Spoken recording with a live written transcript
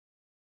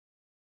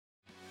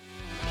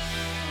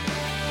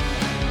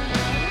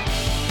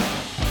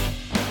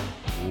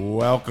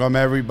Welcome,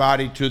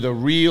 everybody, to The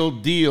Real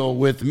Deal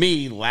with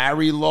me,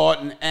 Larry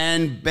Lawton,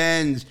 and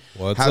Benz.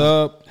 What's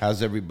up?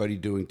 How's everybody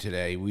doing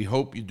today? We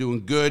hope you're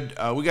doing good.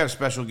 We got a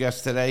special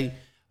guest today.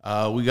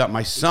 We got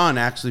my son,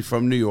 actually,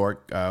 from New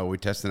York. We're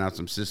testing out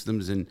some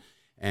systems,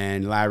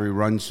 and Larry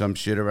runs some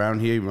shit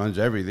around here. He runs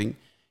everything.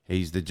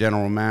 He's the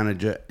general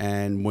manager.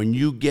 And when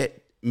you get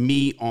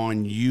me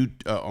on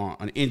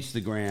on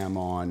Instagram,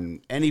 on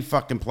any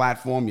fucking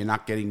platform, you're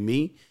not getting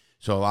me.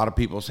 So a lot of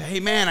people say, hey,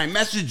 man, I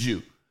messaged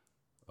you.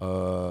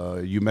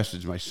 You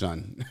messaged my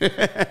son.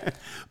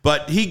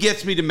 But he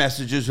gets me the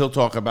messages he'll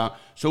talk about.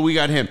 So we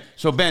got him.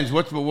 So, Benz,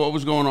 what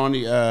was going on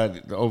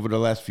over the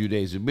last few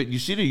days? You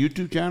see the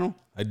YouTube channel?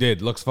 I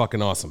did. Looks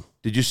fucking awesome.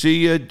 Did you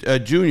see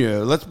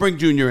Junior? Let's bring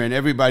Junior in.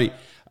 Everybody,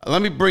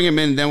 let me bring him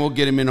in, then we'll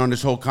get him in on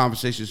this whole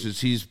conversation since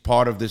he's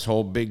part of this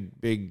whole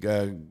big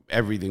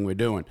everything we're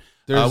doing.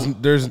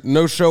 There's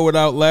no show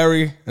without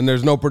Larry, and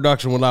there's no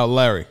production without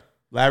Larry.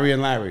 Larry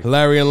and Larry.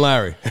 Larry and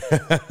Larry.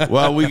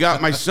 Well, we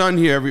got my son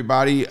here,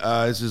 everybody.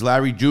 This is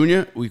Larry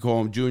Jr. We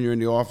call him Junior in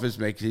the office.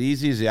 Makes it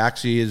easy. He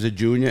actually is a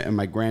junior, and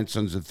my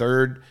grandson's a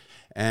third.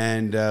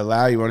 And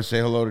Larry, you want to say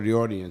hello to the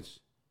audience?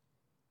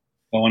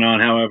 Going on,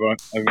 however,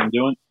 everyone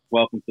doing?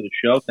 Welcome to the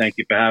show. Thank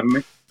you for having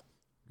me.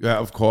 Yeah,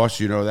 of course,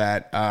 you know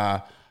that.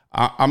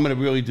 I'm going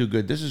to really do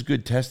good. This is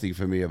good testing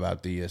for me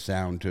about the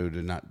sound, too,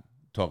 to not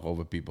talk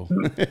over people.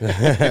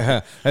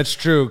 That's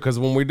true, because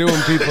when we're doing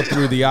people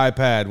through the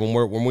iPad,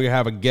 when we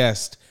have a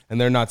guest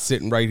and they're not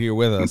sitting right here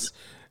with us,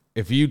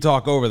 if you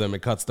talk over them,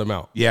 it cuts them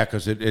out. Yeah,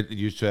 because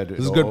you said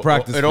this is good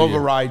practice. It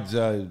overrides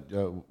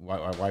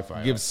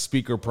Wi-Fi. Gives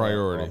speaker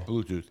priority.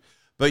 Bluetooth.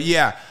 But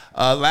yeah,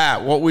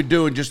 what we're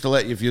doing, just to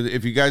let you,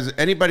 if you guys,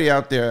 anybody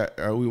out there,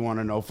 we want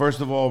to know.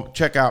 First of all,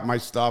 check out my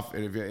stuff,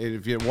 and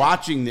if you're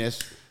watching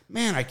this,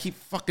 man, I keep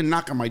fucking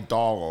knocking my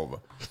doll over.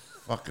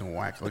 Fucking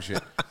wacko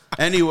shit.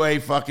 Anyway,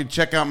 fucking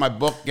check out my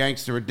book,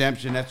 Gangster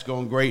Redemption. That's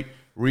going great.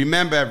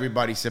 Remember,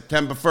 everybody,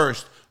 September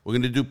 1st, we're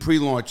going to do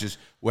pre-launches.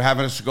 We're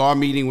having a cigar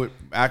meeting with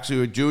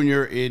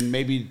Junior in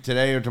maybe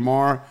today or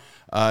tomorrow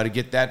to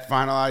get that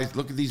finalized.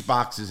 Look at these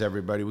boxes,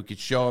 everybody. We could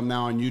show them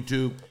now on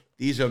YouTube.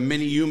 These are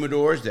mini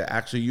humidors. They're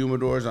actually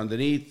humidors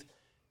underneath,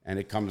 and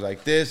it comes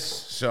like this.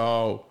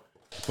 So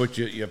put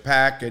your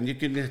pack, and you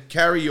can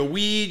carry your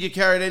weed. You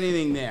carry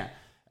anything there.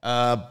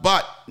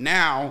 But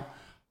now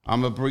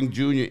I'm going to bring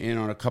Junior in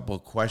on a couple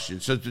of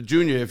questions. So,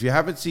 Junior, if you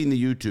haven't seen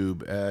the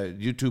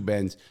YouTube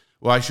ends,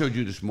 well, I showed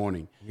you this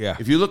morning. Yeah.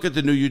 If you look at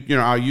the new,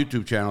 our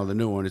YouTube channel, the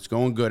new one, it's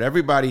going good.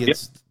 Everybody,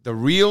 it's The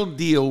Real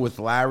Deal with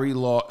Larry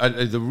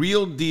The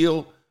Real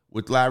Deal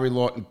with Larry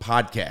Lawton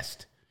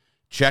podcast.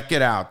 Check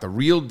it out. The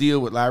Real Deal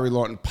with Larry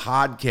Lawton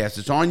podcast.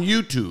 It's on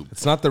YouTube.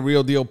 It's not The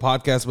Real Deal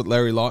podcast with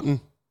Larry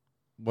Lawton?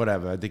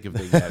 Whatever. I think if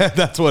they get it.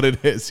 That's what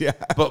it is, yeah.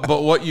 But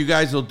what you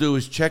guys will do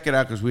is check it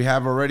out, because we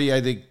have already,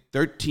 I think,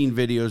 13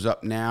 videos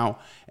up now.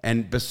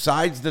 And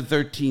besides the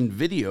 13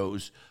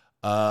 videos,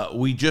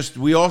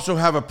 we also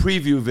have a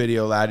preview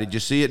video, lad. Did you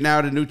see it now,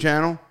 the new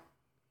channel?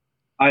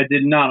 I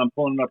did not. I'm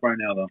pulling it up right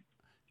now, though.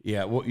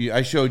 Yeah, well,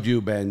 I showed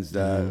you, Benz.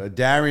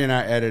 Darry and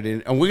I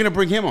edited, and we're going to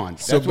bring him on.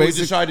 That's what we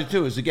decided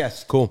to, as a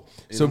guest. Cool.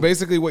 So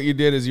basically what you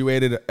did is you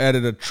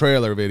edited a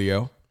trailer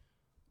video,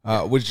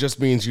 which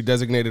just means you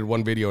designated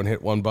one video and hit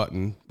one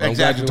button. I'm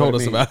glad you told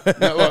us about it.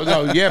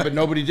 But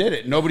nobody did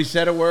it. Nobody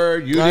said a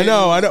word. I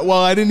know. Well,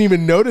 I didn't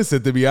even notice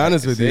it, to be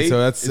honest with you.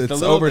 So it's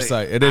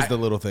oversight. It is the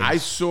little thing. I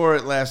saw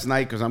it last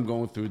night because I'm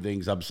going through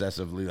things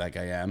obsessively like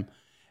I am.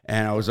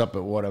 And I was up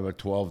at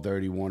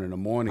 12:30, 1 in the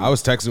morning. I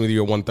was texting with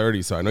you at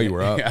 1:30, so I know you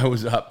were up. I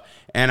was up.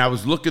 And I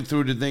was looking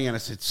through the thing, and I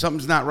said,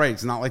 something's not right.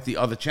 It's not like the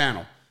other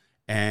channel.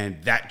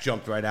 And that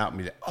jumped right out at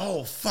me.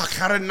 Oh, fuck,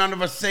 how did none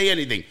of us say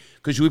anything?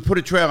 Because we put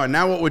a trailer.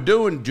 Now what we're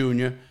doing,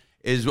 Junior,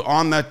 is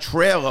on the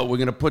trailer, we're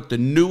going to put the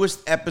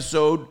newest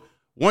episode.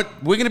 We're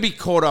going to be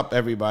caught up,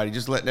 everybody,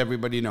 just letting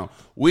everybody know.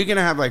 We're going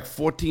to have like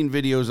 14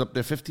 videos up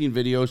there, 15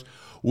 videos.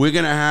 We're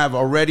going to have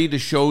already the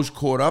shows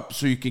caught up,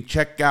 so you can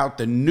check out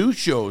the new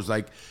shows.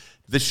 Like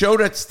the show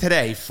that's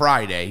today,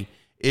 Friday,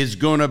 is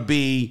going to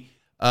be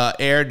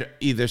aired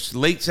either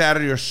late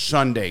Saturday or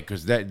Sunday,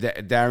 because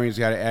Darian's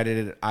got to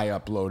edit it. I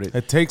upload it.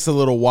 It takes a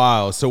little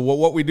while. So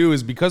what we do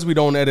is, because we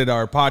don't edit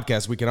our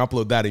podcast, we can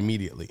upload that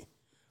immediately.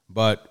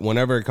 But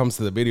whenever it comes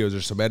to the videos,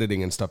 there's some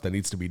editing and stuff that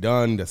needs to be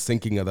done, the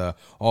syncing of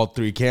all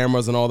three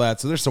cameras and all that.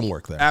 So there's some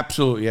work there.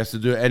 Absolutely, has to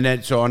do it. And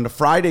then, so on the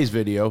Friday's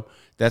video,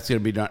 that's going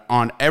to be done.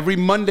 On every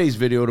Monday's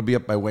video, it'll be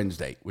up by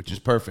Wednesday, which is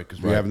perfect,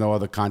 because we have no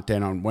other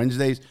content on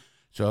Wednesdays.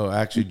 So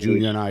actually,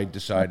 Junior and I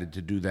decided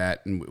to do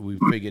that, and we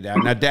figured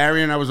out. Now,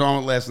 Darian, I was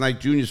on it last night.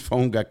 Junior's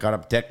phone got caught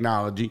up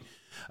technology,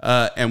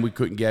 and we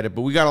couldn't get it.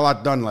 But we got a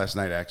lot done last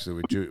night,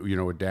 actually,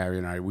 with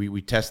Darian and I.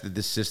 We tested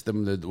this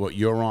system, what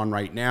you're on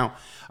right now.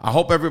 I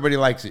hope everybody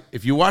likes it.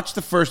 If you watch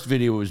the first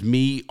video, it was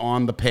me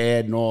on the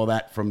pad and all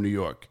that from New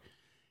York.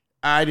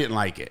 I didn't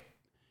like it.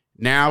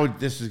 Now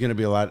this is going to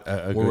be a lot.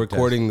 We're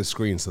recording the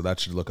screen, so that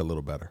should look a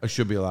little better. It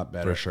should be a lot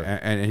better. For sure.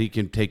 And he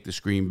can take the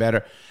screen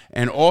better.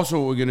 And also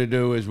what we're going to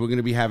do is we're going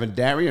to be having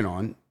Darian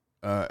on.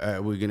 We're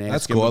going to ask him.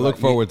 That's cool. I look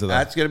forward to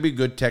that. That's going to be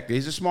good tech.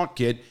 He's a smart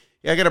kid.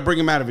 Yeah, I got to bring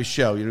him out of his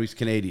shell. You know, he's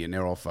Canadian.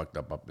 They're all fucked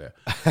up there.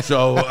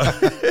 So,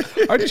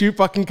 aren't you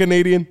fucking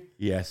Canadian?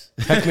 Yes,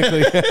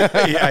 Technically.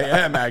 yeah, I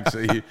am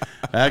actually.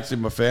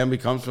 Actually, my family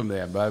comes from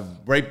there. But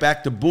right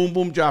back to Boom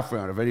Boom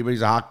Joffrion. If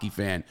anybody's a hockey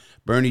fan,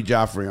 Bernie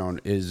Joffrion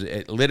is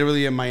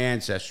literally in my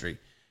ancestry.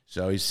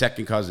 So he's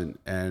second cousin,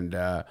 and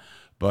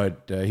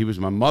but he was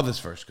my mother's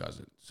first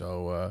cousin.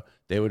 So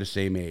they were the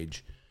same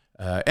age.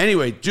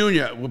 Anyway,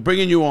 Junior, we're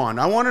bringing you on.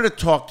 I wanted to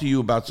talk to you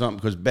about something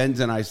because Benz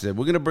and I said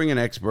we're going to bring an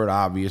expert,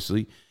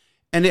 obviously,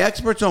 and the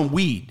expert's on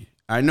weed.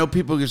 I know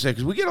people can say,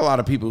 because we get a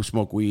lot of people who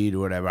smoke weed or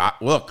whatever.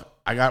 Look,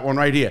 I got one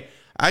right here.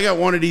 I got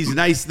one of these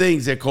nice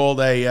things. They're called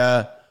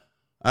a,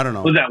 I don't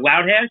know. Was that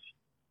loud hash?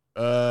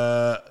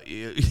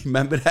 You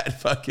remember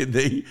that fucking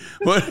thing?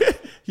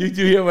 What? You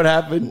hear what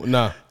happened?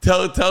 No.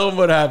 Tell them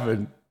what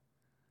happened.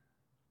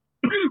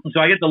 So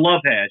I get the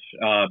love hash,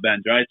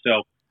 Benz, right?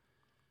 So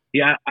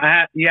yeah,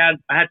 I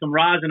had some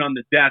rosin on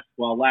the desk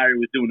while Larry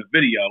was doing a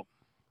video.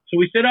 So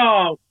we said,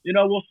 oh,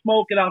 we'll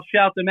smoke it. I'll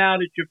shout them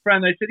out. It's your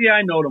friend. I said, yeah,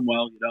 I know them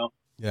well,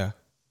 Yeah.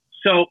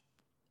 So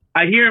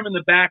I hear him in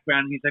the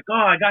background. And he's like, oh,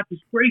 I got this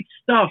great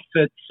stuff.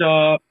 It's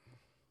now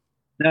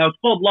it's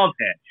called love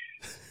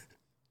hash.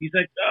 He's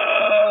like,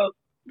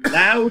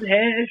 loud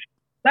hash.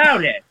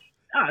 Loud hash.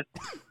 Ah,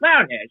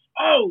 loud hash.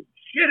 Oh,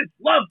 shit, it's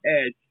love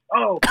hash.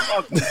 Oh,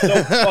 fuck. I'm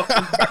so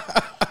fucking...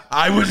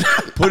 I was,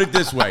 put it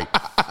this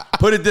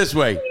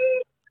way.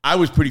 I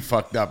was pretty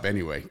fucked up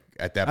anyway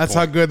at that point. That's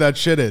how good that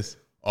shit is.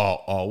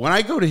 Oh, when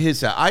I go to his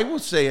house, I will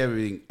say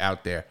everything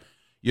out there.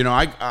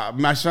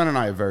 My son and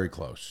I are very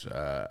close,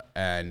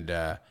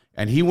 and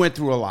he went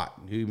through a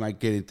lot. He might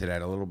get into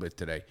that a little bit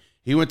today.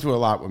 He went through a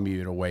lot when we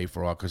were away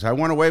for a while, because I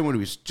went away when he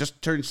was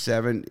just turned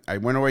 7. I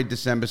went away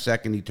December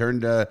 2nd. He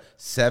turned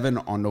 7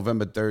 on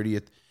November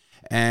 30th,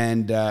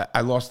 and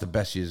I lost the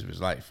best years of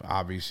his life,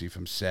 obviously,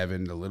 from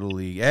 7 to Little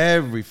League,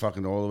 all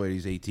the way to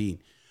he's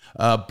 18.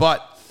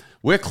 But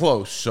we're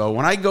close. So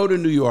when I go to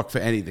New York for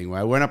anything,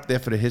 I went up there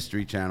for the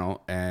History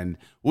Channel, and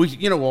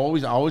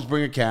we'll always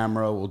bring a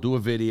camera. We'll do a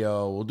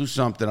video. We'll do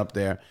something up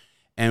there.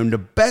 And the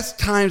best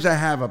times I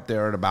have up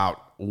there at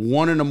about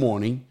 1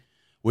 a.m.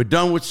 We're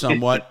done with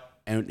somewhat,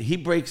 and he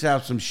breaks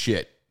out some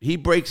shit. He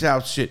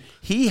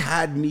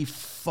had me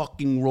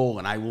fucking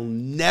rolling. I will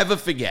never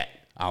forget.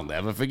 I'll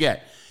never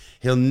forget.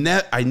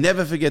 I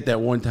never forget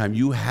that one time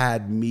you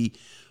had me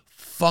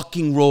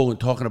fucking rolling,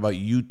 talking about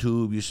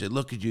YouTube. You said,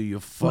 look at you,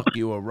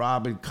 you were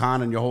robbing,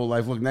 conning your whole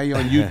life. Look, now you're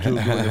on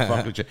YouTube doing your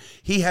fucking shit.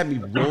 He had me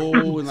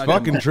rolling like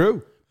fucking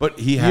true. But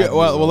he had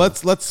well,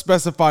 let's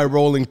specify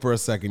rolling for a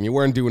second. You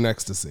weren't doing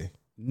ecstasy.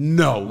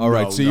 No. All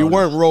right, so you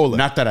weren't rolling.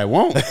 Not that I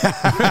won't.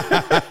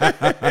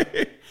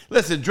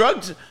 Listen,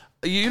 drugs,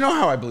 you know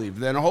how I believe.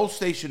 Then the whole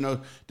station knows,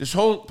 this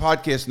whole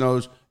podcast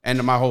knows,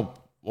 and my whole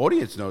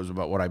audience knows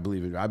about what I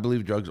believe in. I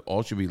believe drugs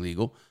all should be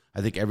legal.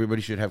 I think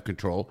everybody should have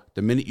control.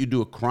 The minute you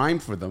do a crime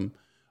for them,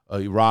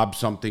 you rob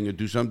something or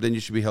do something, then you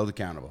should be held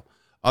accountable.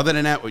 Other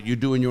than that, what you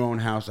do in your own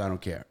house, I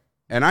don't care.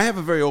 And I have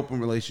a very open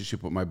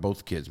relationship with my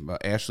both kids,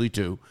 Ashley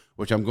too,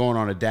 which I'm going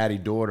on a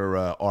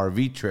daddy-daughter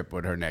RV trip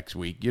with her next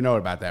week. You know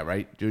about that,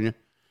 right, Junior?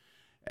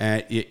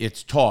 And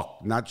it's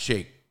talk, not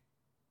shake.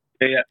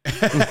 Yeah.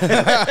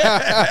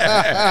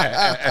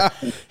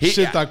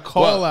 Shit, that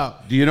call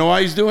out. Do you know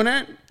why he's doing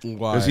that?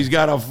 Why? Because he's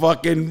got a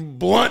fucking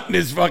blunt in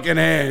his fucking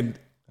hand.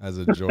 As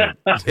a joint.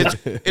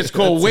 It's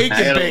called wake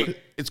and bake.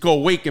 It's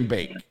called wake and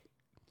bake.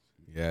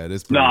 Yeah, it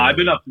is. No, I've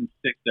been up since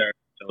 6:30,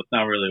 so it's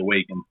not really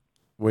waking.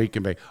 Wake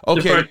and bake. The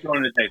Okay. first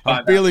one to take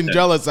 5 I'm feeling hours.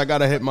 jealous. I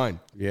gotta hit mine.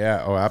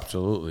 Yeah. Oh,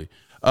 absolutely.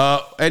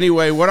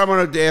 Anyway, what I'm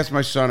going to ask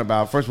my son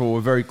about. First of all,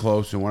 we're very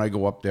close, and when I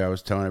go up there, I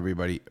was telling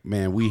everybody,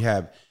 man,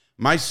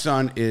 my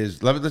son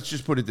is. Let's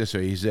just put it this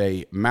way: he's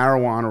a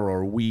marijuana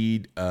or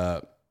weed.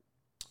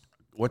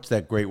 What's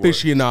that great word?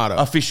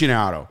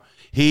 Aficionado.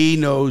 He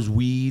knows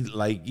weed.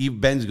 Like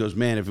Benz goes,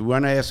 man, if you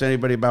want to ask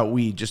anybody about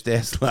weed, just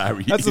ask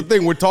Larry. That's the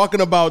thing. We're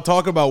talking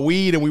about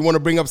weed, and we want to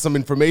bring up some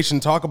information,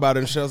 talk about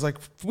it. And shit. I was like,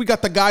 we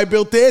got the guy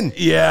built in.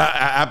 Yeah,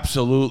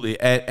 absolutely.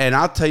 And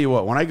I'll tell you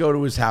what, when I go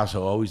to his house,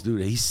 he'll always do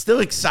that. He's still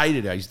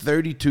excited. He's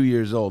 32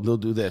 years old. He'll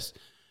do this.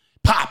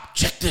 Pop,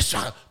 check this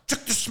out.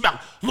 Check the smell.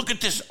 Look at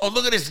this. Oh,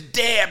 look at this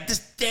dab. This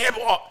dab.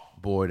 Oh.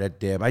 Boy,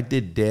 that dab. I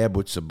did dab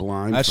with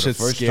Sublime That for shit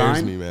the first scares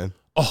time. me, man.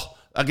 Oh,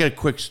 I'll get a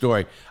quick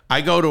story.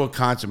 I go to a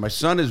concert. My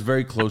son is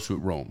very close with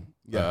Rome,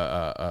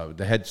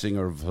 the head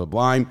singer of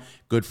Sublime.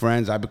 Good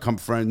friends. I become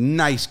friends.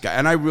 Nice guy.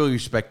 And I really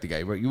respect the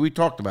guy. We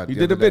talked about it. You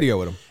did a video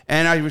with him.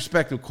 And I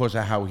respect, of course,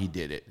 how he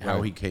did it,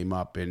 how he came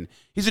up. And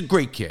he's a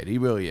great kid. He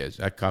really is.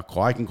 I can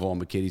call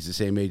him a kid. He's the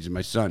same age as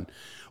my son.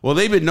 Well,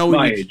 they've been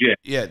knowing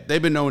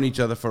they've been knowing each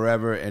other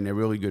forever, and they're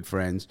really good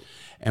friends.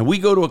 And we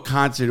go to a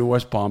concert in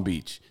West Palm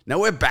Beach. Now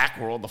we're back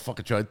where all the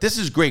fucking trouble. This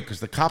is great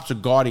because the cops are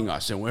guarding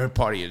us, and we're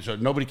partying, so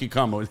nobody can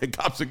come. The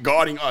cops are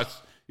guarding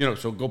us,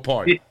 so go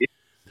party.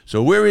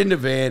 So we're in the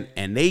van,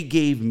 and they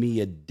gave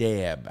me a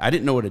dab. I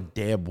didn't know what a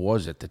dab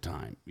was at the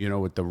time.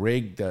 With the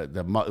rig,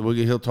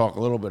 he'll talk a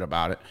little bit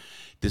about it.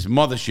 This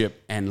mothership,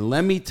 and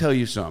let me tell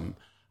you something.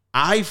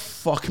 My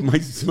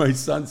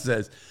son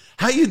says,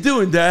 How you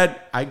doing, Dad?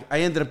 I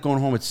ended up going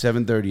home at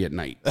 7:30 at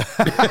night.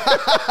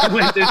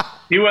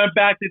 He went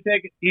back to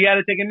he had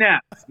to take a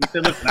nap. He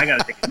said, listen, I got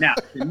to take a nap.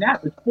 The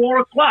nap is 4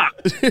 o'clock.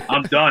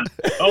 I'm done.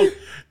 Oh,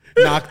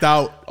 Knocked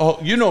out. Oh,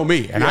 you know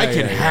me, and I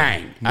can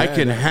hang. I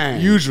can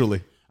hang.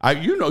 Usually.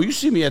 You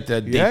see me at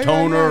the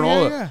Daytona and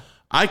all that. Yeah.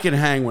 I can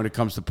hang when it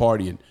comes to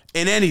partying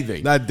in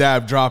anything. That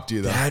dab dropped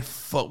you, though.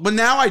 But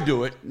now I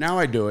do it. It's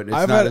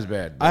not as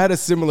bad. I had a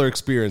similar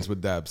experience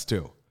with dabs,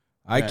 too.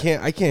 I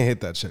can't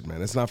hit that shit,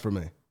 man. It's not for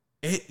me.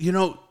 It's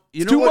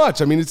Too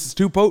much. I mean, it's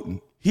too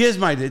potent. Here's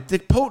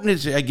the potent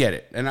is, I get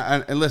it.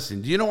 And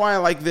listen, do you know why I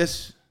like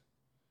this?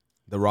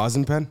 The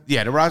rosin pen?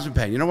 Yeah, the rosin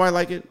pen. You know why I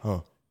like it? Huh.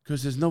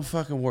 Because there's no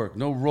fucking work,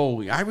 no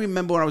rolling. I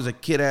remember when I was a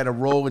kid, I had to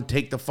roll and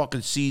take the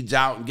fucking seeds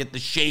out and get the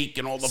shake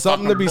and all the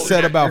Something to fucking be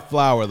said about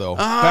flour, though. Oh,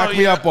 Back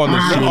me up on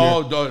this, Junior.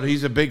 Oh,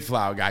 he's a big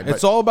flour guy.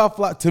 It's all about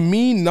flour. To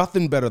me,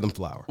 nothing better than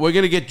flour. We're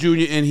going to get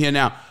Junior in here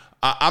now.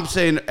 I'm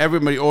saying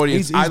everybody,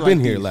 audience. He's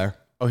been here, Larry.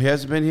 Oh, he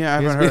hasn't been here?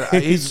 I haven't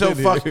heard. He's so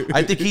fucked.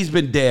 I think he's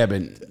been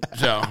dabbing.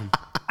 So I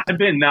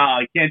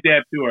can't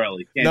dab too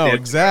early.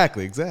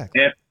 Exactly.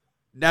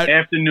 Now,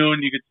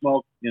 afternoon, you could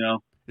smoke,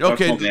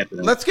 Okay,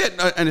 let's get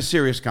in a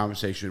serious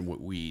conversation with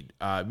weed.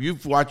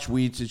 You've watched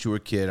weed since you were a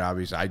kid.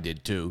 Obviously, I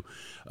did too,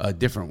 a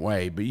different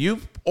way. But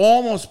you've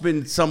almost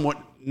been somewhat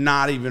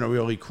not even a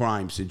really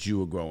crime since you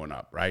were growing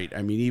up, right?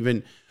 I mean,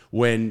 even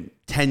when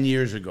 10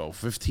 years ago,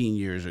 15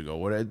 years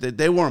ago,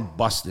 they weren't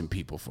busting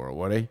people for it,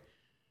 were they?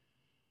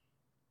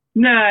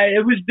 Nah,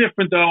 it was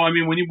different, though. I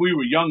mean, when we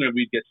were younger,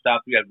 we'd get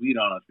stopped. We had weed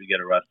on us. We'd get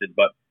arrested.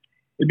 But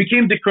it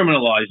became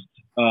decriminalized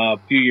a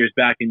few years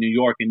back in New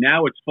York, and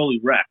now it's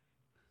fully rec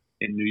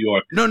in New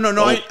York. No.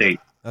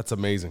 That's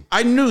amazing.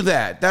 I knew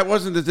that. That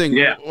wasn't the thing.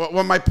 Yeah.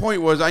 Well, my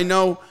point was, I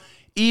know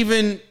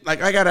even,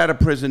 like, I got out of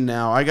prison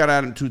now. I got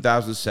out in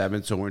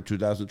 2007, so we're in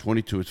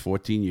 2022. It's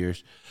 14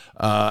 years.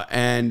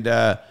 And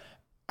I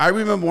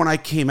remember when I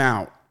came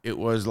out, it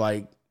was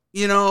like,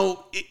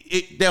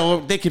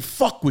 they could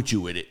fuck with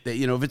you with it.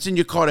 If it's in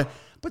your car,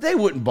 but they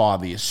wouldn't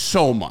bother you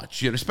so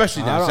much,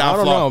 especially down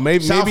South Florida. I don't know.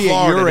 Maybe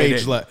at your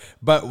age,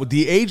 but with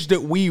the age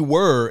that we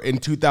were in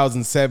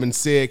 2007,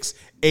 6,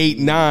 8,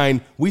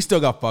 9, we still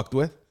got fucked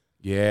with.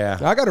 Yeah.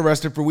 I got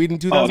arrested for weed in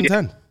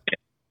 2010.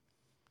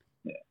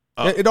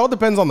 It all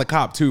depends on the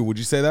cop, too. Would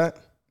you say that?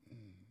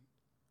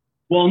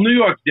 Well, New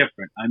York's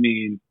different. I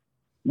mean,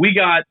 it's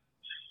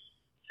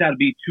had to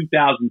be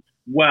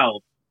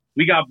 2012.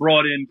 We got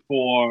brought in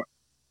for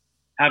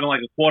having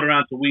like a quarter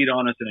ounce of weed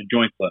on us and a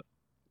joint clip.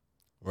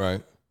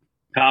 Right.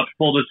 Cops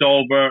pulled us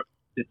over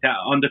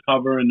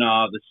undercover in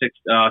the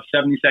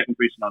 72nd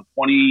precinct on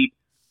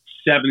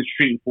 27th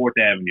Street and 4th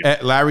Avenue.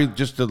 Larry,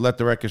 just to let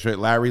the record straight,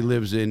 Larry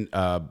lives in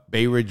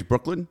Bay Ridge,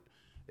 Brooklyn.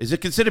 Is it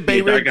considered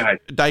Bay Ridge?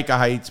 Dyker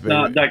Heights.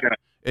 No, Dyker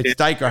Heights. It's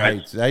Dyker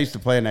Heights. I used to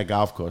play in that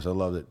golf course. I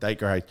loved it.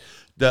 Dyker Heights.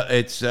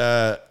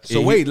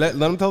 Wait, let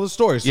him tell the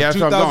story. So that's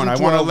where I'm going. I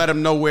want to let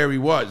him know where he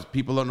was.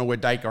 People don't know where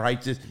Dyker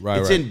Heights is.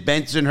 It's in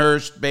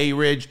Bensonhurst, Bay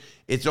Ridge.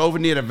 It's over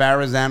near the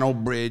Verrazano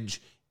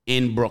Bridge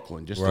in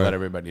Brooklyn, just to let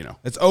everybody know.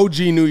 It's OG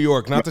New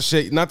York, not the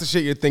shit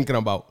you're thinking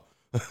about.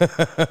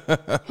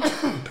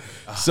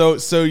 So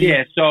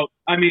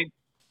I mean,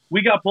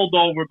 we got pulled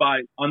over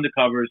by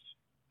undercovers.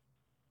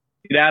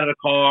 Get out of the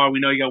car. We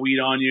know you got weed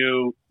on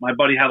you. My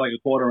buddy had like a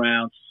quarter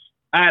ounce.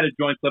 I had a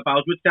joint clip. I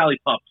was with Sally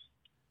Pups,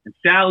 and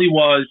Sally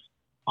was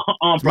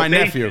on probation. My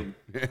nephew.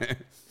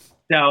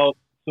 So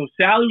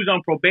Sally was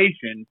on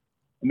probation,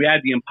 and we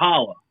had the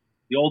Impala.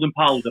 The old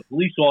Impala was a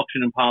police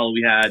auction Impala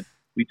we had.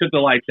 We took the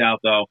lights out,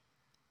 though,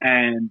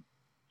 and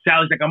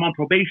Sally's like, I'm on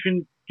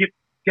probation. Get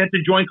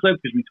the joint clip,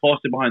 because we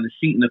tossed it behind the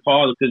seat in the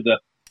car, because the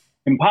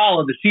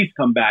Impala, the seats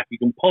come back. You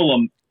can pull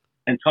them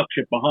and tuck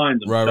shit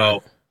behind them.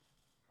 Right.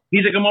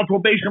 He's like, I'm on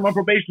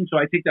probation. So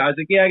I take that. I was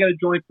like, yeah, I got a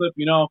joint clip.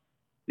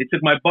 They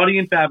took my buddy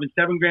and Fab and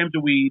 7 grams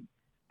of weed,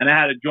 and I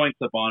had a joint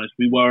clip on us.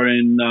 We were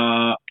in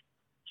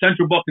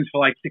central bookings for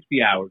like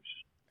 60 hours.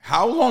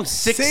 How long?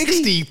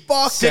 60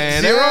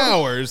 fucking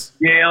hours?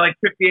 Yeah, like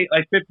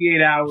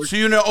 58 hours.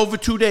 So over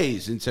 2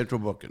 days in central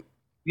booking.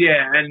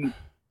 Yeah, and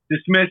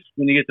dismissed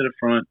when you get to the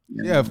front.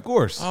 Yeah, of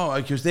course. Oh,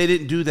 because they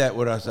didn't do that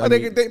with us.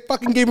 They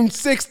fucking gave him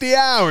 60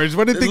 hours.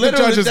 What did you think the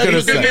judge was going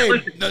to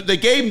say? They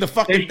gave him the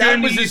fucking,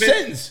 that was his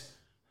sentence.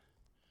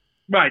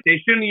 Right. They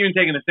shouldn't have even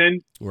taken a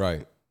sin.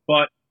 Right.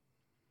 But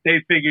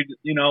they figured,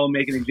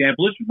 make an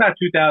example. This was about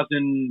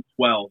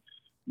 2012,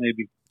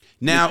 maybe.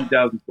 Now,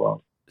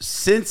 2012.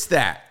 Since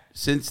that,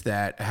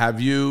 have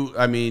you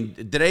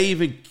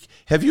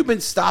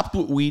been stopped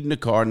with weed in the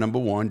car, number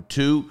one?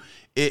 Two,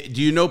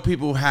 do you know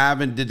people who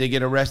have, and did they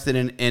get arrested?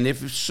 And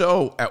if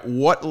so, at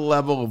what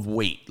level of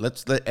weight?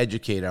 Let's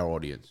educate our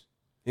audience.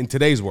 In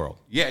today's world.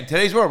 Yeah, in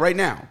today's world, right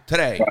now,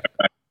 today.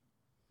 Right.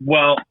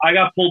 Well, I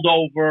got pulled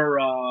over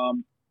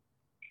 2.5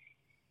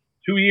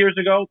 years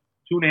ago,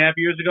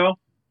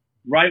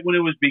 right when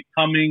it was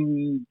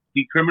becoming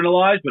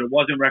decriminalized, but it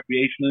wasn't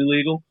recreationally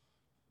legal.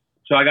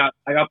 So I got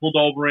pulled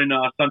over in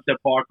Sunset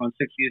Park on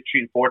 60th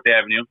Street and 4th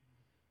Avenue,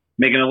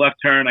 making a left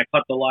turn. I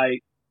cut the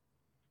light.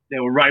 They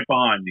were right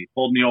behind me,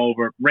 pulled me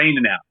over,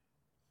 raining out.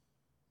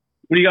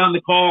 what do you got in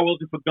the car?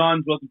 Looking for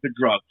guns, looking for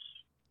drugs.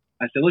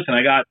 I said, listen,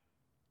 I got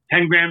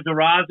 10 grams of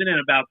rosin and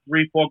about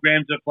 3-4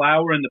 grams of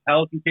flour in the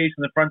Pelican case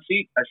in the front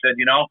seat. I said,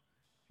 you know,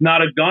 it's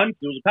not a gun. It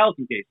was a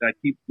Pelican case. I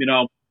keep, you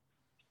know,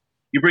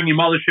 you bring your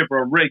mothership or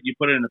a rig, you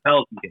put it in a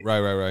Pelican case.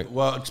 Right.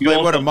 Well,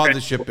 explain what a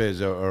mothership is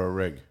or a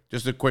rig.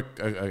 Just a quick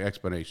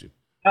explanation.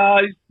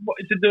 It's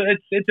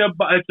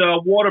a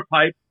water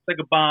pipe. It's like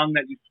a bong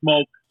that you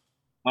smoke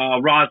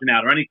rosin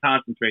out or any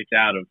concentrates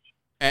out of.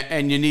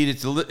 And you need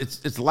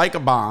it's like a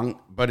bong,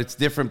 but it's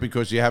different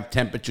because you have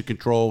temperature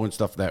control and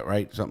stuff that,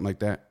 right? Something like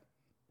that.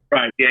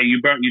 Right. Yeah. You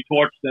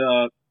torch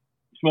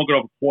smoke it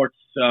over quartz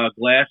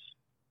glass,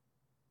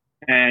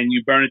 and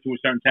you burn it to a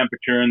certain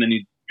temperature, and then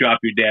you drop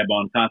your dab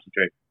on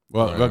concentrate.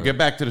 Well, get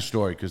back to the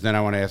story because then I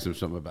want to ask him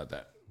something about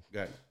that. Go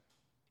ahead.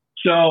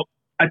 So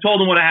I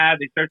told them what I had.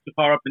 They searched the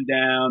car up and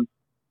down.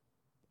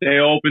 They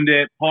opened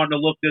it. Partner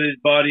looked at his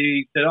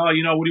buddy. Said, "Oh,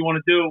 you know, what do you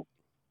want to do?"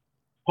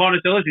 Partner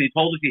said, "Listen, he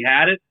told us he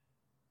had it.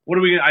 What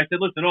are we gonna?" I said,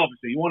 "Listen,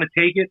 officer, you want to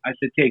take it?" I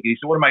said, "Take it." He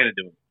said, "What am I gonna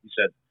do?" He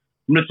said,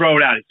 "I'm gonna throw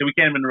it out." He said, "We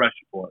can't even arrest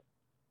you for it."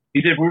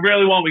 He said, "If we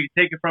really want, we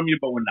can take it from you,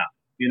 but we're not.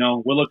 You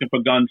know, we're looking for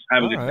guns.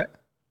 Have a good day."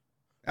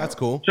 That's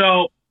cool.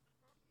 So,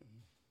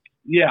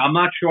 yeah, I'm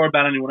not sure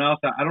about anyone else.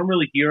 I don't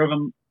really hear of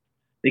them.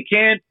 They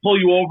can't pull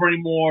you over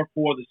anymore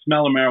for the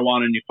smell of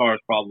marijuana in your car is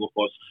probable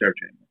cause to search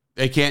anymore.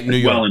 They can't in New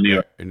York. Well, in New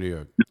York. In New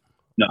York.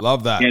 No,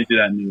 love that. Can't do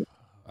that in New York.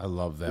 I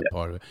love that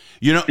part of it.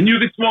 You know, and you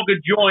can smoke a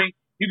joint.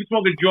 You can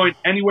smoke a joint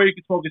anywhere. You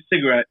can smoke a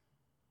cigarette,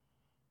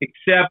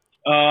 except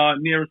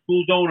near a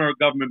school zone or a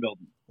government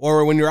building.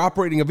 Or when you're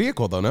operating a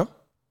vehicle, though, no?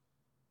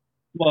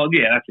 Well,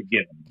 yeah, that's a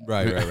given.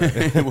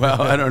 Right.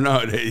 Well, I don't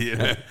know.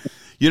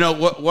 You know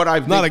what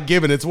I've not a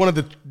given. It's one of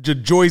the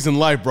joys in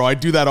life, bro. I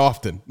do that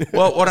often.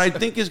 Well, what I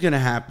think is going to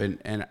happen,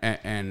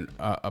 and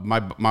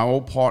my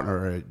old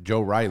partner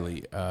Joe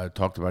Riley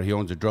talked about. He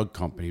owns a drug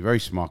company. Very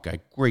smart guy,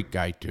 great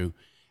guy too.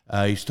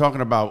 He's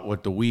talking about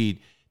what the weed.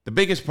 The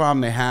biggest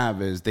problem they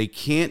have is they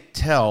can't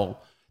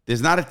tell.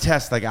 There's not a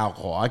test like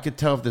alcohol. I could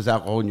tell if there's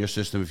alcohol in your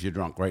system if you're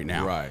drunk right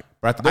now. Right.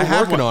 They're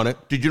working on it.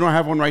 Did you not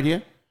have one right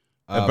here?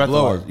 A breath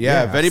blower.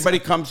 Yeah. If anybody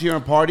comes here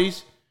and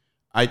parties,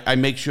 I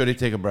make sure they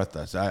take a breath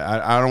test.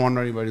 I don't want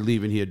anybody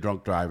leaving here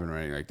drunk driving or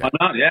anything like that.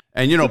 Yeah.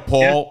 And you know,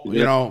 Paul,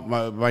 you know,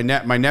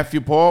 my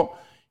nephew Paul,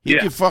 he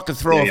can fucking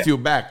throw a few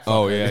back.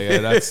 Oh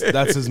yeah.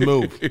 That's his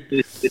move.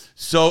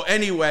 So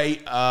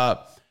anyway,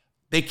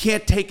 they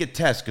can't take a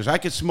test because I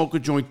could smoke a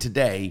joint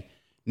today,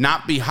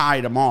 not be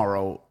high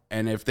tomorrow.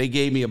 And if they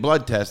gave me a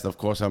blood test, of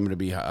course, I'm going to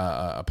be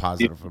a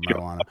positive for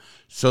marijuana.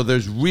 So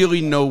there's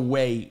really no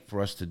way for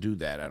us to do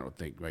that, I don't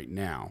think, right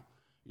now.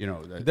 You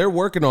know, they're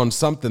working on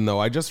something, though.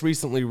 I just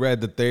recently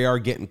read that they are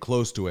getting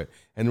close to it.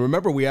 And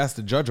remember, we asked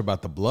the judge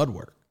about the blood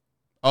work.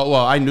 Oh,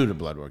 well, I knew the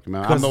blood work.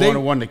 Man. I'm the one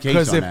who won the case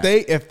on that.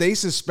 Because if they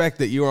suspect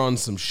that you're on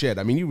some shit,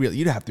 I mean,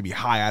 you'd have to be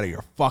high out of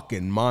your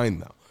fucking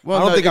mind, though. Well,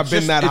 I don't think I've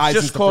been that high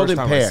since the first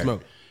time I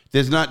smoked.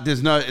 It's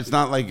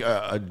not like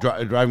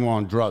driving while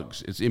on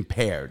drugs. It's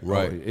impaired.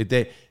 Right.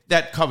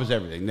 That covers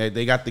everything.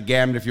 They got the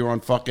gamut. If you're on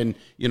fucking,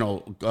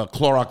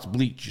 Clorox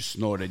bleach you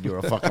snorted, you're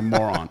a fucking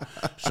moron.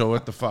 So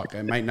what the fuck?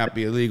 It might not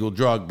be a legal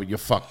drug, but you're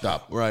fucked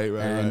up. Right.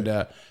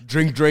 And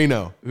drink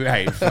Drano.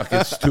 Right.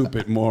 Fucking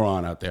stupid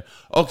moron out there.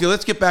 Okay,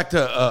 let's get back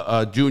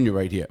to Junior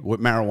right here with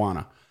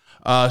marijuana.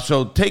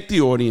 So take the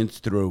audience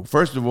through.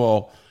 First of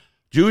all,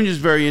 Junior's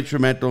very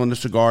instrumental in the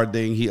cigar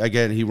thing.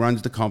 He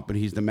runs the company.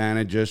 He's the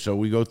manager, so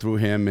we go through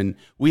him, and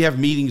we have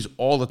meetings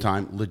all the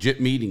time, legit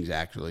meetings,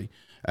 actually.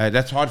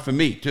 That's hard for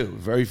me, too.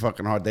 Very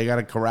fucking hard. They got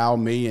to corral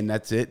me, and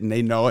that's it, and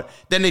they know it.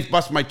 Then they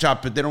bust my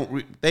chop, but they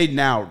don't.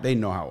 They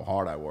know how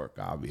hard I work,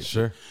 obviously.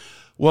 Sure.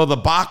 Well, the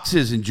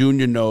boxes, and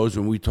Junior knows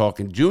when we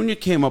talking. Junior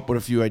came up with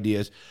a few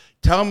ideas.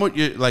 Tell them what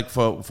you like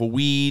for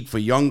weed, for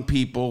young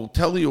people.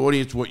 Tell the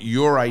audience what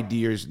your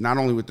ideas, not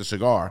only with the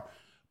cigar,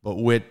 but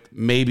with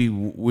maybe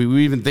we were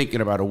even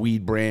thinking about a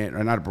weed brand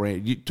or not a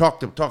brand. You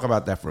talk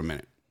about that for a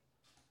minute.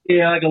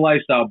 Yeah, like a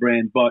lifestyle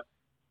brand, but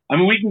I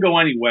mean we can go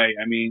any way.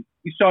 I mean,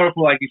 you start off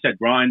with, like you said,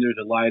 grinders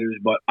or lighters,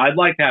 but I'd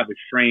like to have a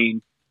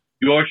strain.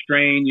 Your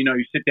strain, you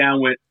sit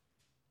down with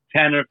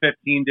 10 or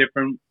 15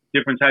 different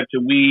types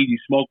of weed. You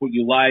smoke what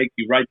you like.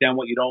 You write down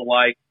what you don't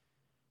like,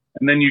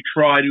 and then you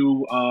try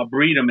to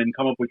breed them and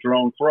come up with your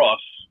own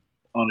cross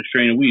on a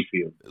strain of weed for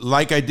you.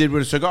 Like I did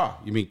with a cigar.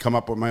 You mean come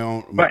up with my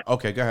own? Right.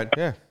 Okay, go ahead.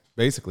 Yeah,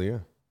 basically, yeah.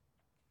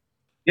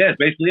 Yeah, it's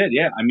basically it.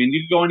 Yeah, I mean,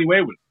 you can go any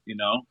way with it,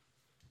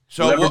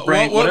 So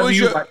what was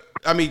your? Like.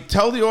 I mean,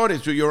 tell the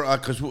audience what you're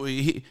because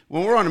when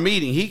we're on a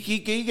meeting, he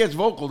gets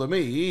vocal to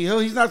me.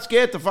 He's not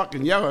scared to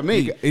fucking yell at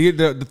me.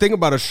 The thing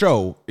about a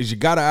show is you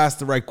got to ask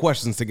the right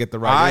questions to get the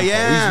right info.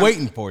 Am. He's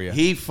waiting for you.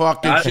 He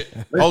fucking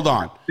hold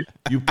on,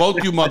 you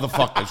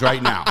motherfuckers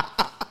right now.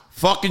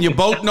 Fucking, you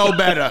both know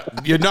better.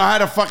 You know how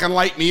to fucking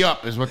light me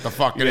up is what the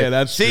fuck it is. Yeah,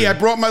 that's See, true. I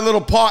brought my little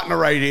partner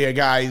right here,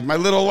 guys. My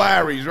little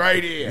Larry's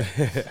right here.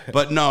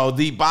 But no,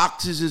 the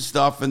boxes and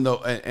stuff and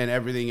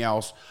everything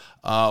else.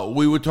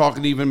 We were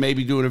talking even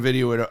maybe doing a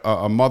video at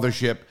a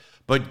mothership.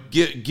 But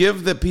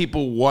give the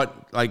people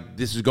what like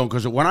this is going.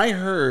 Because when I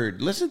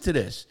heard, listen to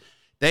this.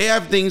 They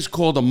have things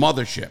called a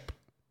mothership.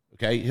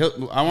 Okay,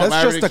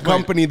 that's just a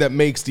company that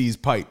makes these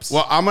pipes.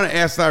 Well, I'm going to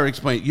ask Larry to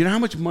explain. You know how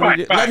much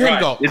money? Let him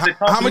go.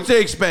 How much they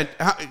expend?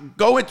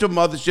 Go into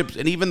motherships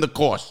and even the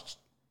costs.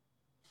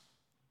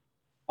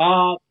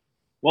 Well,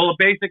 a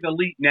basic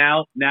Elite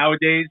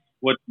nowadays,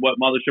 what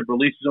mothership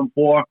releases them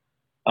for,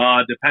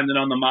 depending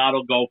on the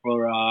model, go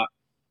for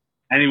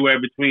anywhere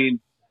between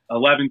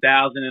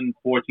 11,000 and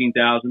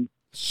 14,000.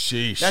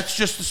 Sheesh. That's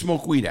just to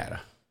smoke weed out of.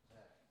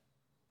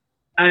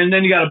 And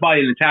then you got to buy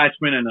an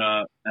attachment and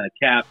a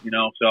cap,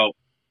 So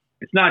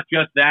it's not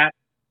just that,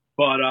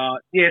 but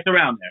yeah, it's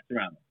around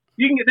there.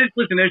 You can get this.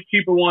 Listen, there's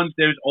cheaper ones.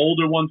 There's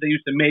older ones they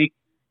used to make.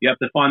 You have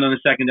to find on the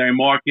secondary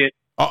market.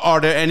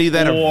 Are there any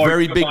that are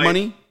very big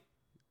money,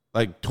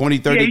 like 20,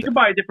 30? Yeah, you can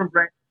buy a different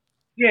brand.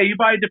 Yeah, you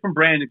buy a different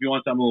brand if you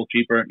want something a little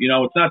cheaper.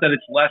 It's not that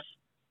it's less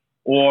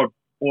or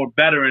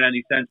better in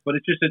any sense, but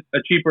it's just a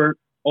cheaper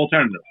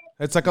alternative.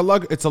 It's like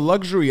it's a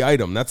luxury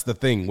item. That's the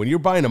thing. When you're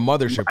buying a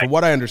mothership, from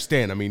what I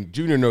understand, I mean,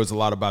 Junior knows a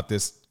lot about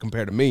this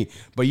compared to me,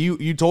 but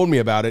you told me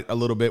about it a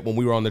little bit when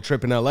we were on the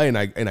trip in LA, and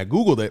I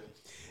Googled it.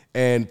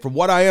 And from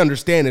what I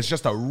understand, it's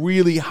just a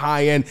really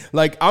high end.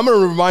 Like, I'm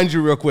gonna remind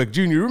you real quick,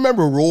 Junior. You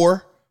remember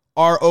Roar,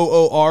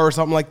 ROOR, or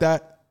something like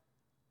that?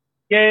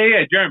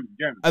 Yeah, German.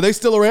 Are they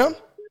still around?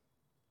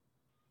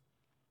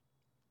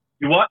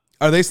 You what?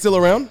 Are they still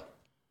around?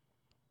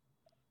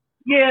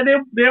 Yeah,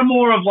 they're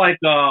more of like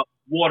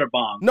water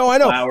bomb. No, I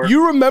know. Flower.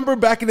 You remember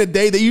back in the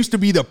day, they used to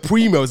be the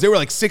Primos. They were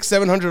like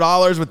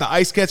 $600-700 with the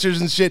ice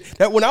catchers and shit.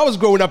 That when I was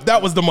growing up,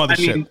 that was the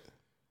mothership. I mean,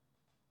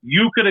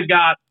 you could have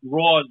got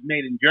Raws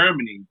made in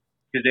Germany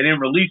because they didn't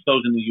release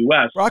those in the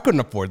U.S. Bro, I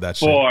couldn't afford that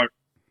shit.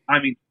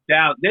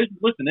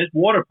 There's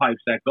water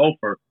pipes that go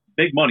for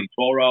big money,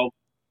 Toro,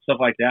 stuff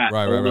like that.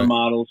 Older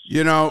models.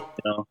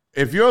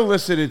 If you're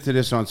listening to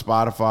this on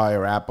Spotify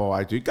or Apple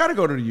iTunes, you got to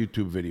go to the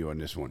YouTube video on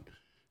this one.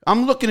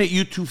 I'm looking at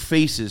you two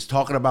faces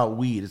talking about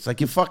weed. It's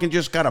like you fucking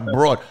just got a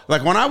broad.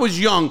 Like when I was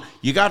young,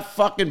 you got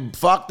fucking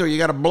fucked or you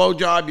got a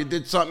blowjob, you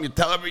did something, you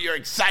tell everybody you're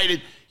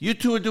excited. You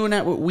two are doing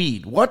that with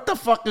weed. What the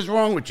fuck is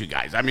wrong with you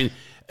guys? I mean,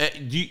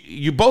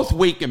 you both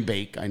wake and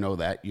bake. I know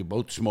that. You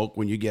both smoke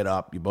when you get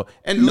up. Listen,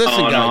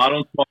 guys. No, I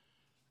don't smoke.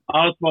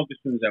 I don't smoke as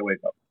soon as I wake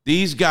up.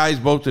 These guys,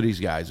 both of these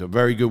guys are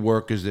very good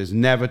workers. There's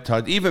never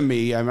touched. Even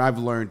me, I mean, I've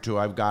learned to.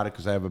 I've got it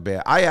because I have a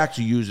bad. I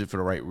actually use it for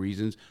the right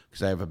reasons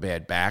because I have a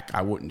bad back.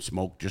 I wouldn't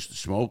smoke just to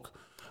smoke.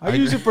 I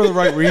use it for the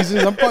right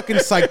reasons. I'm fucking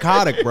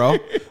psychotic, bro.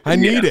 I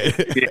need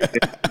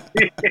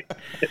it.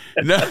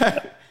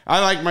 I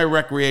like my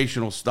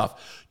recreational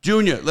stuff.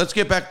 Junior, let's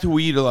get back to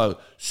weed.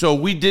 So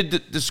we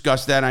did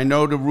discuss that. I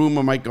know the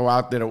rumor might go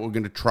out there that we're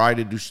going to try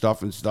to do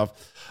stuff and stuff.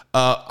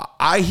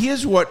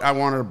 Here's what I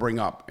wanted to bring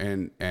up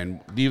and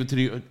even to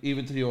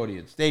the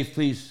audience. Dave,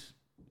 please,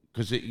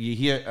 because you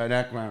hear an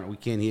background, we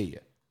can't hear you.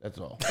 That's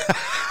all.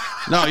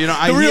 No,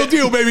 I real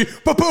deal, baby.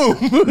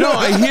 Ba-boom. No,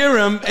 I hear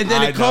him, and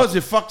then it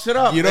fucks it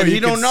up. And he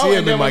don't know.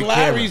 And then when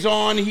Larry's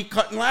on, he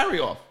cutting Larry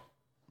off.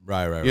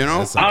 Right. I don't even know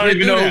who's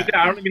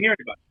there. I don't even hear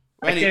anybody.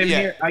 I can't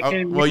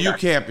hear. Well, you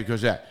can't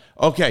because that.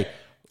 Okay,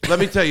 let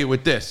me tell you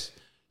with this.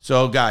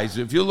 So, guys,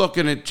 if you're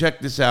looking at, check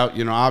this out,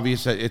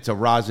 obviously it's a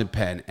rosin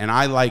pen, and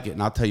I like it,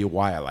 and I'll tell you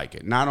why I like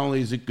it. Not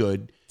only is it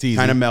good, it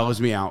kind of mellows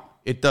me out,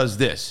 it does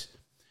this.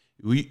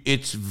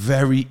 It's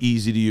very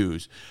easy to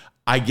use.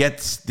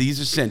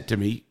 These are sent to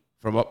me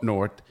from up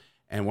north,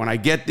 and when I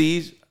get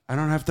these, I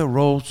don't have to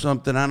roll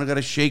something. I don't got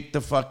to shake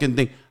the fucking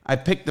thing. I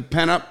pick the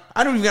pen up.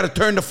 I don't even got to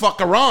turn the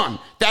fucker on.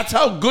 That's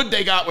how good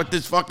they got with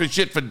this fucking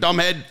shit for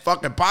dumbhead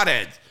fucking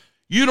potheads.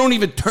 You don't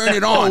even turn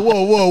it on.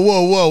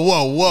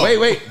 Whoa.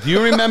 Wait. Do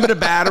you remember the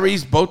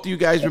batteries? Both of you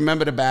guys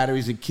remember the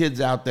batteries, and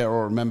kids out there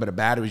will remember the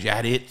batteries. You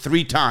had to hit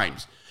 3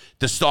 times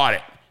to start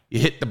it. You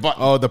hit the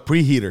button. Oh, the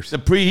preheaters. The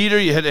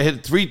preheater, you had to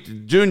hit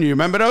 3. Junior, you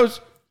remember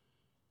those?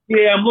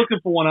 Yeah, I'm looking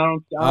for one.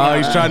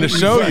 He's trying to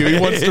show you. He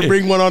wants to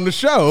bring one on the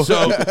show.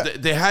 So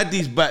they had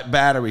these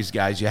batteries,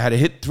 guys. You had to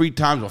hit 3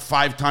 times or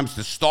 5 times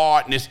to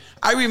start. And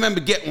I remember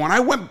getting one.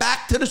 I went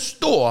back to the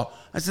store.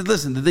 I said,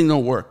 listen, the thing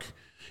don't work.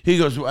 He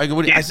goes,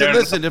 I said,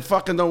 listen, it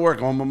fucking don't work.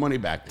 I want my money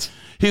back.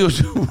 He goes,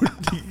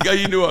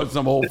 you knew I was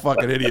some old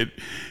fucking idiot.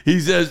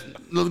 He says,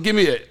 give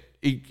me it.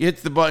 He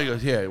hits the button. He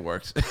goes, yeah, it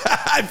works.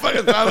 I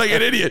fucking sound like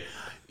an idiot.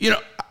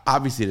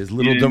 Obviously there's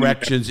little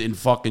directions in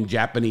fucking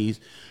Japanese,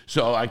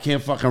 so I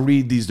can't fucking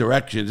read these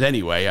directions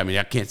anyway. I mean,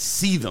 I can't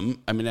see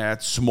them. I mean,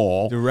 that's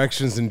small.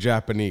 Directions in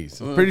Japanese.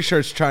 I'm pretty sure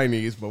it's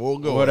Chinese, but we'll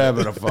go.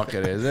 Whatever the fuck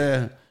it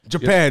is.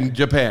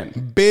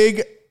 Japan.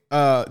 Big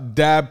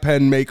dab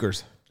pen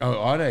makers. Oh,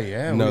 are they?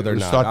 Yeah. No, they're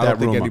not. I don't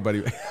think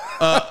anybody.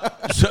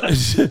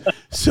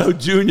 So,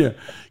 Junior,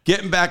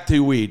 getting back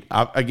to weed,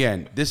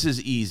 again, this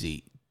is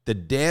easy. The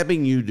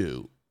dabbing you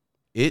do,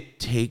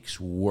 it takes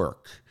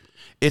work.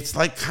 It's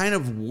like kind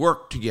of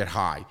work to get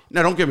high.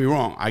 Now, don't get me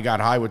wrong. I got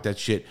high with that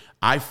shit.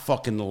 I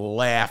fucking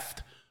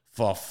laughed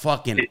for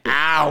fucking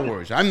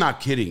hours. I'm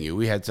not kidding you.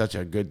 We had such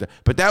a good...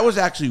 But that was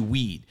actually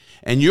weed.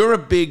 And you're a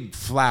big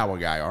flower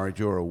guy, aren't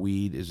you? Or a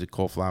weed? Is it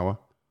called flower?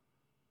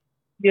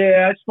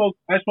 Yeah, I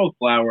smoke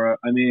flower.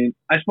 I mean,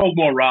 I smoke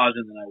more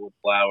rosin than I would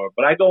flower,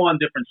 but I go on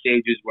different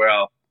stages where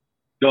I'll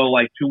go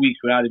like 2 weeks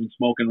without even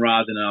smoking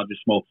rosin, and I'll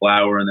just smoke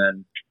flower, and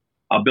then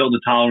I'll build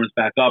the tolerance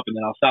back up, and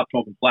then I'll stop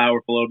smoking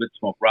flower for a little bit,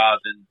 smoke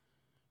rosin.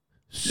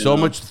 So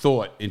much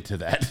thought into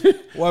that.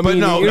 Well, I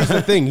mean, here's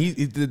the thing.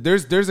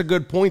 There's a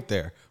good point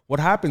there. What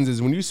happens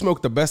is when you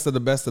smoke the best of the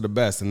best of the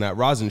best, and that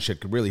rosin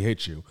shit could really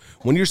hit you.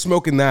 When you're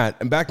smoking that,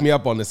 and back me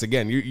up on this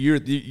again,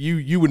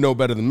 you would know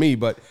better than me,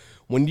 but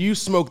when you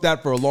smoke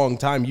that for a long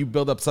time, you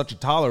build up such a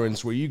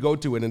tolerance where you go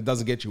to it and it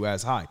doesn't get you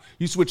as high.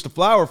 You switch to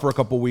flower for a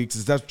couple of weeks,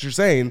 is that what you're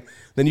saying?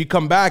 Then you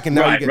come back and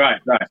now you get right.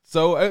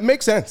 So it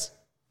makes sense.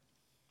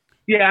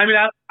 Yeah, I mean,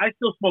 I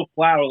still smoke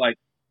flower. Like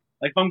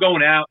if I'm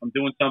going out, I'm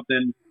doing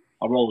something,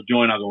 I'll roll a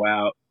joint, I'll go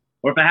out.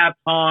 Or if I have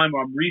time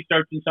or I'm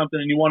researching something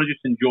and you want to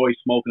just enjoy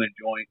smoking a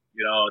joint,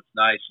 it's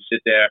nice. You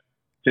sit there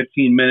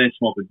 15 minutes,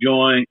 smoke a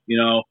joint,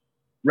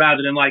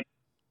 rather than like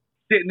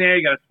sitting there,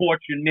 you got to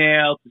torch your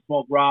nails to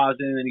smoke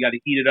rosin, and you got to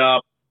heat it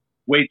up,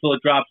 wait till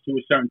it drops to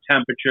a certain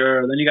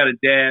temperature, then you got to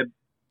dab,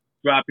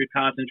 drop your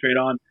concentrate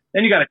on,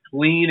 then you got to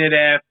clean it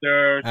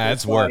after.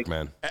 That's work,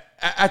 man.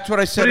 That's what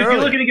I said if earlier.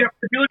 If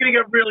you're looking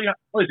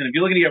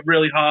to get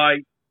really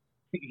high,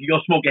 you go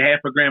smoke a half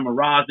a gram of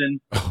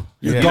rosin.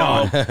 You're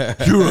gone.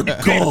 You're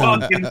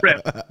gone.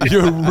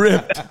 You're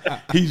ripped.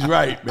 He's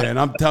right, man.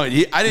 I'm telling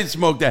you, I didn't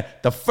smoke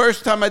that. The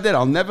first time I did,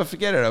 I'll never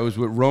forget it. I was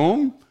with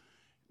Rome,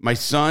 my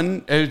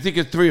son. I think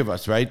it's three of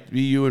us, right?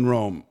 Me, you, and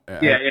Rome.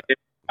 Yeah.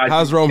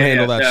 How's Rome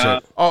handle that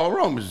shit? Oh,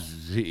 Rome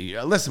is.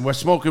 Listen, we're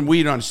smoking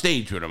weed on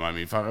stage with him. I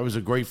mean, fuck, it was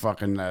a great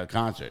fucking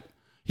concert.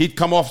 He'd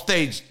come off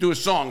stage, do a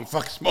song,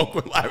 fucking smoke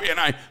with Larry and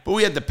I. But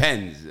we had the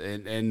pens,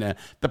 and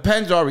the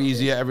pens are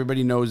easier.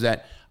 Everybody knows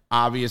that,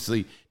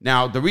 obviously.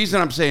 Now, the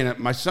reason I'm saying it,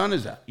 my son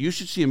is. You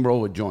should see him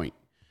roll a joint.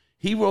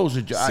 He rolls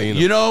a joint.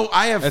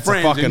 I have it's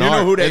friends, and you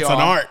know who they are. It's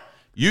an art.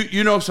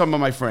 You know some of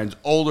my friends,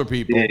 older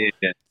people.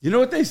 Yeah. You know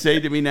what they say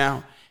to me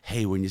now?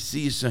 Hey, when you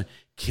see your son,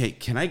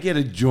 can I get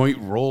a joint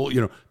roll?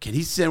 Can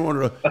he send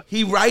one?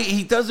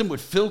 He does them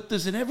with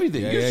filters and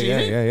everything.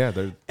 Yeah.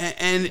 They're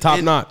and top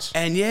notch.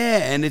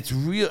 And it's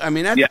real. I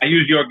mean, I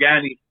use the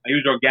organic. I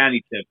use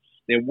organic tips.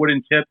 They're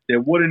wooden tips. They're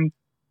wooden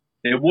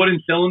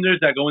cylinders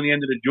that go in the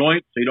end of the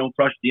joint, so you don't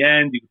crush the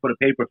end. You can put a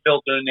paper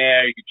filter in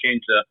there. You can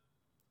change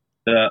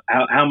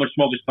how much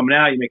smoke is coming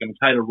out. You make them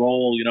a tighter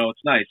roll. It's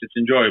nice. It's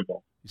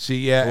enjoyable.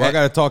 See, Well, I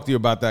got to talk to you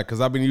about that because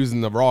I've been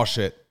using the raw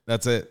shit.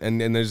 That's it.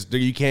 And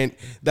you can't.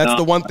 That's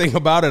the one thing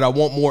about it. I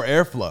want more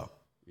airflow.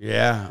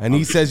 Yeah. And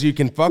he says you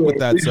can fuck with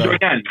that. So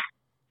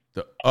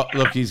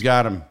look, he's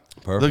got him.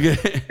 Perfect.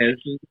 Look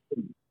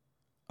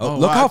at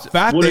look how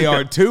fat they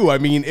are too. I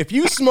mean, if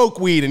you smoke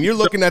weed and you're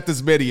looking at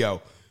this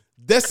video,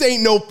 this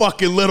ain't no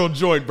fucking little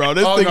joint, bro.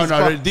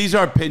 No. These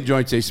are pin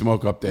joints they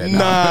smoke up there.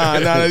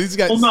 Nah. These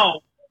guys. Well, no.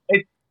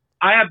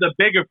 I have the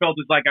bigger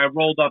filters like I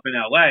rolled up in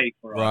L.A.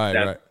 for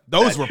right.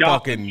 Those were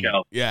fucking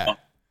shell. Yeah.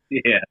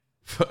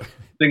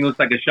 Thing looks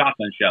like a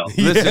shotgun shell.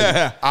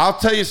 Listen, I'll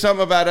tell you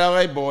something about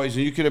LA boys,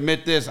 and you can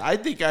admit this. I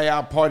think I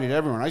out-partied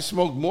everyone. I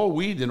smoked more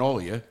weed than all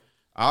of you.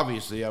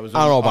 Obviously, I don't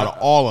know about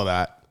all of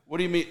that. What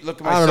do you mean?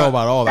 Look at my I don't know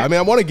about all that. I mean,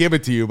 I want to give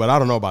it to you, but I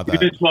don't know about that. You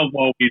didn't smoke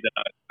more weed than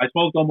I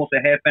smoked almost a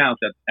half ounce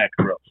at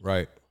Carillo's.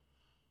 Right.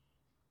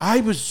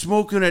 I was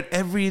smoking at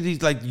every of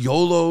these, like,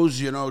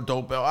 YOLOs,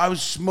 dope. I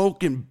was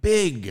smoking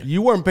big.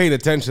 You weren't paying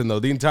attention, though,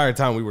 the entire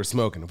time we were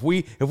smoking. If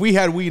we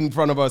had weed in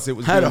front of us, it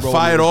was had to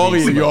fight all of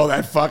you all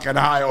that fucking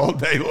high all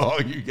day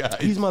long, you guys.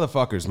 These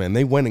motherfuckers, man,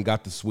 they went and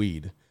got this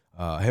weed,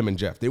 him and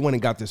Jeff. They went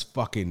and got this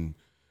fucking,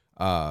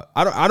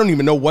 I don't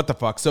even know what the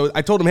fuck. So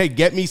I told him, hey,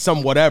 get me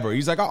some whatever.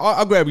 He's like,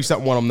 I'll grab you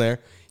something when I'm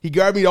there. He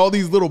grabbed me all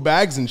these little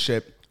bags and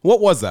shit.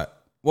 What was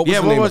that? What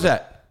was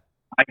that?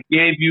 I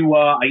gave you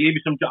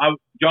some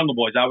Jungle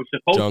Boys. I was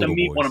supposed to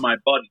meet one of my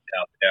buddies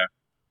out there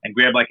and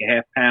grab like a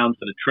half pound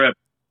for the trip.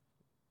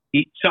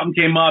 Something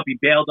came up. He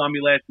bailed on me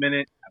last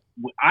minute.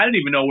 I didn't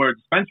even know where a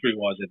dispensary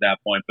was at that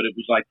point, but it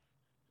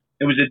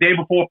was the day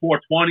before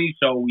 420,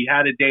 so we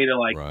had a day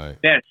to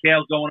they had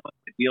sales going on,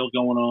 deals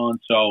going on,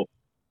 so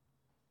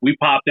we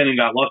popped in and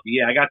got lucky.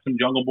 Yeah, I got some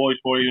Jungle Boys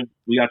for you.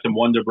 We got some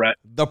Wonder Bread.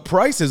 The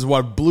price is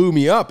what blew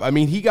me up. I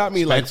mean, he got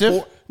me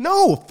expensive?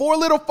 four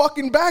little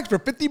fucking bags for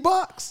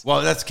 $50.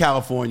 Well, that's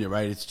California,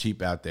 right? It's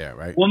cheap out there,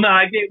 right? Well, no,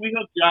 we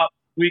hooked you up.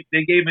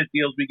 They gave us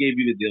deals. We gave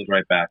you the deals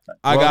right back.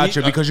 I got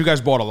you because you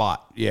guys bought a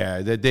lot.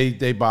 Yeah,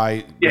 they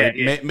buy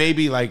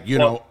maybe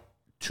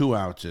 2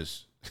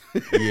 ounces.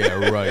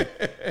 Yeah, right.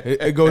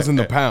 It goes in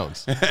the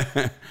pounds.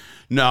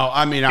 No,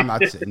 I mean, I'm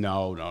not saying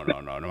no.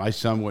 My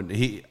son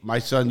wouldn't. My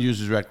son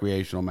uses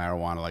recreational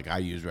marijuana like I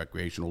use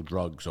recreational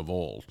drugs of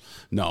old.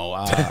 No,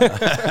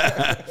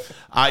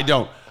 I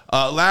don't.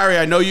 Larry,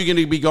 I know you're going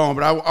to be going,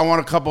 but I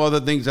want a couple other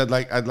things I'd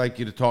like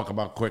you to talk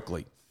about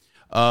quickly.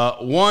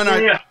 One,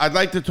 I'd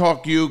like to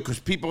talk to you because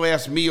people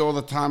ask me all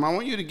the time. I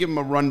want you to give them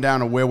a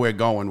rundown of where we're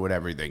going with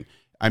everything.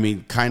 I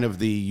mean, kind of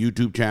the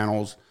YouTube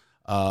channels,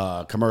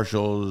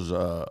 commercials,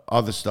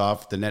 other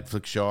stuff, the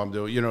Netflix show I'm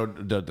doing,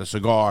 the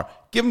cigar.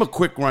 Give them a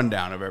quick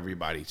rundown of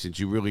everybody since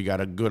you really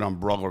got a good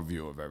umbrella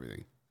view of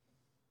everything.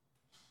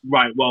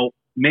 Right. Well,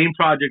 main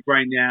project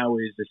right now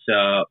is this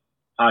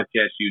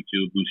podcast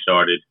YouTube we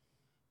started.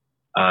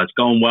 It's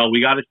going well.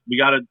 We gotta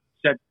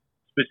set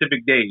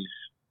specific days.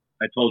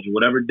 I told you,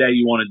 whatever day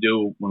you want to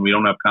do when we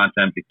don't have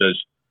content, because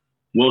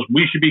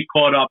we should be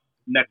caught up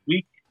next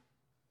week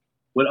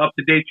with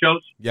up-to-date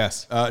shows.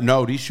 Yes.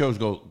 No, these shows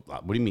go,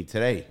 what do you mean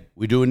today?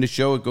 We're doing the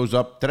show, it goes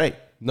up today.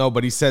 No,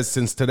 but he says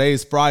since today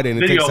is Friday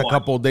and it takes a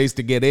couple of days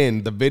to get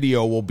in, the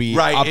video will be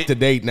up to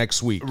date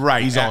next week.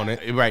 Right. He's on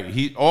it.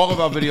 Right. All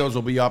of our videos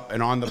will be up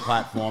and on the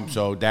platform,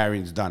 so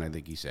Darian's done, I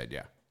think he said,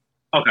 yeah.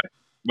 Okay.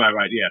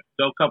 Right, yeah.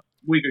 So a couple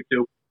week or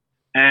two.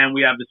 And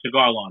we have the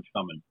cigar launch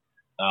coming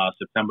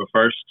September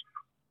 1st.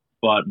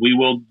 But we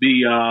will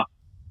be, is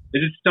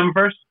it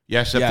September 1st?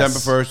 Yeah, September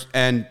 1st.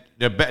 And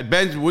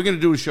Benz, we're going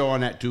to do a show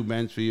on that too,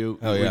 Benz, for you.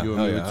 We're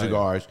doing with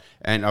cigars.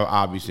 And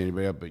obviously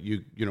anybody else, but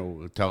you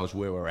know, tell us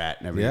where we're at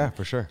and everything. Yeah,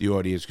 for sure. The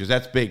audience, because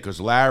that's big.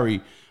 Because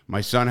Larry, my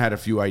son, had a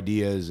few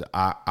ideas.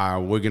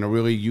 We're going to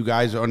really, you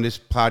guys on this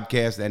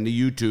podcast and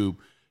the YouTube,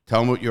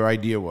 tell them what your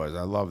idea was.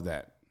 I love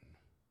that.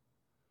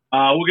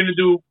 We're going to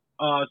do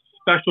a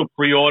special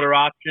pre-order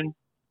option.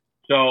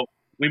 So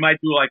we might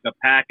do like a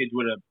package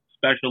with a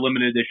special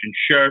limited edition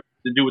shirt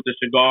to do with the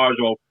cigars,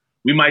 or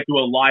we might do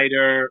a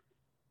lighter,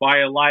 buy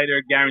a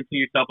lighter, guarantee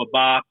yourself a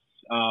box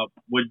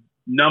with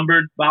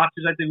numbered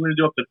boxes. I think we're going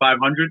to do up to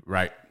 500.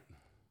 Right.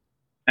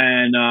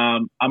 And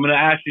I'm going to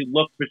actually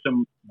look for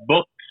some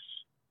books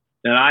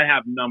that I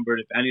have numbered,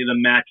 if any of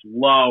them match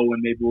low,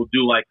 and maybe we'll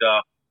do like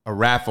a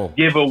raffle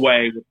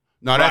giveaway.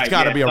 No, that's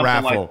got to be a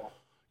raffle. Like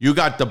you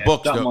got the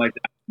books. Something like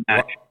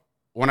that.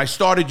 When I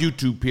started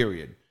YouTube,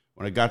 period,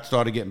 when I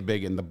started getting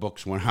big and the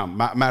books went out.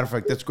 Matter of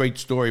fact, that's a great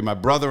story. My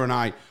brother and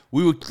I,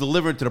 we would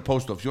deliver it to the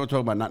post office. You want to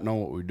talk about not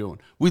knowing what we were doing?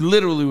 We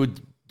literally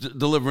would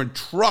deliver in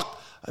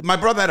truck. My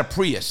brother had a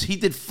Prius. He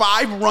did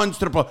 5 runs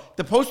to the post.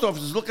 The post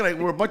office is looking at it.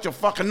 We're a bunch of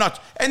fucking nuts.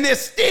 And they're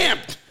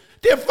stamped.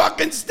 They're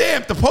fucking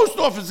stamped. The post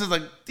office is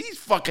like, these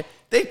fucking,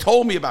 they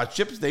told me about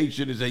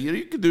ShipStation and say,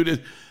 you can do this.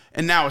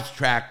 And now it's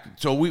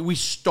tracked. So we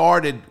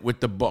started with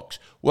the books.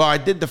 Well, I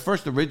did the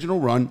first original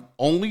run,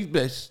 only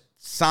this,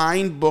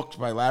 signed books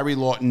by Larry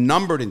Lawton,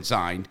 numbered and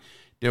signed.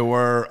 There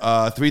were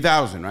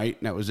 3,000, right?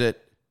 And that was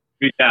it.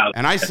 3,000.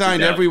 And I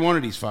signed every one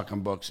of these fucking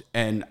books.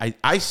 And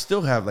I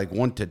still have like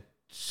 1 to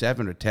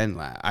 7 or 10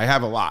 left. I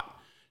have a lot.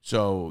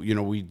 So, you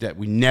know, we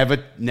never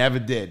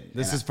did.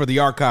 This is for the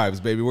archives,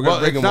 baby. We're going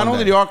to bring them not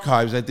only the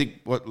archives. I think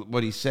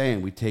what he's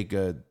saying, we take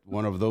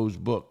one of those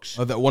books.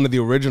 Oh, one of the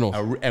originals.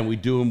 And we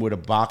do them with a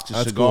box of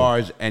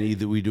cigars. Cool. And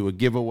either we do a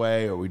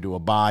giveaway or we do a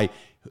buy.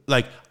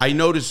 Like, I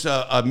notice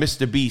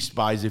Mr. Beast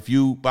buys, if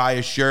you buy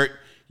a shirt,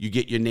 you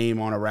get your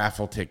name on a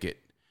raffle ticket.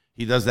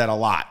 He does that a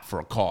lot for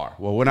a car.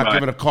 Well, we're not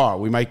giving a car.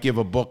 We might give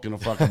a book and a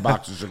fucking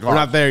box of cigars. We're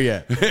not there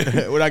yet.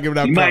 We're not giving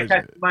out cars.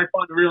 You might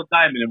find a real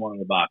diamond in one of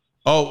the boxes.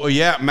 Oh,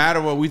 yeah,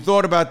 Well, we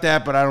thought about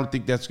that, but I don't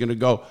think that's going to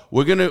go.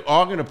 We're going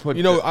to put...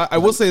 You know, I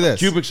will say this.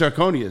 Cubic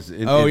zirconias.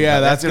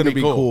 That's going to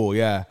be cool,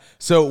 yeah.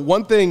 So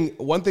one thing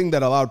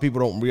that a lot of people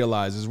don't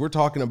realize is we're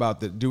talking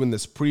about doing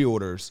this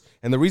pre-orders.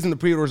 And the reason the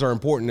pre-orders are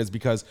important is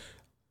because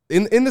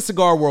in the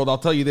cigar world, I'll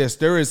tell you this,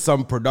 there is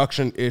some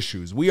production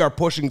issues. We are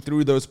pushing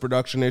through those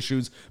production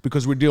issues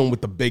because we're dealing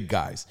with the big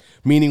guys.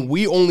 Meaning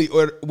we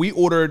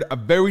ordered a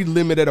very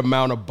limited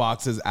amount of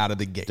boxes out of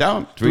the gate.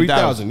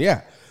 3,000,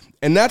 yeah.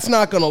 And that's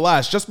not going to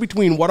last. Just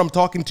between what I'm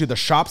talking to the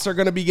shops are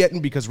going to be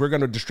getting, because we're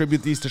going to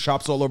distribute these to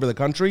shops all over the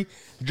country,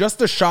 just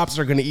the shops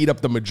are going to eat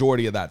up the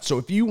majority of that. So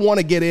if you want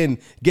to getting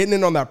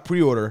in on that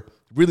pre-order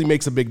really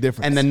makes a big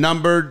difference. And the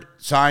numbered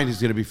sign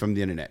is going to be from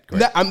the internet,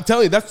 correct? I'm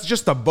telling you, that's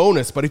just a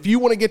bonus. But if you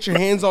want to get your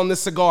hands on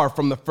this cigar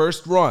from the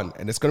first run,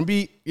 and it's going to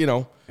be,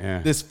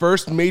 this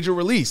first major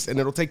release, and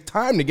it'll take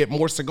time to get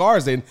more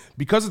cigars in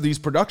because of these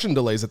production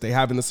delays that they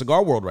have in the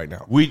cigar world right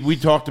now. We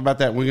talked about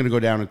that. We're going to go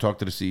down and talk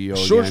to the CEO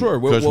Sure.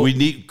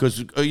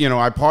 Because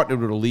I partnered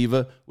with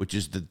Oliva, which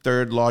is the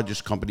 3rd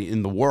largest company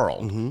in the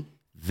world. Mm-hmm.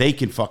 They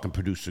can fucking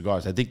produce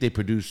cigars. I think they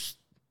produce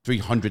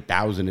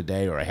 300,000 a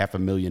day or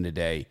 500,000 a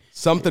day.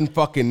 Something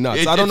fucking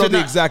nuts. I don't know the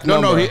exact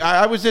number.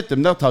 I was at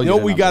them. They'll tell you.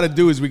 What we got to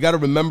do is we got to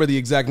remember the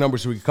exact number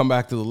so we can come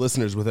back to the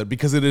listeners with it,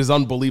 because it is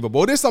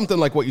unbelievable. It is something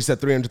like what you said,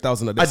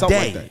 300,000 a day. Something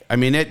like that. I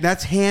mean,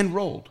 that's hand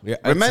rolled. Yeah,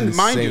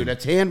 mind you,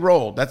 that's hand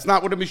rolled. That's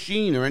not with a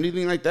machine or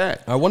anything like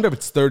that. I wonder if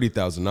it's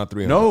 30,000, not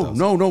 300,000.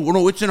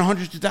 No. It's in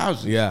hundreds of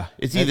thousands. Yeah,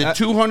 it's either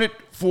 200,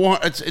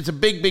 400. It's a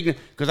big.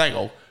 Because I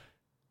go,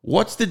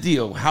 what's the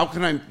deal? How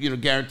can I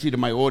guarantee to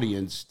my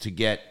audience to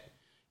get,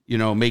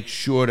 make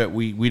sure that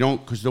we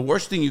don't, because the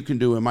worst thing you can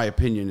do, in my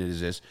opinion,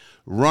 is this: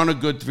 run a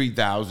good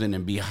 3,000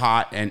 and be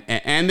hot,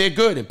 and they're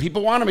good, and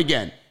people want them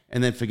again,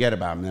 and then forget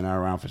about them. They're not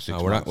around for 6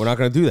 months. We're not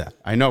going to do that.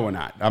 I know we're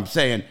not. I'm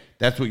saying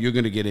that's what you're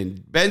going to get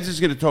in. Benz is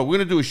going to talk. We're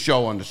going to do a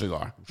show on the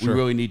cigar. Sure. We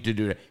really need to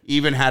do that.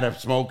 Even how to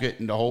smoke it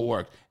and the whole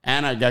work.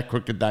 And I got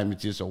Crooked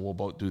Diamonds here, so we'll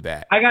both do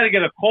that. I got to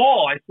get a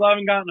call. I still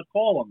haven't gotten a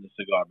call on the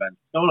cigar, Ben.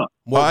 Don't know.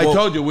 Well, I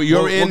told you,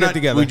 you're in. We'll get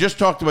together. We just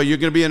talked about you're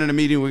going to be in a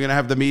meeting. We're going to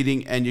have the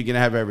meeting, and you're going to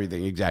have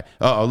everything. Exactly.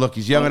 Oh, look,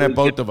 he's yelling at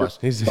both of us.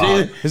 He's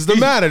the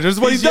manager. This is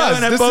what he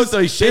does. Yelling at both.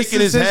 He's shaking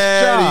his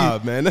head.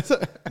 Job, man.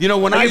 You know,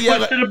 when I you yell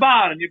push to the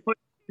bottom. You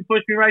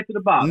push me right to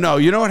the bottom. No,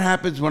 you know what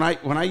happens when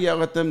I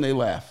yell at them? They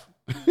laugh.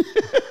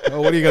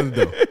 What are you gonna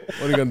do?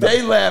 What are you gonna do?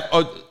 They laugh.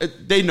 Oh,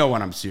 they know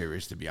when I'm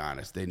serious. To be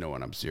honest, they know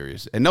when I'm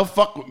serious, and they'll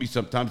fuck with me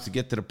sometimes to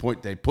get to the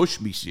point they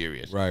push me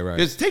serious. Right.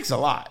 Because it takes a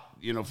lot,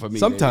 for me.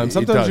 Sometimes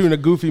you're in a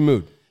goofy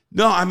mood.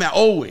 No, I mean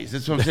always.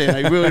 That's what I'm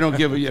saying. I really don't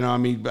give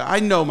a, but I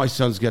know my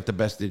son's got the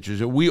best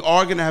interest. We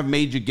are going to have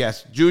major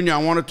guests. Junior, I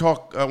want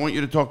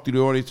you to talk to the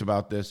audience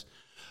about this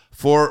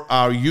for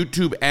our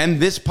YouTube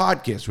and this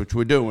podcast, which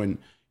we're doing.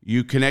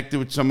 You connected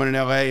with someone in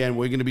LA, and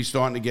we're going to be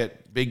starting to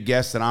get big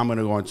guests, and I'm going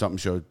to go on something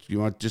show. You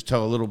want to just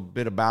tell a little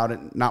bit about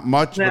it? Not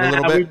much, but a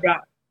little bit.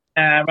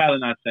 I'd rather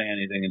not say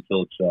anything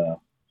until it's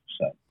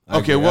said.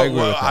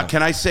 Okay,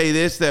 can I say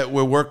this, that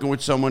we're working with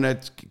someone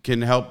that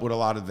can help with a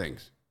lot of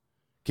things?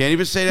 Can't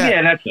even say that?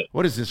 Yeah, that's it.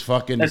 What is this,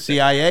 fucking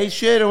CIA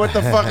shit, or what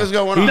the fuck is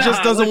going on? He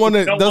just doesn't want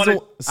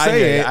to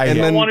say it.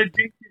 You don't want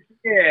to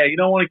yeah, you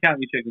don't want to count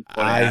your chickens.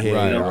 I hear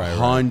you.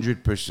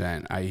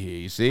 100%. I hear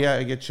you. See,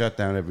 I get shut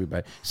down,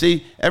 everybody.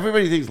 See,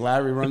 everybody thinks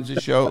Larry runs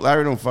the show.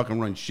 Larry don't fucking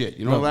run shit.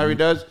 You know what Larry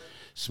does?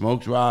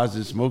 Smokes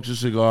rosin, smokes a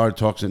cigar,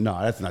 talks.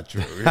 No, that's not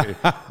true.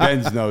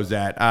 Benz knows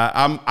that.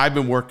 I've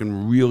been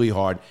working really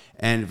hard.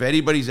 And if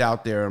anybody's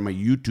out there on my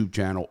YouTube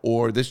channel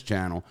or this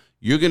channel,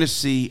 you're going to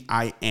see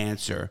I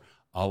answer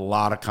a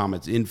lot of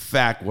comments. In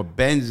fact, what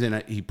Ben's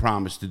he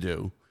promised to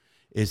do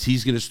is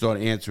he's going to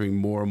start answering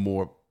more and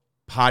more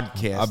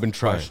podcast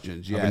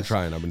questions. Yes. I've been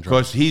trying.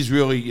 Because he's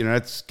really,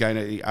 that's kind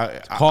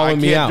of calling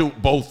me out. I can't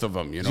do both of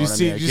them. You know,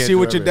 did you see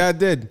what your dad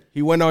did?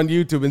 He went on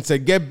YouTube and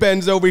said, "Get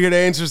Benz over here to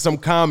answer some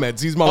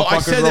comments." These motherfuckers I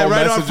said that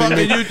right on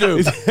fucking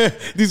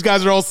YouTube. These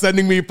guys are all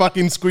sending me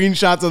fucking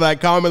screenshots of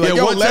that comment. Like,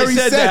 yo, Larry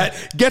said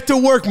that. Get to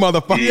work,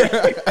 motherfucker.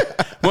 Yeah.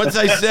 Once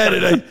I said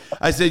it,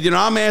 I said,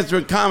 I'm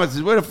answering comments. I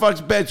said, where the fuck's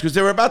Benz? Because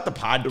they were about the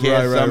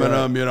podcast, some of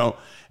them,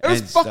 It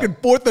was fucking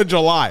 4th of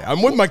July.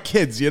 I'm with my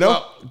kids,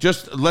 Well,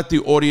 just let the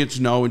audience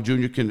know, and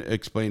Junior can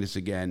explain this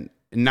again,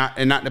 and not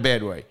in a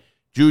bad way.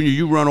 Junior,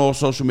 you run all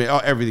social media,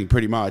 everything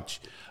pretty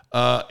much.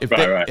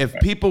 If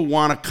people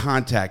want to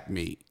contact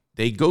me,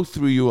 they go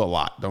through you a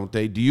lot, don't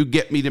they? Do you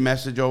get me the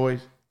message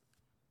always?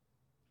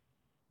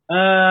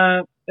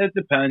 It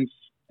depends.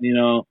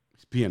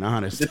 He's being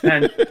honest. It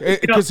depends.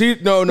 Because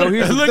he's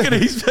look at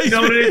his face.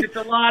 It's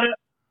a lot of.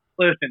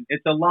 Listen,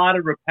 it's a lot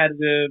of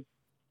repetitive.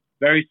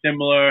 Very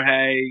similar.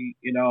 Hey,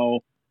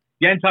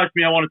 get in touch with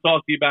me. I want to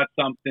talk to you about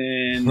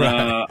something,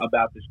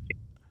 about this.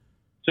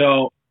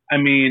 So, I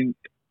mean,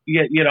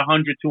 you get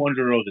 100,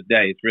 200 rolls a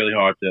day. It's really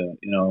hard to,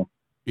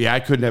 Yeah, I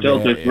could never.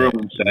 Filter through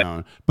and say.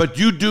 No. But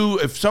you do,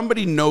 if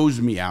somebody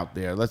knows me out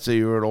there, let's say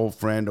you're an old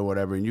friend or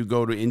whatever, and you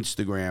go to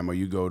Instagram or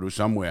you go to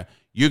somewhere,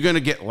 you're going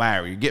to get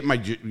Larry.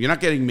 You're not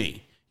getting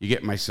me. You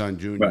get my son,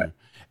 Junior. Right.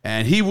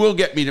 And he will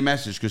get me the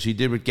message because he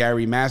did with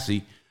Gary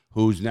Massey,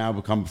 who's now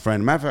become a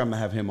friend. Matter of fact, I'm going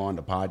to have him on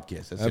the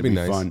podcast. That's going to be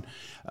nice. Fun.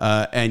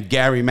 And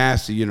Gary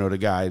Massey, the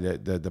guy,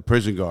 the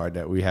prison guard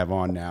that we have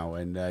on now,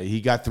 and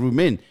he got through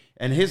Min.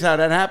 And here's how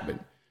that happened.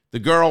 The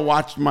girl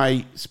watched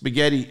my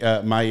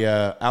my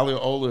Alio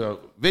Olio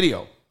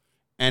video,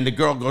 and the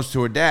girl goes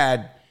to her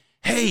dad,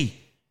 "Hey,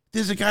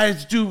 there's a guy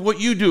that's do what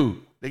you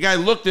do." The guy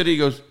looked at it, he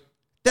goes,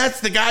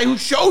 "That's the guy who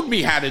showed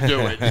me how to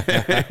do it."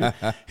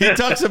 He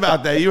talks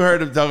about that. You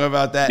heard him talk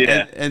about that.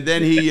 Yeah. And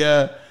then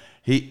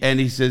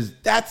he says,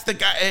 "That's the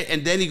guy."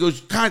 And then he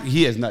goes,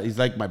 he's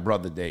like my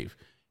brother Dave.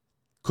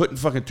 Couldn't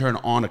fucking turn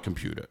on a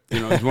computer.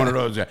 He's one of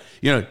those guys.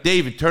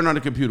 David, turn on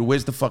the computer.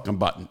 Where's the fucking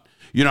button?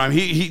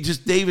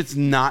 David's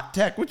not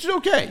tech, which is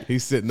okay.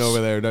 He's sitting over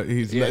there.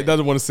 He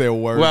doesn't want to say a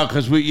word. Well,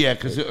 because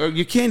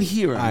you can't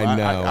hear him. I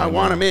know. I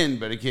want him in,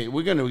 but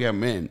we're going to get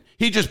him in.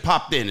 He just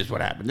popped in is what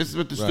happened. This is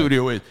what the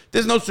studio is.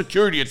 There's no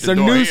security at the door.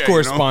 It's a news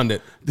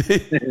correspondent.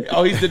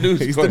 Oh, he's the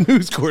news He's the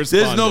news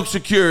correspondent. There's no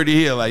security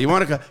here. Like, you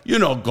want to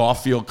come,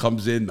 Garfield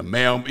comes in, the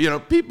mail,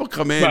 people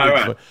come in.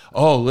 Right.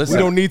 Oh, listen.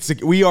 We don't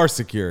need we are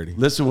security.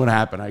 Listen what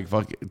happened.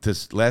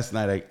 Last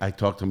night I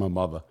talked to my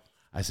mother.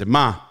 I said,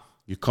 "Ma,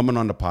 you're coming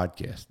on the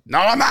podcast." "No,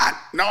 I'm not.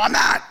 No, I'm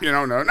not.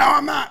 No,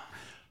 I'm not."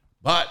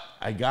 But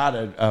I got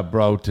a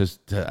bro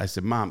I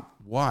said, "Mom,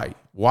 why?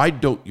 Why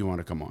don't you want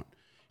to come on?"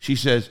 She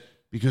says,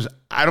 "Because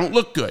I don't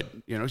look good."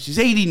 She's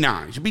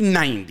 89. She'll be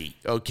 90.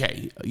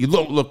 Okay. You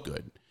don't look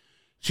good.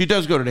 She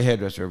does go to the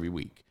hairdresser every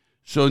week.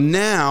 So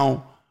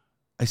now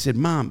I said,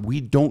 "Mom,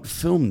 we don't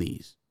film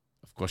these."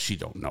 Of course, she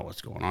don't know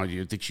what's going on.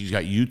 You think she's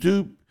got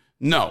YouTube?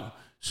 No.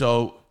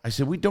 So I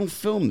said, "We don't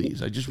film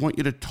these. I just want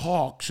you to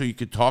talk so you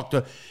could talk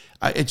to."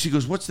 And she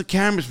goes, "What's the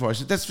cameras for?" I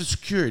said, "That's for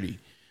security,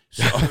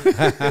 so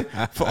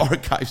for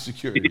archive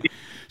security."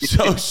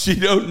 So she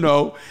don't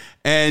know,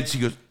 and she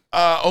goes,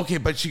 "Okay,"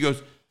 but she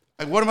goes,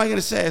 Like, what am I going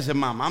to say? I said,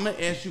 Mom, I'm going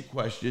to ask you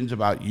questions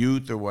about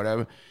youth or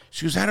whatever.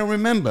 She goes, I don't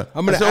remember.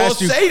 I'm going to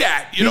ask you. Say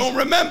that. You don't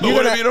remember.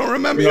 What if you don't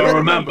remember? You don't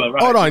remember.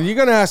 Right. Hold on. You're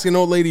going to ask an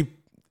old lady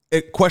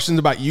questions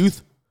about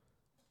youth?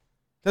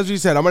 That's what you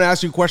said. I'm going to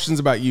ask you questions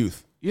about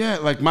youth. Yeah,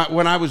 like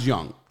when I was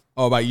young.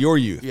 Oh, about your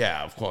youth.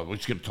 Yeah, of course. We're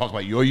just going to talk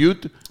about your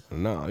youth?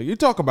 No, you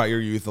talk about your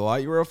youth a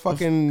lot. You were a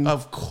fucking...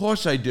 Of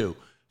course I do.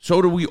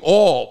 So do we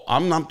all.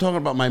 I'm talking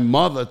about my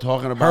mother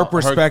talking about her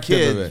perspective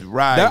kids, of it.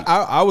 Right.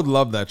 I would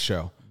love that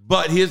show.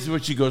 But here's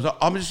what she goes,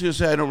 I'm just going to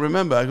say I don't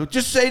remember. I go,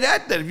 just say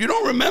that then. If you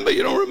don't remember,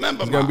 you don't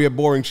remember. It's going to be a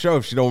boring show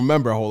if she don't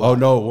remember a whole lot. Oh,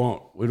 no, it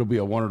won't. It'll be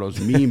one of those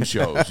meme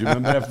shows. You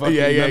remember that fucking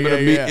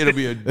Yeah. It'll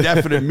be a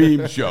definite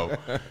meme show.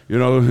 You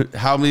know,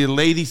 how many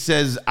lady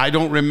says, I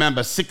don't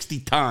remember 60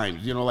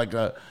 times, you know, like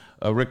a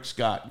Rick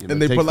Scott. You know,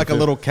 and they put like a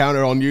little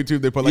counter on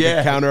YouTube. They put like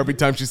a counter every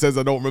time she says,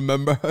 I don't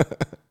remember.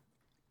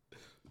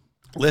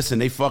 Listen,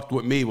 they fucked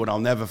with me, what I'll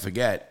never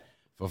forget.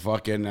 For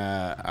fucking,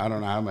 I don't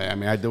know how many. I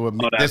mean, I do it.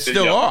 They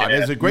still are. Yeah.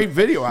 There's a great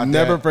video out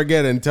there. Never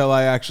forget until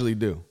I actually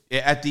do.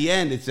 At the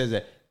end, it says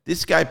that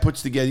this guy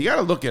puts together. You got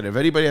to look at it. If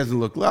anybody hasn't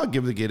looked, I'll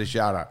give the kid a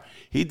shout out.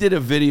 He did a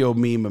video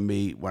meme of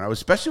me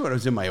especially when I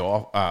was in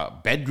my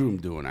bedroom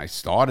doing. I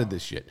started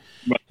this shit,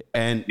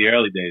 and the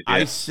early days. Yeah.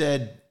 I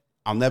said,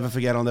 "I'll never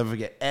forget. I'll never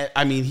forget."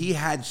 I mean, he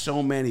had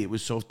so many. It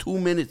was 2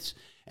 minutes,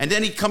 and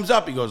then he comes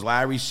up. He goes,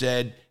 "Larry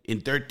said in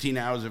 13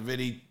 hours of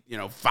video."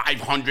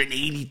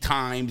 580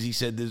 times he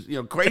said this,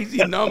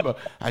 crazy number.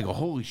 I go,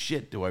 holy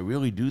shit, do I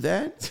really do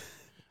that?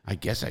 I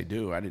guess I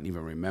do. I didn't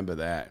even remember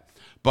that.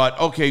 But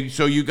okay,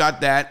 so you got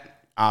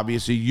that.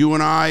 Obviously, you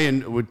and I,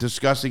 and we're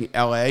discussing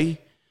LA.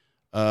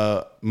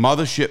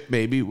 Mothership,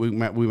 maybe. We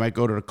might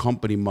go to the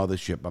company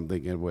Mothership. I'm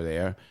thinking we're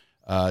there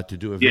to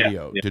do a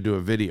video. Yeah. To do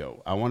a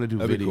video. I want to do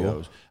That'd be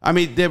videos. cool. I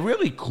mean, they're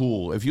really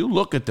cool. If you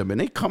look at them, and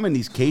they come in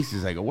these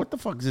cases, I go, what the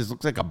fuck is this?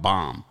 Looks like a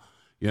bomb.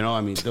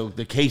 I mean,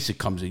 the case it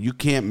comes in, you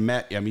can't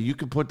I mean, you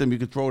can put them, you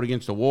can throw it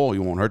against the wall,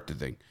 you won't hurt the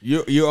thing.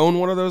 You own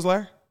one of those,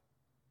 Larry?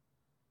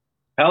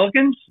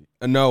 Pelicans?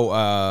 No,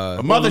 a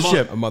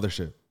mothership. A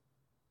mothership.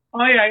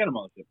 Oh, yeah, I got a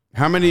mothership.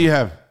 How many do you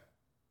have?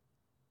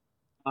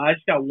 I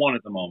just got one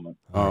at the moment.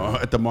 Oh,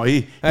 at the moment.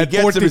 He At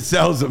gets 14 them and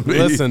sells them.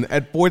 Listen,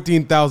 at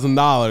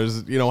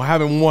 $14,000,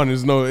 having one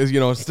is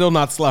still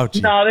not slouchy.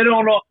 No, they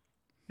don't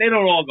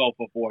all go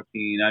for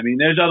 14. I mean,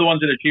 there's other ones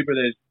that are cheaper.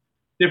 There's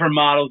different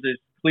models. There's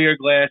clear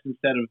glass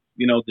instead of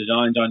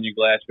designs on your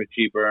glass for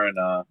cheaper,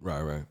 and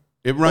right.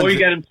 It runs. Or you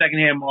get them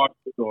secondhand markets,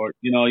 or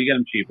you get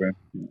them cheaper.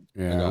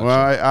 Yeah.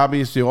 Well,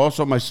 obviously,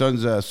 also my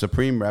son's a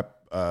Supreme rep.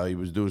 He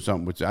was doing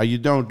something with. You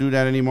don't do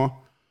that anymore.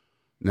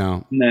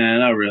 No. Nah,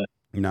 not really.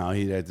 No,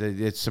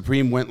 it's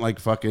Supreme went like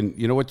fucking.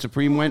 You know what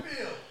Supreme went?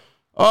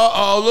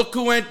 Oh, look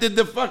who entered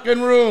the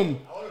fucking room.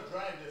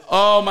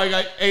 Oh my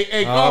God!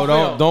 Hey,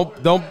 Garfield.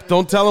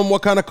 Don't tell him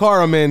what kind of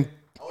car I'm in.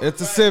 It's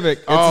a Civic.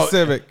 It's a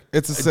Civic.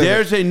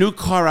 There's a new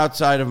car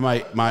outside of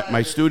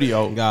my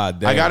studio. God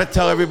damn. I got to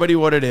tell everybody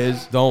what it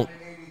is. Don't.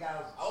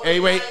 Hey,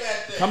 wait.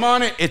 Come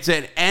on in. It's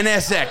an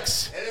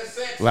NSX.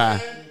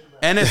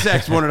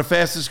 NSX, one of the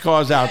fastest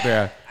cars out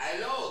there. I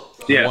know.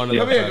 Yeah. One of the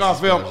Come here,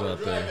 fastest Garfield. cars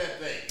out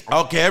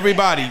there. Okay,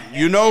 everybody.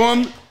 You know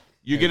him.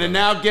 You're going to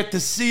now get to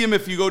see him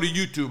if you go to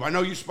YouTube. I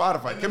know you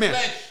Spotify. Come here.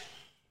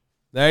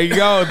 There you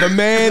go. The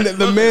man,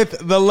 the myth,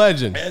 the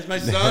legend. There's my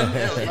son.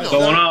 What's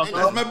going on?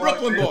 That's my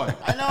Brooklyn boy.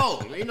 I know.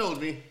 He knows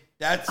me.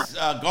 That's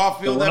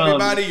Garfield, What's going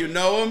on? everybody. You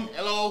know him.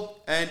 Hello.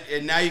 And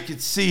now you can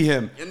see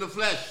him. In the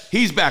flesh.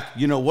 He's back.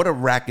 You know, what a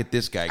racket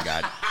this guy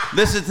got.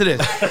 Listen to this.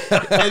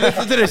 Hey,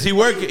 listen to this. He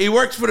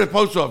works for the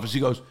post office. He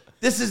goes,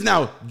 this is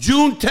now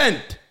June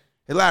 10th.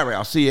 Hey, Larry,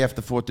 I'll see you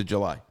after 4th of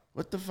July.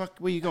 What the fuck?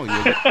 Where you going?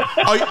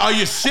 Are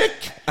you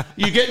sick?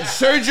 You getting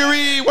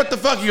surgery? What the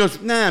fuck? He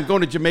goes, nah, I'm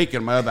going to Jamaica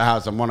in my other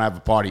house. I want to have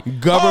a party.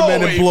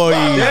 Government employees.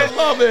 I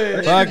love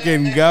it.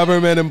 Fucking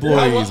government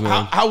employees,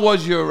 man. How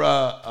was your,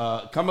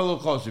 come a little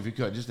closer if you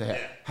could, just ahead.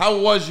 How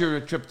was your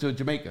trip to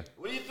Jamaica?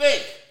 What do you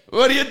think?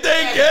 What do you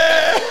think?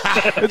 Yeah.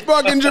 It's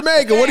fucking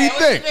Jamaica. What do you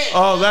think?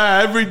 Oh,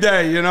 that every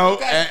day,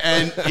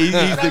 and he's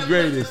the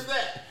greatest.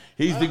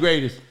 He's the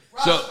greatest.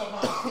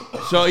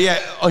 So yeah.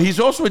 Oh, he's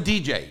also a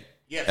DJ.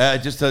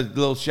 Yes. Just a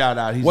little shout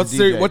out. He's What's a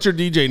DJ. your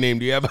DJ name?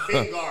 Do you have?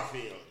 King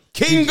Garfield.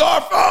 King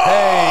Garfield.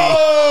 Hey.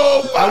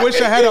 Oh, I wish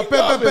I had a King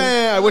Garfield.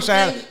 I wish I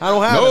had. I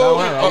don't have it.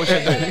 I wish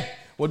I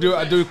did.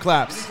 I do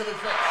claps.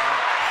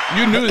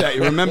 You knew that.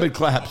 You remembered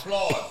claps.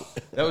 Applause.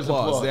 That was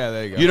Applause. applause. Yeah,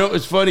 there you go. You know,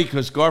 it's funny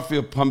because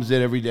Garfield comes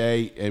in every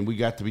day, and we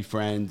got to be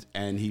friends.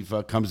 And he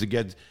comes and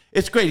gets.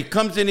 It's great. He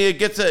comes in here,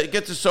 gets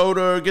a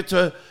soda, gets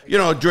a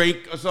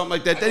drink or something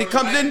like that. Then he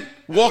comes in,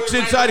 walks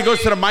inside, he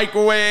goes to the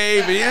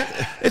microwave.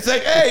 And it's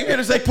like, hey,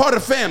 it's like part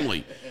of the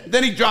family.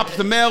 Then he drops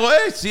the mail.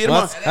 Hey, see you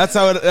tomorrow. That's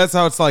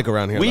how it's like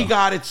around here. We though.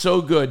 got it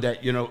so good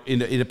that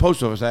in the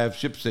post office I have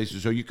ship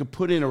stations, so you could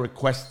put in a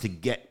request to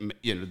get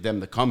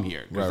them to come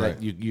here. Right.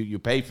 You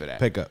pay for that.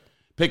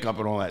 Pick up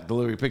And all that,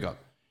 delivery pickup.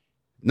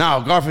 Now,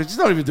 Garfield, just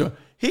don't even do it.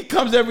 He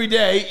comes every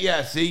day.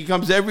 Yeah, see, he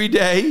comes every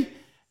day.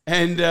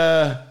 And,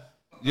 so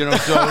he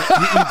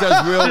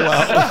does real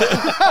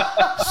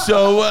well.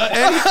 So,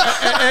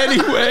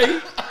 anyway,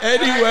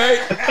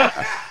 Anyway,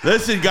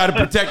 listen, got to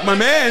protect my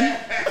man.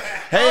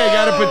 Hey, I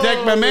got to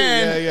protect my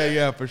man.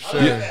 Yeah, for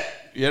sure.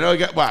 You know,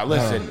 wow,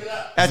 listen.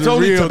 That's It's a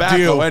only real tobacco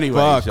deal. anyway.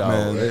 Fuck, so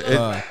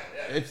man.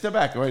 it's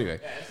tobacco anyway.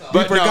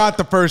 We forgot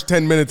the first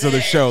 10 minutes of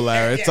the show,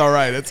 Larry. It's all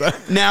right.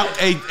 Now,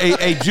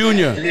 a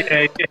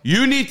Junior,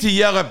 you need to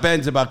yell at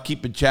Benz about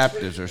keeping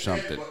chapters or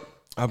something.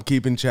 I'm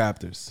keeping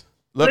chapters.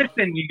 Look,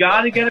 Listen, you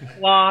got to get a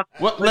clock.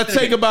 let's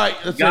say goodbye.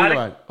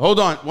 Hold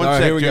on. One All right,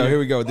 sec, here we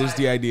Junior. go. There's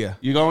the idea.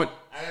 You going?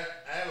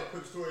 I have a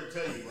quick story to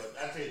tell you, but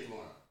I'll tell you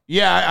tomorrow.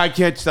 Yeah, I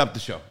can't stop the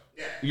show.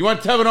 Yeah. You want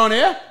to tell it on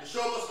air? The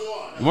show must go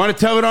on. You want to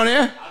tell it on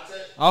air? I'll tell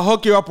you. I'll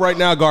hook you up right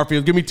now,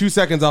 Garfield. Give me 2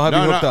 seconds. I'll have you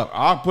hooked up.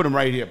 I'll put him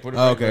right here. Put him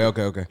Okay.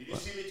 Did you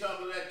see me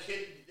talking to that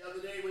kid the other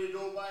day when he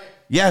drove by?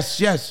 Yes.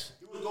 He was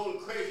going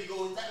crazy,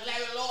 going, "Is that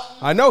Larry Lawton?"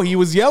 I know he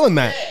was yelling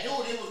that. Yeah,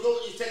 dude, he was going,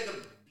 he's taking a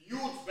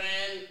huge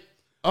fan.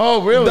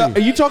 Oh, really? Are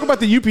you talking about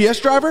the UPS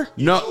driver?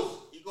 No.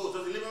 He goes,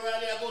 "Does he live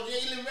around there?" I go, "Yeah,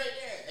 he lives right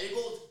there." And he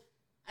goes,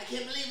 "I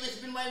can't believe it's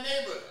been my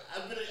neighbor.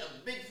 I've been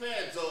a big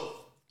fan, so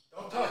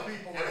don't tell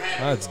people what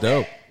happened." That's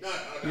dope.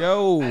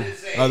 No. Yo.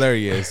 Oh, there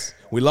he is.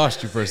 We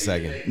lost you for a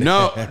second.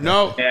 No.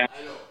 Yeah.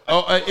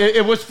 Oh,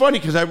 it was funny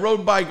because I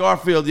rode by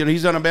Garfield. You know,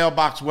 he's on a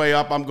mailbox way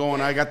up. I'm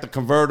going. I got the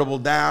convertible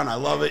down. I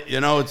love it. You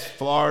know, it's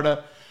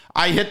Florida.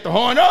 I hit the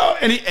horn. Oh,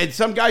 and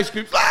some guy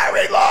screams,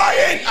 "Larry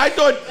Lawton!" I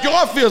thought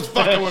Garfield's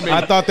fucking with me.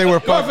 I thought they were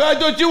Garfield, I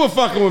thought you were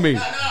fucking with me.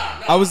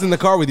 I was in the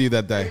car with you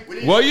that day.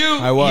 Were you?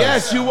 I was.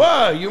 Yes, you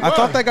were. You were. I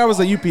thought that guy was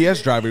a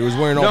UPS driver. He was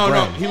wearing all No,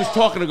 brown. he was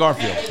talking to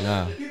Garfield.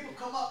 Nah. People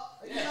come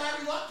up. "Hey,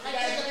 Larry Lawton, I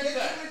take a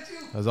picture with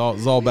you."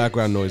 It's all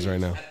background noise right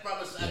now. I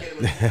promise I'll get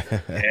him a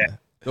Yeah.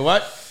 The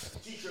what?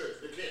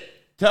 t-shirt, the kid.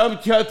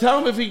 Tell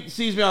him if he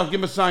sees me, I'll give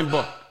him a signed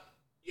book.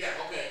 Yeah,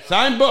 okay.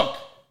 Signed book.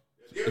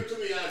 Give it to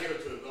me, I'll give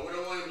it to him. But we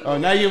don't want him to Oh,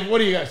 now what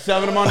do you got?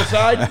 Selling them on the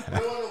side? we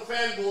don't want no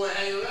fanboy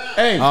hanging around.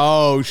 Hey.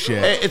 Oh, shit.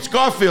 Hey, it's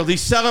Garfield.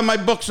 He's selling my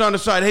books on the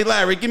side. Hey,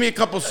 Larry, give me a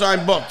couple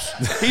signed books.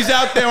 He's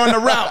out there on the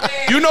route.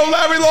 You know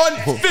Larry Lawton?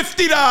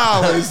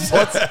 $50.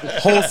 What's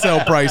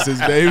wholesale prices,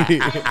 baby?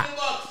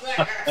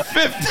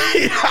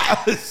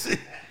 $50.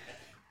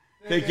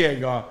 Take care,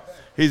 Gar.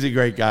 He's a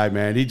great guy,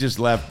 man. He just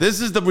left.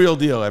 This is the real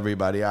deal,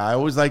 everybody. I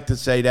always like to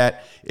say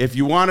that. If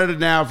you wanted it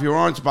now, if you're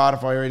on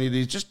Spotify or any of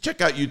these, just check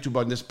out YouTube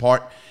on this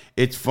part.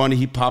 It's funny.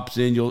 He pops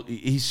in.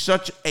 He's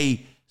such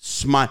a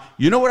smile.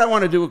 You know what I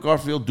want to do with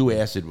Garfield? Do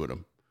acid with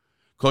him.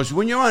 Because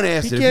when you're on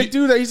acid... He can't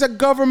do that. He's a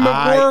government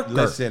worker.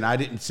 Listen, I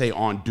didn't say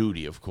on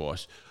duty, of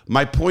course.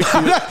 My point to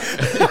you...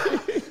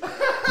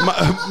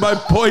 my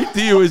point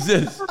to you is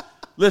this.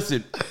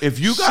 Listen, if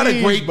you got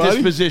a great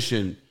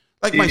disposition...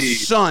 Like my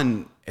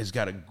son has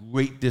got a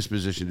great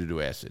disposition to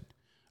do acid.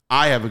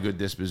 I have a good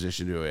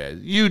disposition to do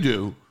acid. You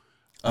do.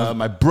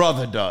 My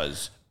brother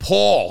does.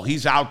 Paul,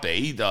 he's out there.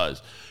 He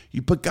does.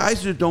 But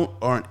guys who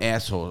aren't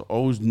assholes,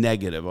 always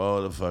negative.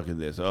 Oh, the fucking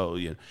this. Oh,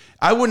 you know.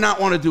 I would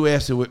not want to do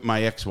acid with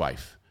my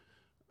ex-wife.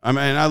 I mean,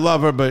 I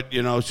love her, but,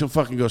 you know, she'll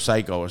fucking go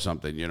psycho or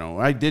something, you know.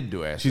 I did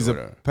do acid She's with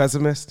a her.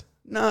 pessimist?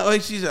 No,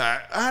 like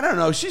I don't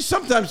know.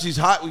 Sometimes she's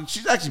high.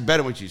 She's actually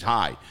better when she's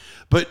high.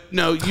 But,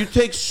 no, you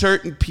take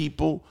certain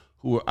people...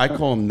 I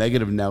call them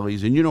negative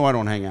Nellies, and you know I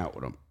don't hang out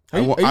with them.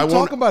 Are you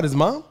talking about his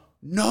mom?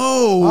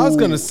 No. I was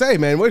going to say,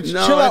 man, chill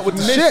out with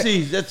the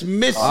Missy. shit. That's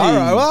Missy. All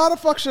right, well, how the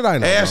fuck should I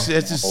know? It's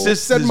his sister's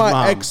Said my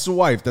mom.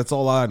 ex-wife. That's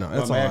all I know.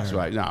 That's all my I heard.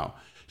 ex-wife. No.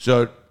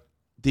 So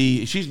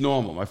she's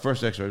normal. My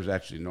first ex-wife was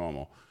actually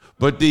normal.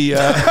 But nobody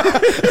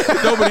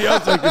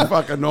else can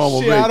fucking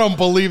normal. Shit, I don't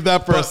believe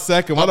that for a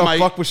second. Why the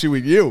fuck was she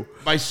with you?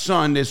 My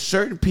son, there's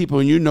certain people,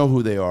 and you know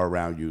who they are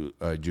around you,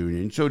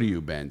 Junior, and so do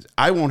you, Benz.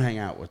 I won't hang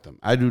out with them.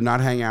 I do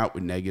not hang out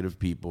with negative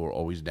people or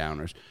always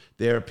downers.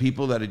 There are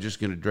people that are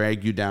just going to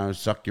drag you down,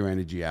 suck your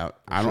energy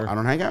out. I don't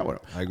hang out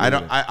with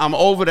them. I'm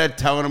over that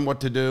telling them what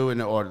to do,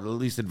 or at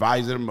least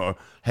advising them, or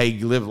hey,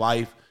 live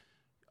life.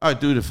 All right,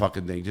 do the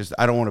fucking thing. Just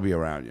I don't want to be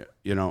around you,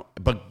 you know.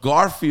 But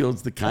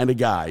Garfield's the kind of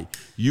guy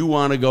you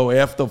want to go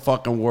after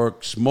fucking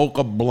work, smoke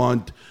a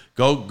blunt,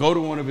 go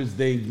to one of his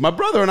things. My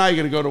brother and I are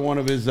gonna go to one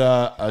of his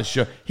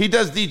show. He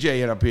does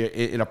DJing up here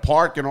in a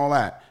park and all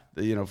that,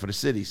 you know, for the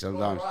city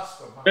sometimes.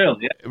 Really?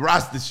 Yeah.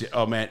 Rasta shit.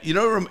 Oh man, you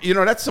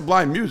know that's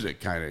Sublime music,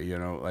 kind of. You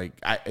know, like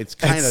it's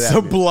kind of that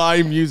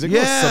Sublime music.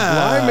 Yeah. No,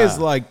 Sublime is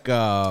like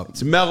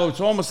it's mellow.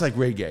 It's almost like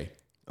reggae.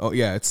 oh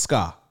yeah, it's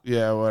ska.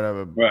 Yeah,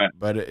 whatever. Right.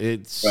 But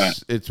it's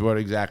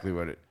exactly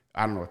what it.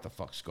 I don't know what the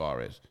fuck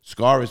Scar is.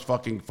 Scar is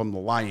fucking from the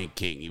Lion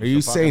King. He was Are you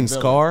the fucking saying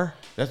villain. Scar?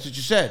 That's what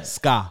you said.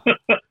 Ska.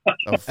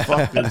 A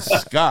fucking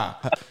Scar.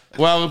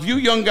 Well, if you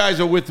young guys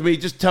are with me,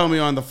 just tell me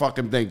on the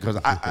fucking thing because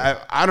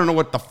I don't know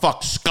what the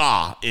fuck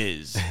ska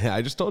is.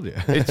 I just told you.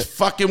 It's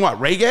fucking what,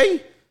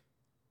 reggae?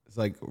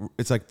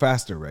 It's like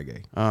faster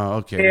reggae. Oh,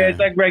 okay. Yeah, it's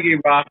like reggae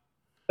rock.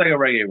 It's like a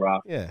reggae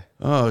rock. Yeah.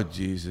 Oh,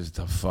 Jesus,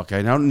 the fuck.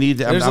 I don't need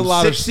that. There's I'm a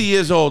lot 60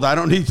 years old. I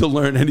don't need to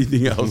learn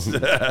anything else.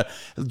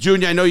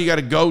 Junior, I know you got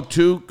to go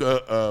too.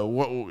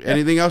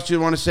 Anything else you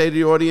want to say to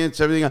the audience?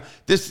 Everything else?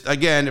 This,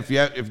 again, if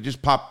you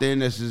just popped in,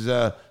 this is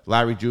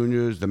Larry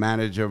Jr., is the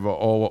manager of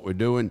all what we're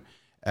doing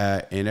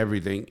and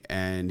everything.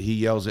 And he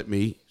yells at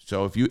me.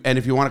 So if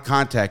you want to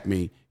contact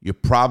me, you're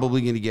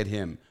probably going to get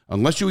him.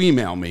 Unless you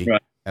email me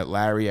Right. at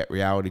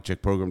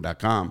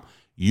larry@realitycheckprogram.com.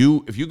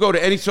 If you go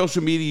to any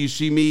social media, you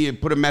see me and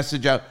put a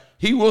message out,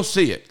 he will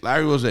see it.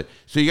 Larry will see it.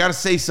 So you got to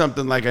say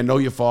something like, I know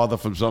your father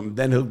from something.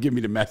 Then he'll give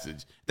me the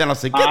message. Then I'll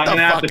say, get the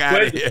fuck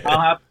out of here.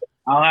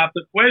 I'll have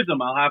to quiz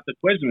them. I'll have to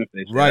quiz them if they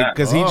say Right, that.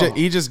 because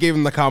he just gave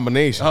him the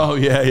combination. Oh,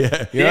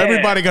 yeah.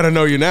 Everybody got to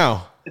know you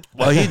now.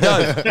 Well, he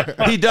does.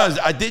 He does.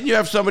 Didn't you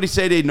have somebody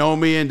say they know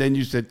me, and then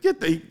you said,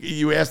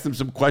 you asked them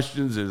some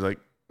questions, and it's like,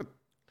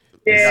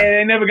 yeah,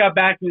 they never got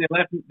back to me.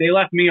 They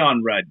left me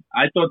on red.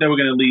 I thought they were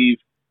going to leave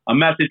a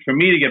message for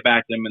me to get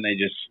back to them, and they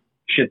just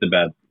shit the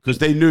bed. because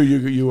they knew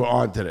you were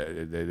on to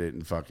that. They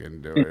didn't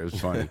fucking do it. It was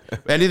funny.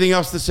 Anything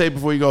else to say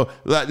before you go?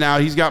 Now,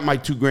 he's got my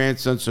 2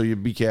 grandsons, so you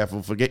be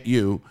careful. Forget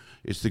you.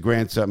 It's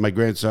my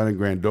grandson and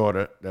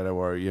granddaughter that I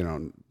worry,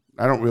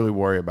 I don't really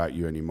worry about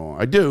you anymore.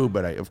 I do,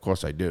 but of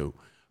course I do.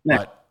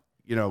 Yeah.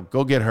 But,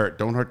 go get hurt.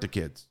 Don't hurt the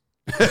kids.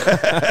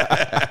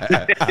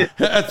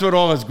 That's what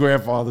all us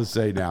grandfathers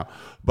say now.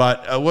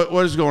 But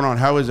what is going on?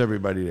 How is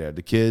everybody there?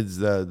 The kids,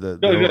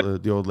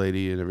 the old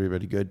lady, and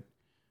everybody good?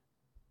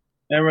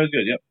 Everyone's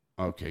good, yep.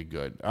 Okay,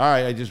 good. All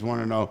right, I just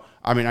want to know.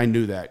 I mean, I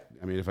knew that.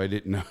 I mean, if I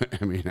didn't know,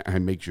 I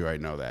make sure I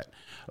know that.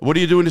 What are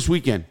you doing this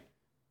weekend?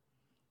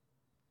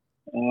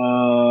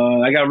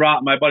 I got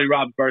my buddy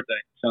Rob's birthday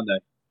Sunday.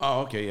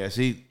 Oh, okay, yeah.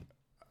 See,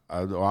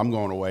 I'm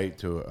going away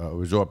to a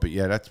resort, but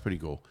yeah, that's pretty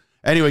cool.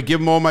 Anyway, give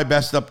them all my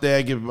best up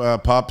there. Give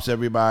Pups,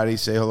 everybody.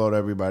 Say hello to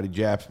everybody.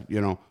 Jeff,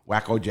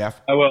 Wacko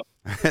Jeff. I will.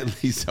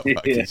 At least I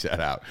can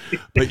shout out.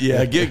 But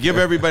yeah, give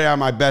everybody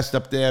my best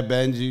up there.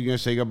 Benz, you're going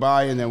to say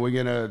goodbye, and then we're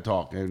going to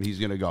talk, and he's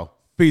going to go.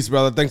 Peace,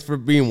 brother. Thanks for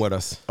being with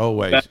us.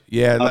 Always.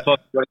 Yeah. I'll talk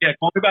to you. Yeah,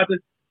 call me about this.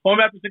 Call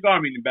me about the cigar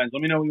meeting, Benz.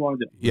 Let me know what you want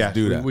to do. Yeah,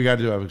 do that. We got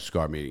to do a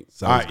cigar meeting.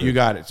 Sounds all right, good. you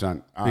got it,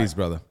 son. All Peace, right.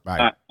 brother. Bye.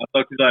 All right, I'll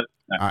talk to you later.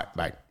 All right,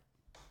 bye.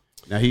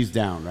 Now he's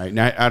down, right?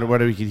 Now, out of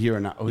whatever you can hear or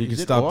not. Oh, You can is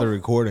it stop off? the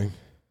recording.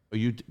 Oh,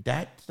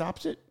 that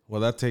stops it?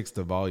 Well, that takes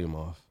the volume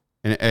off.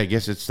 And I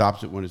guess it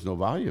stops it when there's no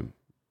volume.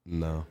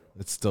 No,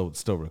 it's still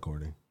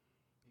recording.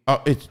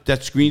 Oh, it's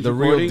that screen's The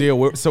recording? real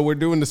deal. So we're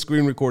doing the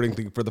screen recording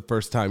thing for the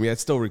first time. Yeah,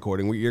 it's still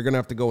recording. You're gonna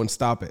have to go and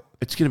stop it.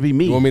 It's gonna be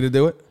me. You want me to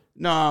do it?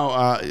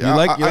 No. You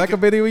like a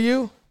video of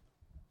you?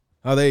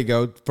 Oh, there you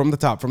go. From the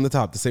top,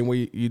 the same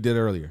way you did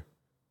earlier.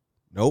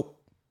 Nope.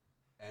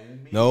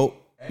 Nope.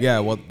 Yeah,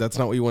 well, that's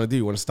not what you want to do.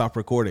 You want to stop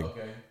recording.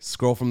 Okay.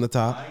 Scroll from the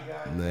top.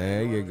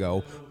 There you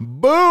go.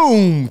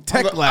 Boom!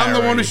 Tech Larry.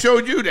 I'm the one who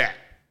showed you that.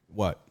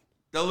 What?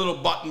 The little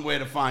button where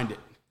to find it.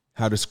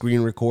 How to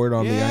screen record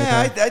on the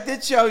Yeah, iPad? I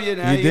did show you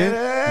that. You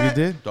did? You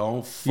did?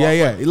 Don't fuck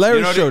Yeah. with- Larry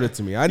You know showed it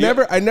to me. I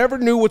never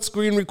knew what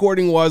screen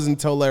recording was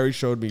until Larry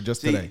showed me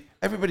just See, today.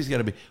 everybody's got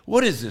to be.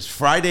 What is this?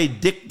 Friday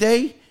Dick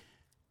Day?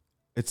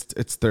 It's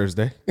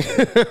Thursday.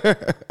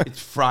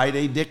 It's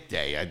Friday Dick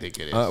Day. I think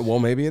it is. Well,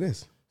 maybe it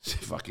is.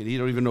 Fucking, he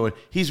don't even know it.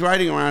 He's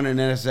riding around in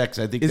an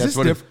NSX. I think Is that's this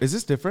what. is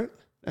this different?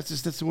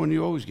 That's the one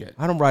you always get.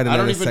 I don't ride an I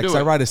don't even NSX. do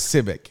I it. ride a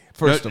Civic.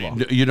 First of all,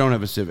 You don't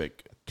have a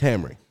Civic.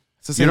 Camry.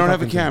 It's the You same don't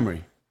have a fucking thing.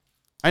 Camry.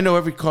 I know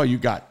every car you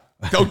got.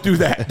 Don't do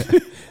that.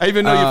 I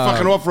even know your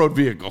fucking off-road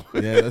vehicle.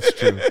 Yeah, that's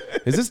true.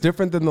 Is this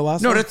different than the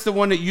last No, one? that's the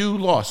one that you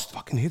lost.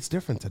 Fucking hits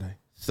different today.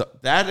 So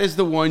that is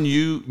the one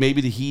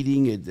maybe the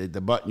heating, the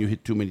button you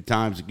hit too many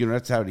times.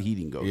 That's how the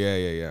heating goes.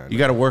 Yeah. You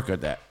got to work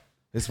at that.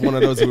 It's one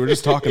of those we were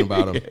just talking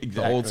about them, Exactly.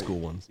 the old school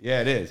ones. Yeah,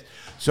 it is.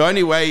 So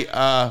anyway,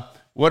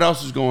 what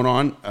else is going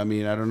on? I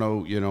mean, I don't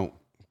know.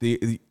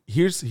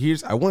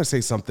 Here's I want to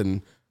say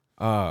something.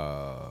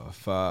 Well,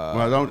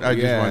 don't. I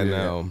just wanted to.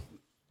 no.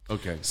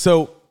 Okay.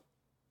 So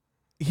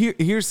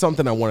here's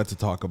something I wanted to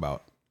talk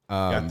about.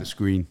 Got the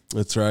screen.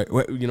 That's right.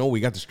 We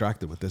got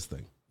distracted with this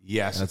thing.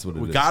 Yes, that's what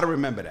it we is. got to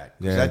remember that.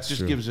 Yeah, that that's just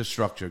true. gives us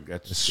structure.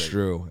 It's great.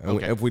 true. And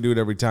Okay. if we do it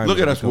every time, Look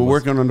at us. We're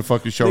working on the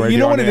fucking show right You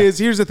know here what on it air. is?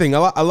 Here's the thing. A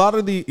lot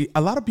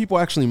of people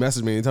actually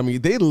message me and tell me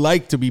they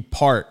like to be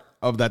part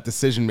of that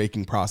decision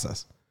making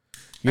process.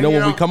 And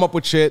when we come up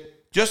with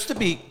shit. Just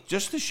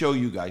to show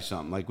you guys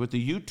something, like with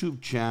the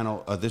YouTube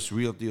channel, this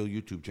Real Deal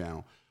YouTube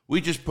channel,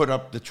 we just put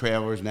up the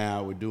trailers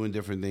now. We're doing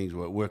different things.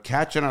 We're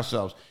catching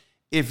ourselves.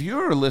 If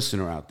you're a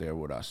listener out there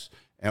with us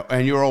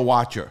and you're a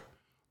watcher,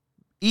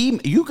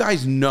 you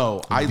guys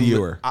know a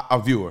viewer,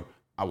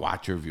 a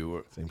watcher,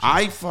 viewer.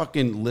 I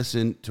fucking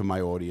listen to my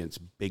audience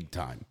big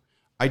time.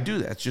 I do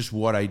that. It's just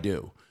what I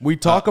do. We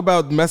talk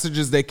about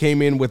messages that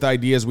came in with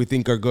ideas we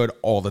think are good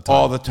all the time.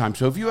 All the time.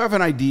 So if you have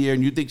an idea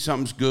and you think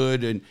something's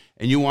good and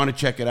you want to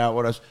check it out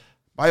with us,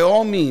 by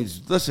all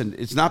means, listen,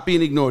 it's not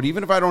being ignored.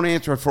 Even if I don't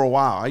answer it for a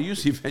while, I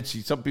usually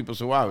eventually, some people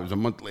say, wow, it was a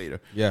month later.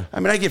 Yeah.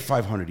 I mean, I get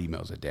 500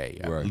 emails a day,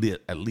 Right.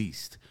 at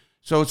least.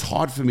 So it's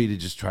hard for me to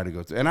just try to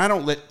go through. And I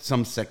don't let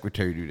some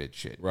secretary do that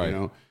shit. Right.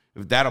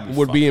 If that'll be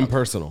would be fucked up.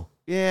 impersonal.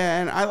 Yeah,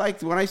 and I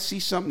like when I see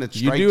something that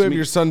You strikes me. do have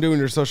your son doing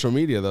your social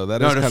media, though.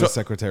 That is kind of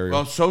secretarial.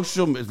 Well,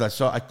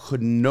 so I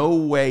could no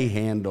way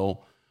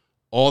handle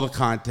all the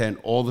content,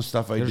 all the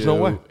stuff I do. There's no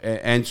way.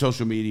 And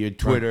social media,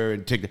 Twitter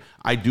and TikTok.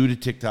 I do the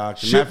TikTok.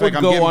 As a Shit matter of fact, would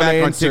I'm go getting back on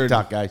unanswered.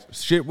 TikTok, guys.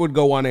 Shit would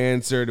go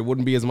unanswered. It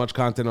wouldn't be as much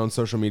content on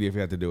social media if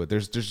you had to do it.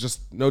 There's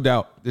just no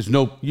doubt. There's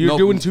no... You're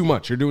doing too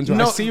much. You're doing too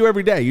much. I see you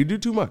every day. You do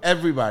too much.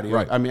 Everybody.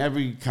 Right. I mean,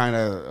 every kind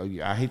of...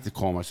 I hate to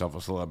call myself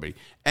a celebrity.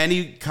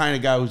 Any kind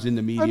of guy who's in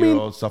the media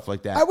or stuff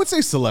like that. I would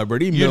say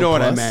celebrity. You know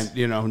what I meant.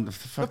 You know, the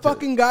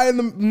fucking guy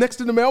next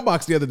to the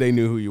mailbox the other day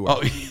knew who you were.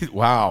 Oh,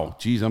 wow.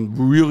 Jeez,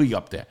 I'm really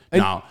up there.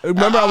 No.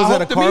 Remember I was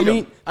at a car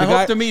meet? I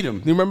hope to meet him.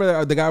 Do you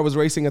remember the guy was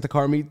racing at the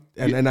car meet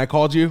and I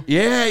called you?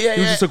 Yeah.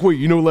 He was just like, wait,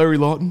 you know Larry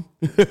Lawton?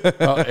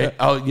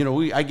 You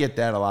know, I get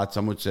that a lot.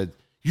 Someone said,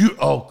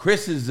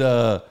 Chris's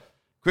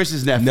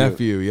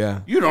nephew.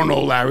 Yeah. You don't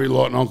know Larry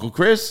Lawton, Uncle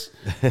Chris.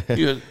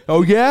 He goes,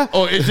 oh, yeah?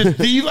 Oh, is it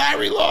the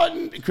Larry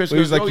Lawton? Chris He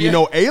was like, you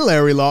know a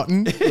Larry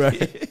Lawton.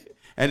 Right.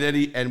 And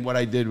then what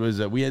I did was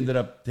we ended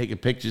up taking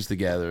pictures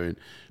together.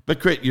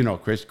 But Chris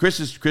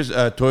is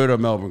Toyota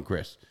Melbourne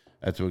Chris.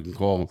 That's what we can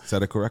call him.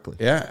 Said it correctly.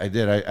 Yeah, I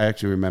did. I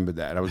actually remembered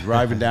that. I was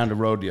driving down the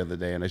road the other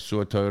day, and I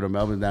saw Toyota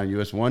Melbourne down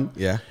US 1.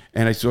 Yeah.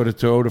 And I saw the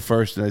Toyota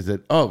first, and I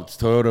said, oh, it's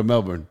Toyota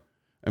Melbourne.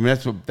 I mean,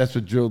 that's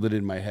what drilled it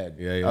in my head.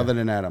 Yeah. Other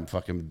than that, I'm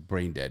fucking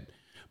brain dead.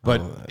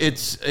 But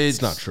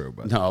it's not true.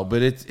 But no,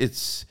 but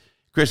it's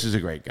Chris is a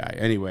great guy.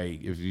 Anyway,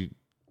 if you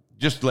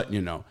just letting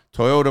you know,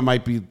 Toyota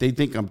might be. They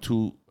think I'm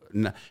too.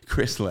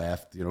 Chris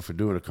laughed, for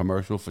doing a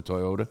commercial for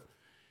Toyota.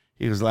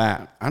 He was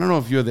like, I don't know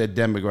if you're their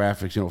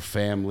demographics,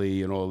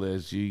 family and all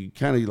this. You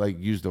kind of like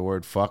use the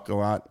word fuck a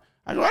lot.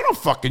 I go, I don't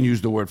fucking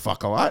use the word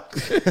fuck a lot.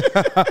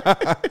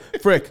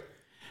 Frick.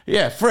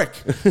 Yeah, frick.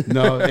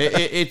 No,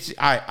 he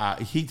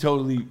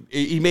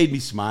made me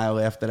smile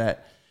after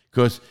that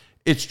because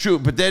it's true.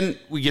 But then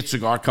we get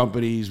cigar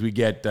companies, we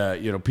get,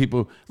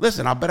 people.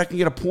 Listen, I bet I can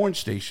get a porn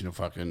station to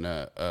fucking,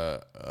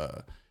 matter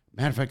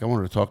of fact, I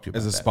wanted to talk to you about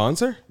as a that.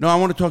 sponsor. No, I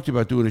want to talk to you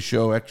about doing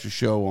extra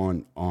show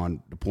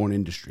on the porn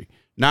industry.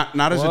 Not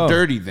as a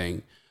dirty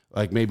thing,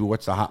 like maybe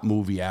what's the hot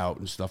movie out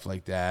and stuff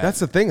like that. That's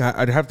the thing.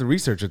 I'd have to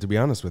research it, to be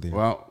honest with you.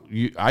 Well,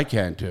 I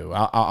can too.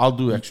 I'll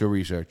do extra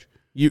research.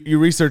 You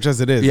research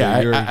as it is. Yeah,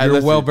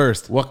 you're well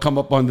versed. What come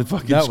up on the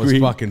fucking that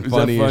screen? Was fucking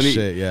funny as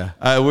shit. Yeah,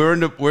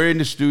 we're in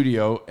the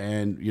studio,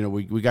 and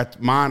we got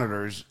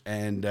monitors,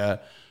 and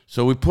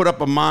so we put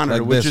up a monitor,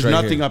 like which is right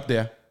nothing here. up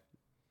there.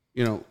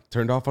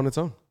 Turned off on its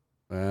own.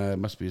 It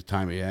must be his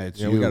timer. Yeah, it's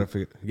we gotta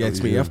figure. Yeah,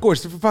 it's me. Of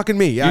course, it's fucking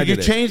me. Yeah, you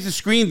changed the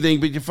screen thing,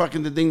 but you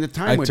fucking the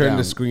timer I turned down.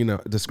 the screen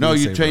up. No,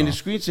 you turned the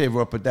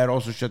screensaver up, but that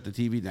also shut the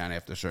TV down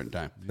after a certain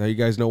time. Now you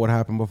guys know what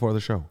happened before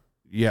the show.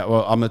 Yeah,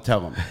 well, I'm gonna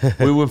tell them.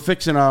 We were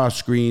fixing our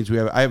screens.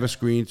 I have a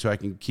screen so I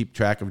can keep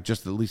track of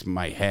just at least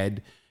my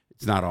head.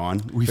 It's not on.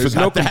 There's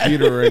no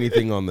computer or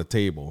anything on the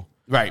table.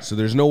 Right. So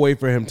there's no way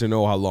for him to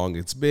know how long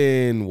it's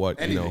been,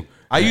 Anything.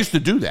 I used to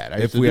do that.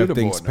 If we have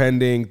things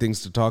pending,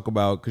 things to talk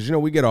about, because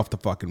we get off the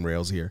fucking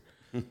rails here.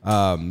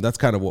 That's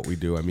kind of what we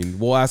do. I mean,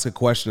 we'll ask a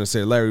question and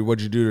say, Larry,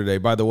 what'd you do today?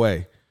 By the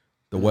way,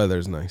 the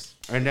weather's nice.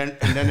 And then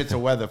it's a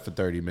weather for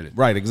 30 minutes.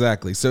 Right,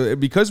 exactly. So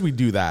because we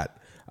do that,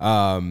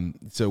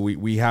 so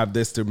we have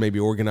this to maybe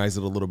organize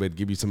it a little bit,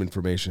 give you some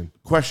information.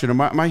 Question,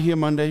 am I here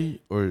Monday?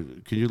 Or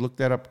can you look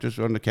that up just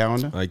on the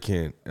calendar? I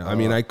can't. I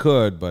mean, I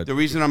could, but... The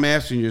reason I'm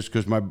asking you is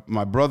because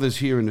my brother's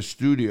here in the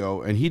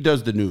studio, and he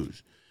does the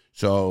news.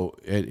 So,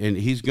 and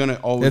he's going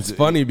to always... It's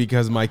funny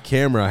because my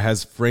camera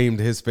has framed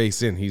his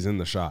face in. He's in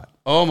the shot.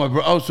 Oh, my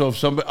bro! So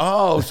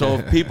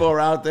if people are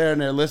out there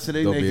and they're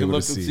listening, they can look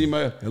and see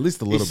my. At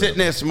least a little bit. He's sitting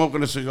there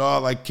smoking a cigar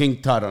like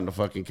King Tut on the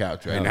fucking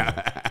couch right now.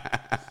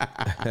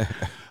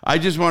 I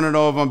just want to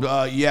know if I'm.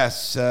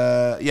 Yes,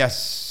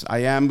 I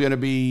am going to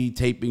be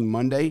taping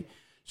Monday.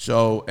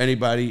 So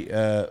anybody.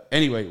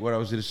 Anyway, what I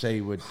was going to say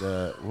with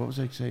what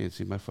was I saying?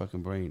 See my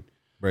fucking brain.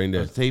 Brain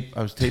dead.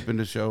 I was taping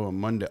the show on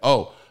Monday.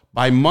 Oh,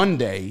 by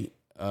Monday.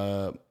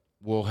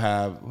 We'll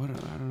have. I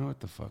don't know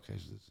what the fuck I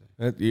should say.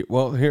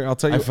 Well, here, I'll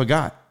tell you. I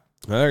forgot.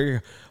 There you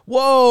go.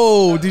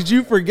 Whoa! Did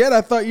you forget?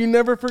 I thought you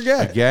never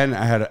forget. Again,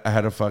 I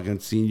had a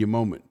fucking senior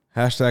moment.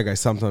 Hashtag I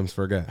sometimes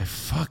forget.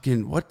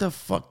 What the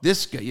fuck?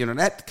 This guy,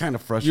 that kind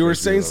of frustrates me. You were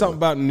saying something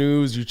about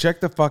news. You checked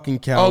the fucking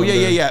calendar. Oh,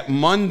 yeah.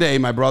 Monday,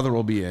 my brother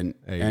will be in.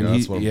 And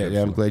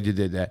I'm glad you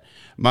did that.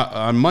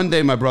 On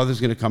Monday, my brother's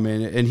going to come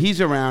in, and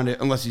he's around it,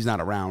 unless he's not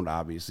around,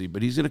 obviously.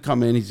 But he's going to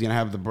come in. He's going to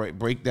have the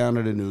breakdown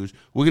of the news.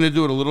 We're going to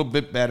do it a little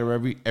bit better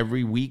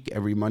every week,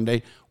 every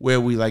Monday,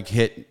 where we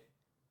hit.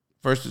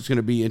 First, it's going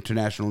to be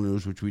international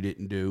news, which we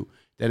didn't do.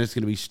 Then it's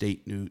going to be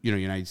state news,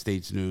 United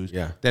States news.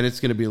 Yeah. Then it's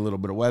going to be a little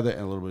bit of weather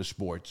and a little bit of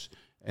sports.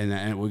 And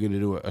we're going to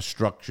do a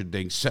structured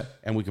thing.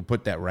 And we can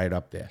put that right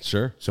up there.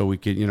 Sure. So we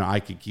can, I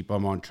can keep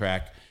him on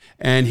track.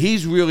 And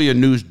he's really a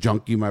news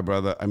junkie, my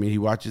brother. I mean, he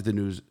watches the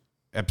news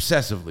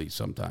obsessively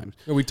sometimes.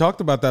 We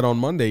talked about that on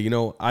Monday.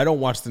 I don't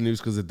watch the news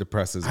because it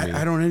depresses me.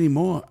 I don't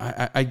anymore.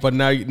 But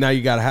now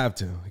you got to have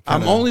to.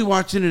 I'm only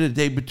watching it a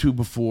day or two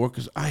before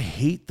because I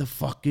hate the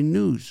fucking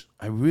news.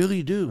 I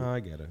really do. I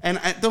get it. And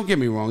don't get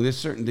me wrong. There's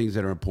certain things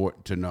that are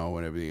important to know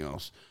and everything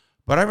else.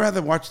 But I'd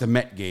rather watch the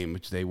Met game,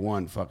 which they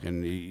won.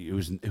 Fucking, it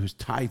was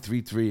tied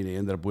 3-3, and they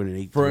ended up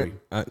winning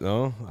 8-3.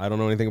 No, I don't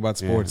know anything about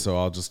sports, so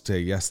I'll just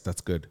say yes,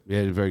 that's good.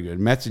 Yeah, very good.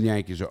 Mets and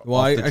Yankees are. Well,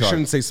 off I the charts.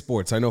 shouldn't say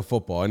sports. I know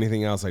football.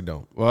 Anything else, I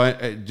don't. Well,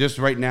 just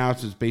right now,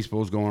 since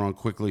baseball's going on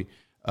quickly,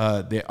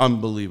 they're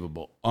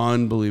unbelievable.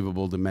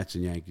 The Mets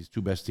and Yankees,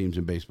 two best teams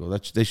in baseball.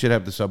 They should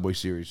have the Subway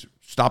Series.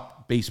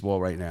 Stop baseball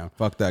right now.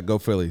 Fuck that. Go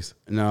Phillies.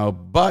 No,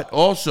 but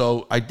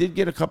also, I did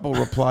get a couple of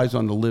replies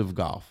on the Live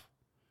Golf.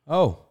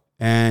 Oh.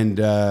 And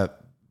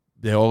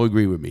they all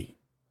agree with me.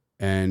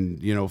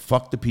 And,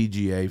 fuck the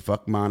PGA,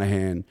 fuck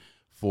Monahan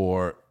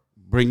for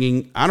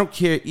bringing, I don't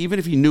care, even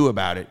if he knew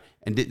about it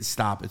and didn't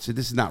stop it, said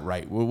this is not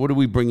right. Well, what are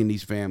we bringing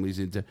these families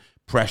into?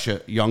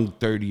 Pressure young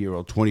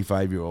 30-year-old,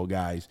 25-year-old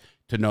guys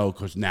to know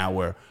because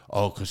now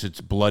because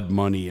it's blood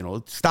money.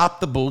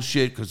 Stop the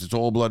bullshit because it's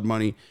all blood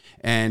money.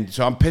 And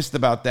so I'm pissed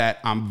about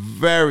that. I'm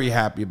very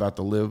happy about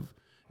the Live.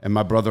 And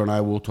my brother and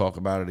I will talk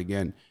about it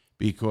again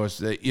because,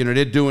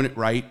 they're doing it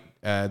right.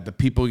 The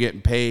people are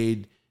getting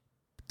paid.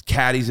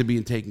 Caddies are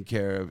being taken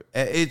care of.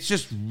 It's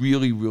just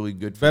really, really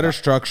good. Better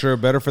structure,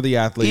 better for the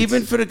athletes,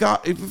 even for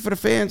the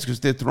fans, because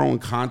they're throwing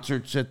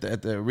concerts at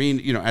the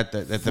arena, at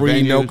the free,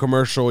 venue. no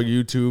commercial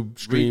YouTube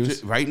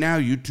streams. Right now,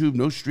 YouTube,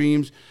 no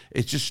streams.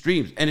 It's just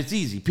streams, and it's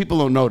easy. People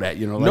don't know that.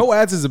 No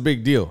ads is a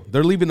big deal.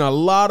 They're leaving a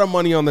lot of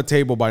money on the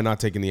table by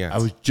not taking the ads. I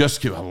was just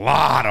kidding. A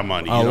lot of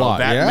money. A lot.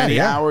 Many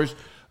hours.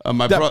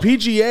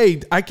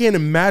 PGA, I can't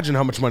imagine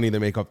how much money they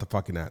make off the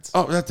fucking ads.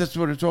 Oh, that's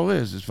what it all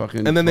is. It's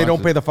fucking. And then they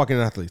don't pay the fucking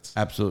athletes.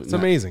 Absolutely, it's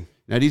amazing.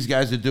 Now these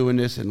guys are doing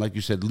this, and like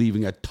you said,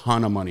 leaving a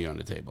ton of money on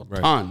the table.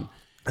 Right. Ton.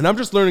 And I'm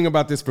just learning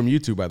about this from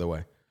YouTube, by the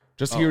way.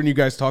 Just hearing you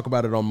guys talk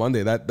about it on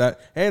Monday, that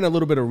and a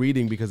little bit of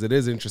reading because it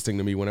is interesting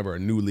to me whenever a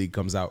new league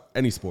comes out,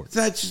 any sport.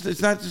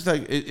 It's not just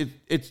like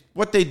it's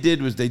what they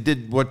did was they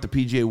did what the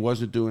PGA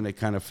wasn't doing. They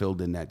kind of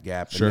filled in that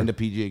gap, Sure. and then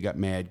the PGA got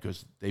mad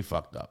because they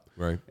fucked up.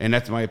 Right. And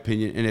that's my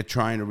opinion. And they're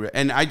trying to.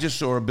 And I just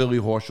saw a Billy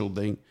Horschel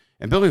thing,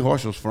 and Billy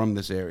Horschel's from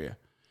this area.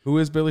 Who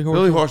is Billy Horschel?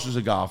 Billy Horschel's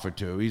a golfer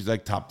too. He's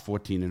like top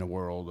 14 in the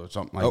world or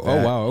something like that.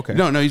 Oh wow, okay.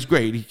 No, he's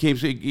great.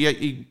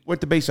 He went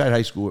to Bayside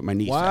High School with my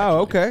niece.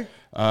 Wow, actually. okay.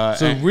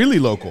 So really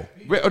local.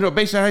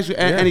 Bayside High School,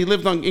 and he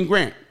lived in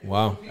Grant.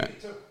 Wow.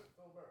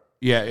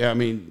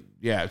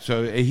 Yeah.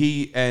 So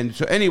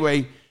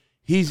anyway,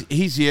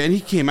 he's here, and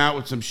he came out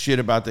with some shit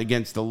about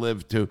against the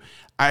Live too.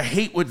 I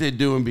hate what they're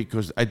doing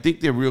because I think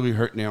they're really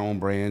hurting their own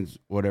brands,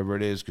 whatever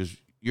it is. Because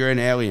you're an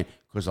alien.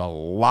 Because a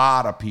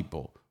lot of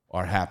people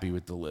are happy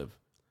with the Live.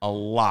 A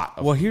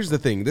lot. Well, here's the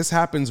thing. This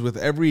happens with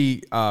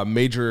every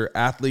major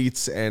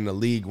athletes and a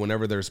league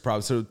whenever there's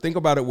problems. So think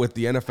about it with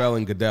the NFL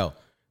and Goodell.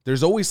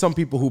 There's always some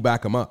people who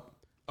back him up.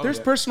 There's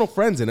personal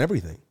friends and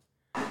everything.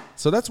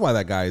 So that's why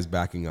that guy is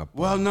backing up.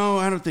 Well, no,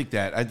 I don't think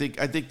that. I think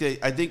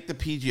the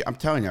PGA. I'm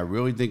telling you, I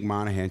really think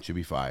Monahan should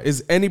be fired.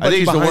 Is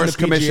anybody behind the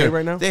PGA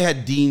right now? They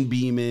had Dean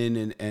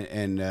Beeman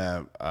and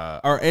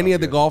are any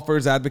of the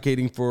golfers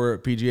advocating for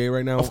PGA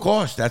right now? Of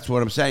course, that's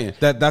what I'm saying.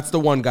 That's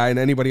the one guy, and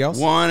anybody else?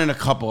 One and a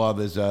couple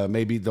others.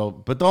 Maybe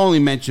they'll only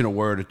mention a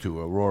word or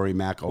two. Rory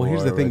McIlroy. Well,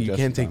 here's the thing: you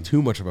can't take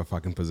too much of a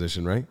fucking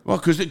position, right? Well,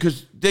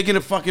 because they're gonna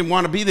fucking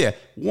want to be there.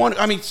 More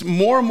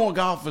and more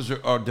golfers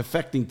are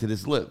defecting to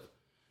this Live.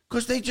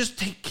 Because they just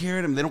take care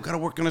of them. They don't got to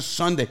work on a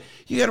Sunday.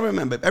 You got to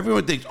remember,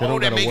 everyone thinks,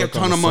 they make a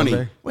ton of money.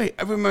 Sunday? Wait,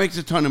 everyone makes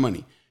a ton of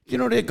money.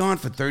 They're gone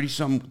for 30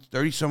 some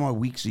odd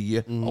weeks a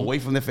year, away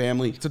from their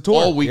family. It's a tour.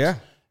 All weeks. Yeah.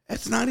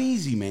 That's not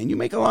easy, man. You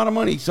make a lot of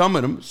money. Some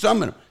of them.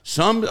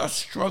 Some are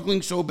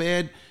struggling so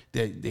bad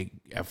that they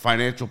have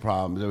financial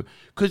problems.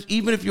 Because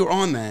even if you're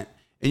on that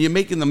and you're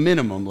making the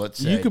minimum, let's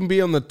say. You can be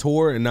on the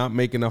tour and not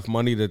make enough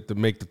money to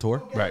make the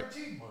tour. Right.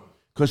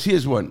 Because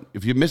here's one.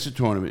 If you miss a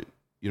tournament,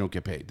 you don't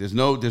get paid. There's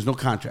no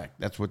contract.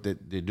 That's what they're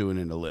doing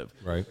in the Live.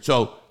 Right.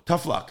 So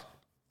tough luck.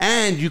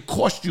 And you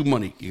cost you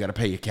money. You got to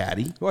pay your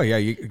caddy. Well, yeah,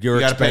 your you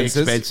got to pay expenses.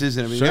 expenses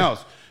and everything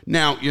else.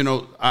 Now,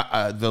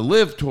 the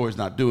Live Tour is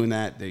not doing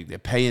that. They're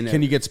paying.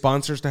 Can you get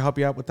sponsors to help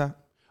you out with that?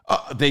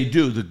 They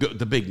do,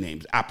 the big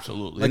names,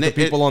 absolutely. Like and the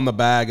people on the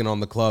bag and on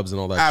the clubs and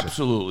all that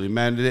absolutely, shit.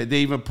 Man. They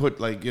even put,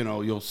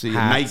 you'll see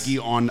hats. Nike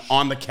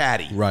on the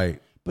caddy.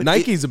 Right. But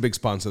Nike's a big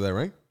sponsor there,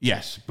 right?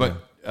 Yes. But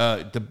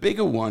the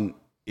bigger one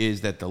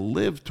is that the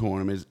Live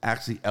tournament is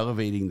actually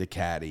elevating the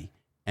caddy.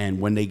 And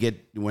when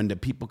the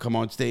people come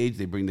on stage,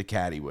 they bring the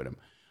caddy with them.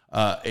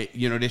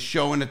 They're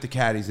showing that the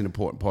caddy's an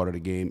important part of the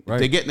game. Right.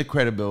 They're getting the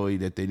credibility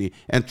that they need.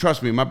 And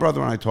trust me, my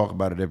brother and I talk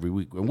about it every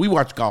week. When we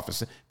watch golf,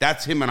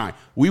 that's him and I.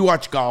 We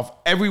watch golf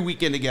every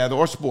weekend together,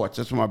 or sports.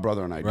 That's what my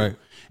brother and I do. Right.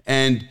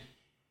 And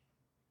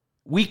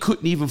we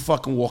couldn't even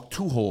fucking walk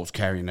 2 holes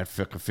carrying that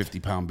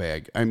 50-pound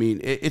bag. I mean,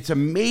 it's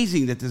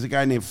amazing that there's a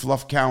guy named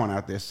Fluff Cowan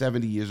out there,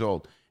 70 years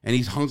old. And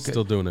he's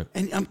still doing it.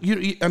 And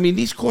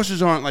these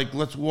courses aren't like,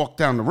 let's walk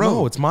down the road.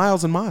 No, it's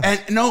miles and miles.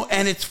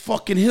 And it's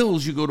fucking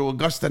hills. You go to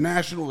Augusta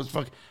National. It's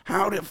fucking,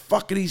 how the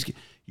fuck are these?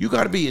 You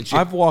got to be in shape.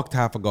 I've walked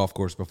half a golf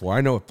course before.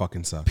 I know it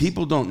fucking sucks.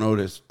 People don't know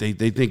this. They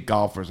think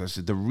golfers. I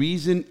said, the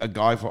reason a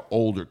guy for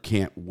older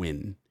can't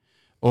win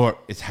or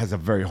it has a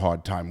very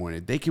hard time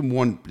winning, they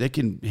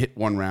can hit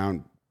one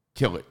round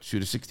kill it,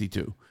 shoot a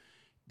 62.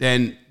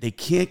 Then they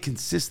can't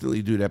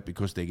consistently do that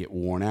because they get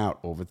worn out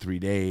over 3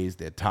 days.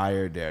 They're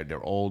tired.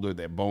 They're older.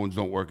 Their bones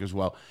don't work as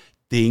well.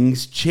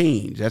 Things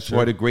change. That's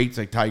why the greats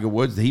like Tiger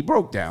Woods, he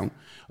broke down.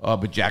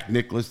 But Jack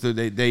Nicklaus, that's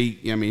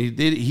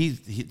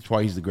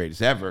why he's the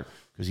greatest ever,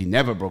 because he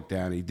never broke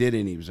down. He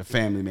didn't. He was a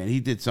family man. He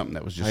did something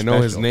that was just I know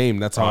special. his name.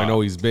 That's how I know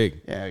he's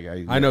big.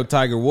 Yeah. I know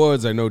Tiger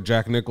Woods. I know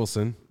Jack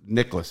Nicholson.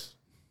 Nicholas.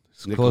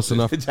 Close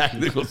enough. Jack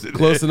Nicholson.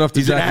 Close enough to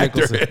He's Jack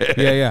an actor. Nicholson.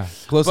 Yeah.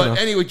 Close enough.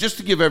 But anyway, just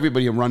to give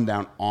everybody a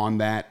rundown on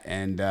that,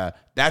 and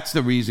that's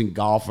the reason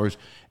golfers,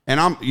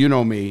 and you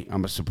know me,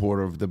 I'm a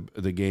supporter of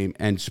the game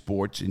and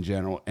sports in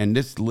general, and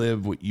this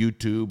live with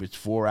YouTube. It's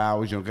 4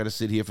 hours. You don't got to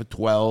sit here for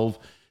 12.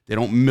 They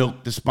don't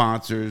milk the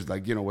sponsors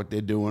like, what they're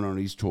doing on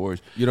these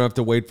tours. You don't have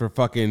to wait for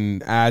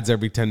fucking ads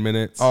every 10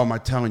 minutes. Oh, I'm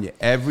telling you,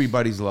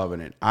 everybody's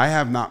loving it. I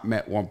have not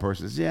met one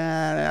person that says,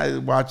 I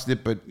watched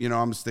it, but,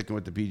 I'm sticking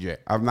with the PGA.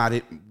 I've not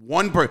hit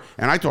one person.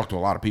 And I talk to a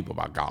lot of people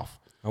about golf.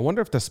 I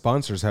wonder if the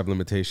sponsors have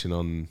limitation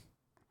on...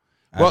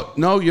 Well,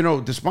 no,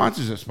 the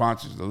sponsors are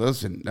sponsors.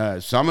 Listen,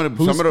 Who's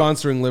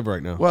sponsoring Live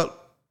right now? Well,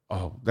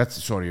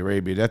 that's Saudi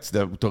Arabia. That's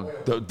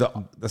the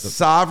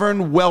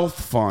sovereign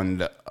wealth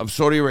fund of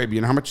Saudi Arabia.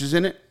 And how much is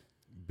in it?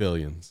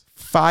 Billions.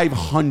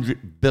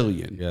 500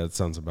 billion. Yeah, that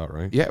sounds about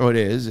right. Yeah, it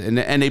is. And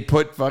they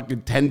put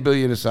fucking 10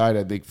 billion aside,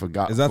 I think, for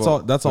God. That's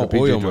all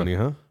oil money,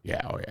 huh?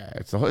 Yeah,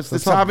 it's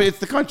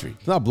the country.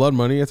 It's not blood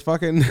money. It's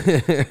fucking.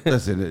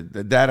 Listen,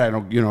 that I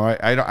don't.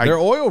 They're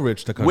oil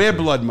rich. The country. We're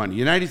blood money.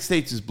 United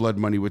States is blood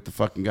money with the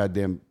fucking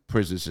goddamn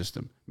prison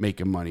system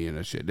making money and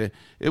that shit.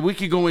 We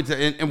could go into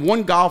and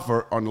one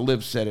golfer on the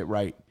Live said it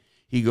right.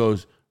 He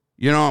goes,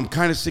 I'm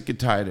kind of sick and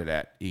tired of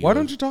that. Why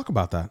don't you talk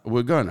about that?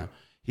 We're gonna.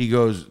 He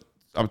goes,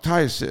 I'm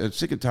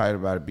sick and tired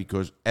about it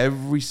because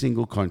every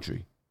single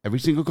country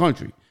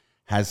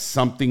has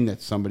something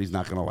that somebody's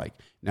not going to like.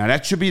 Now,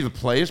 that should be the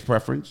player's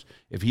preference.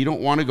 If he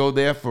don't want to go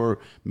there for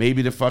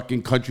maybe the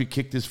fucking country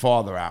kicked his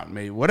father out,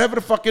 maybe whatever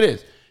the fuck it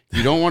is.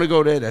 You don't want to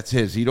go there, that's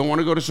his. You don't want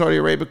to go to Saudi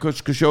Arabia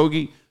because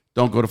Khashoggi,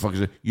 don't go to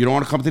fucking. You don't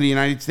want to come to the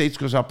United States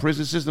because our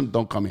prison system,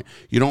 don't come here.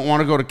 You don't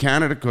want to go to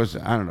Canada because,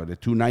 I don't know, they're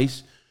too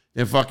nice.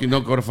 Then fucking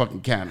don't go to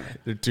fucking Canada.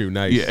 They're too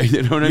nice. Yeah,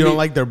 you know what I mean? You don't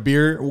like their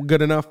beer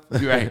good enough?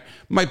 Right.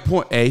 My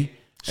point,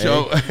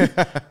 So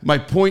my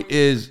point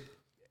is,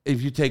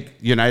 if you take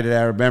United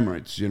Arab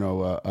Emirates,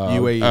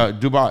 UAE,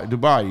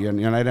 Dubai,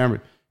 United Arab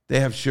Emirates, they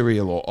have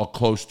Sharia law or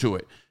close to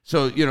it.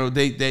 So,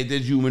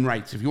 there's human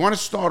rights. If you want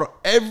to start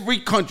every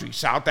country,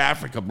 South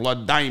Africa,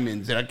 blood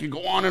diamonds, and I could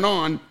go on and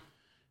on.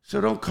 So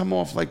don't come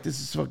off like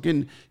this is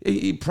fucking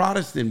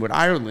Protestant with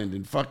Ireland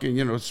and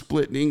fucking,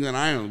 split England,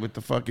 Ireland with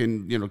the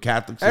fucking,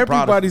 Catholics.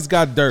 Everybody's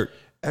got dirt.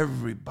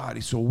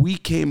 Everybody. So we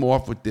came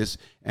off with this,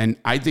 and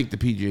I think the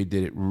PGA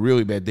did it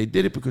really bad. They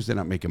did it because they're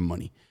not making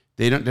money.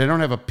 They don't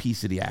have a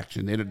piece of the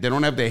action. They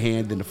don't have their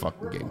hand in the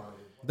fucking game.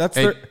 That's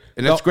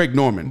Greg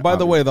Norman. By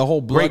the way, the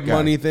whole blood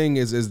money thing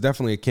is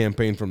definitely a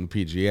campaign from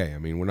the PGA. I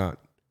mean, we're not.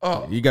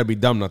 You got to be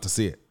dumb not to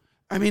see it.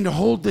 I mean, the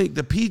whole thing,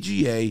 the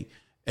PGA.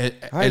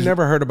 I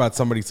never heard about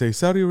somebody say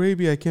Saudi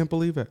Arabia. I can't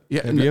believe it.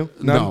 Yeah, have you?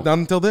 Not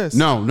until this.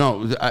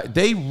 No.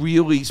 They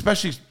really,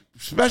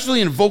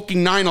 especially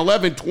invoking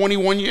 9/11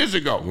 21 years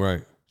ago.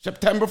 Right.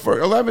 September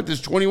 11th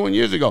is 21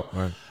 years ago.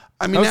 Right.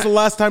 I mean, that was the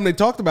last time they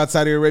talked about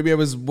Saudi Arabia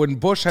was when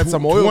Bush had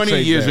some oil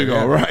 20 years there, ago,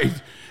 yeah.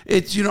 right?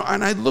 It's,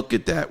 and I look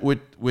at that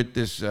with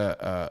this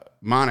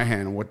Monahan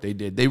and what they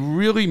did. They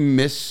really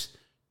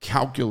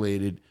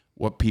miscalculated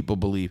what people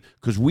believe,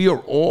 because we are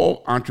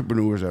all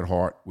entrepreneurs at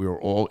heart. We are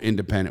all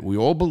independent. We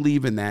all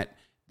believe in that.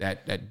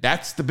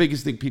 That's the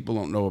biggest thing people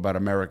don't know about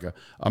America.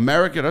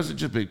 America doesn't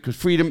just because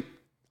freedom.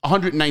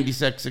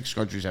 196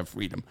 countries have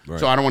freedom. Right.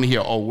 So I don't want to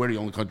hear, we're the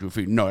only country with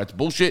freedom. No, that's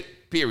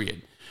bullshit,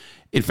 period.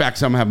 In fact,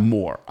 some have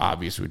more,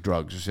 obviously, with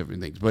drugs or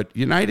different things. But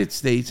United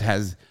States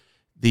has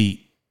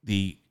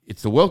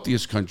it's the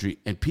wealthiest country,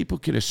 and people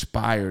can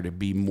aspire to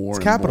be more.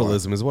 It's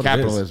capitalism more. Is what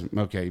capitalism. It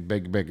is. Okay,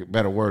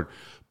 better word.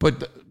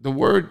 But the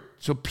word,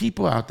 so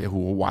people out there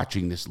who are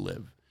watching this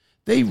Live,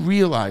 they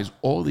realize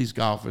all these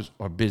golfers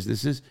are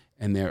businesses,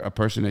 and they're a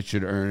person that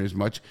should earn as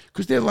much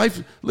because their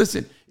life.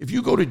 Listen, if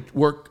you go to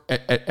work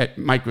at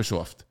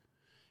Microsoft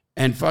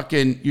and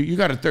fucking you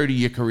got a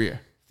 30-year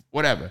career,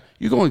 whatever,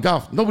 you go in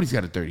golf. Nobody's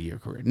got a 30-year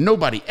career.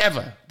 Nobody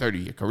ever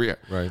 30-year career.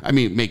 Right. I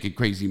mean, making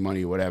crazy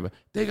money or whatever.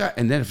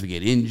 And then if they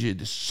get injured,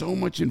 there's so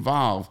much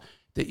involved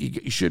that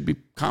you should be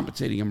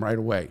compensating them right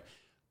away.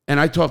 And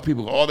I talk to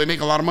people, they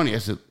make a lot of money. I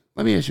said,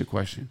 let me ask you a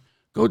question.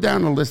 Go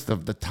down the list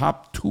of the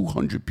top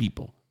 200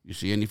 people. You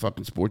see any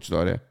fucking sports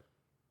star there?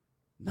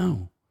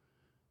 No.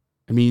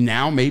 I mean,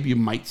 now maybe you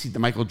might see the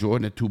Michael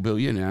Jordan at $2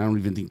 billion, and I don't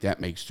even think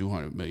that makes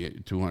 200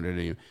 million, 200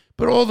 million.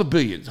 But all the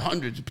billions,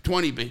 hundreds,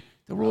 20 billion,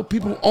 they're all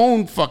people who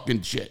own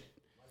fucking shit.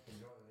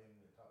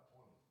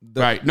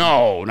 Right?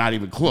 No, not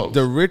even close.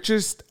 The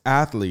richest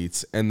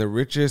athletes and the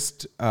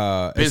richest,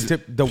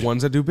 the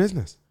ones that do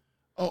business.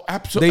 Oh,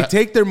 absolutely. They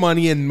take their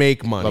money and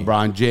make money.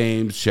 LeBron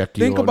James,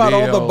 Shaquille O'Neal, Think about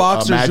all the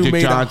boxers Magic who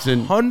made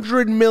Johnson.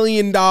 $100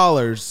 million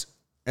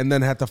and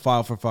then had to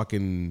file for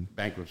fucking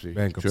bankruptcy.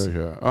 Bankruptcy.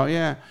 Oh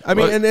yeah. I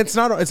mean, and it's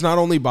not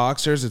only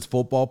boxers, it's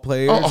football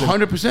players. Oh,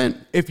 100%.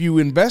 If you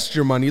invest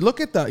your money, look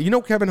at you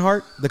know Kevin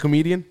Hart, the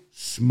comedian?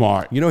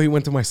 Smart. You know he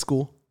went to my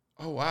school?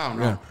 Oh wow,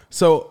 no. Yeah.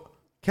 So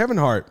Kevin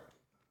Hart,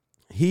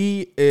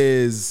 he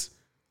is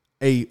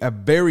a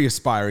very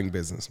aspiring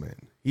businessman.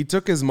 He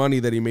took his money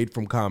that he made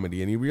from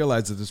comedy and he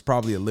realized that there's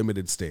probably a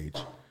limited stage.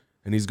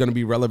 And he's going to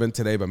be relevant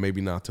today, but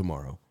maybe not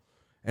tomorrow.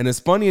 And as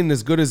funny and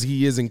as good as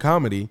he is in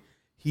comedy,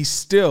 he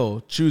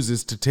still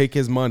chooses to take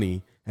his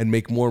money and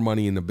make more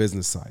money in the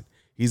business side.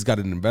 He's got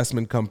an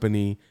investment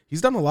company.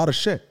 He's done a lot of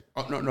shit.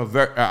 Oh, no.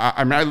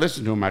 I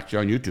listened to him actually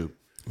on YouTube.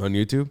 On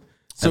YouTube?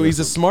 So he's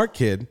a smart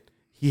kid.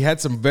 He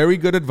had some very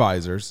good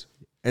advisors.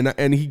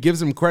 And he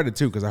gives him credit,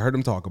 too, because I heard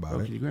him talk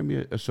about it. Can you grab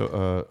me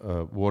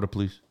a water,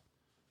 please?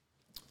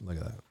 Look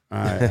at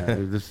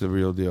that. This is the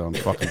real deal. I'm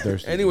fucking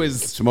thirsty.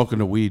 Anyways. Smoking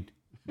the weed.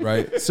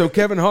 Right? So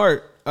Kevin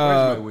Hart.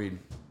 Where's my weed?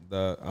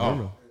 I don't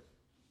know.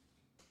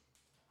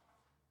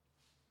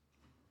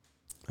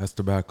 That's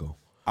tobacco.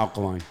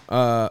 Alkaline.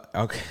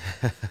 Okay.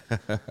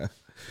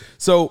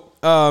 So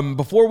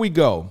before we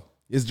go,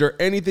 is there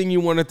anything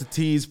you wanted to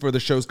tease for the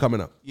shows coming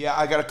up? Yeah,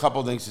 I got a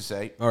couple things to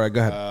say. All right,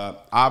 go ahead.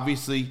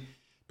 Obviously,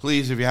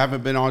 please, if you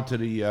haven't been onto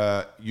the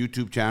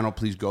YouTube channel,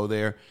 please go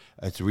there.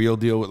 It's Real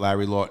Deal with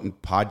Larry Lawton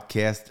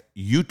podcast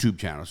YouTube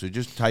channel. So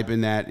just type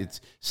in that.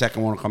 It's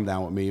second one will come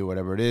down with me or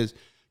whatever it is.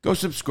 Go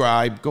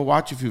subscribe. Go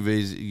watch a few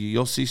videos.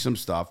 You'll see some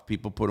stuff.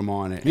 People put them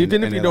on it.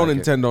 Even if you don't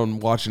intend on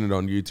watching it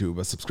on YouTube,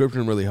 a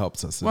subscription really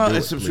helps us. Well,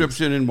 it's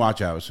subscription and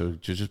watch hours. So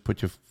just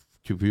put your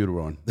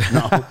computer on.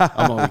 No,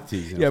 I'm only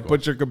teasing. Yeah,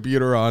 put your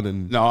computer on.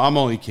 And no, I'm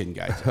only kidding,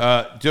 guys.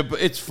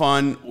 It's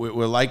fun.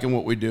 We're liking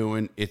what we're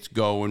doing. It's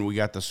going. We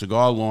got the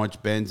cigar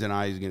launch. Benz and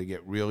I is going to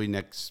get really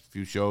next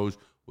few shows.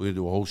 We're going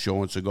to do a whole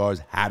show on cigars,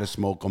 how to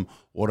smoke them,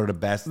 what are the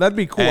best. That'd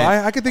be cool.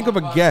 I could think of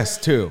a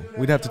guest, too.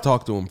 We'd have to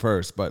talk to him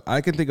first, but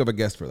I can think of a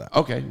guest for that.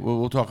 Okay,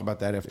 we'll talk about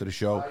that after the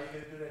show.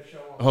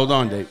 Hold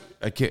on, Dave.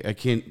 I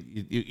can't.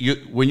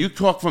 When you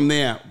talk from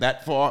there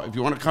that far, if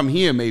you want to come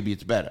here, maybe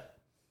it's better.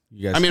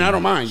 You guys I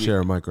don't mind. Share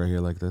a mic right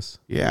here like this.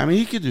 Yeah,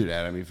 he could do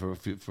that.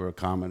 For a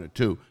comment or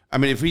two.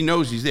 If he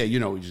knows he's there,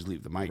 we just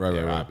leave the mic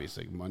there,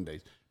 obviously,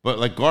 Mondays. But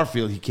like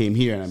Garfield, he came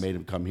here and I made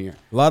him come here.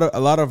 A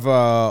lot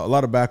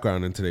of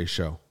background in today's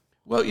show.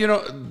 Well,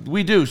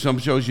 we do. Some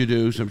shows you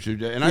do, some shows you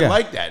do. And I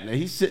like that. Now,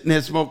 he's sitting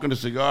there smoking a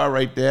cigar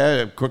right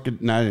there.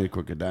 Not a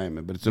crooked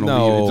diamond, but it's an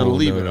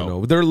Olivo.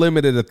 No. They're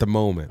limited at the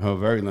moment. Oh,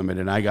 very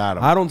limited. I got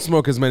them. I don't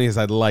smoke as many as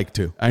I'd like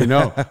to. I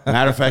know.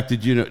 Matter of fact,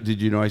 did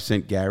you know I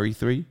sent Gary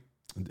 3?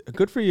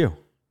 Good for you.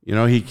 He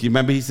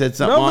remember he said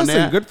something on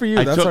there? Good for you.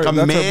 I took a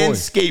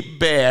Manscaped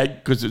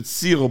bag because it's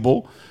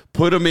sealable,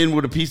 put them in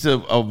with a piece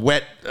of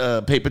wet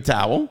paper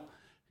towel,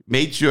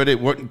 made sure they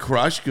weren't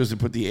crushed because they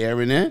put the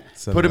air in there.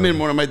 Put them in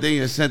one of my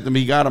things. I sent them.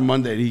 He got them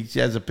Monday. He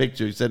has a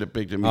picture. He sent a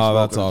picture of me. Oh,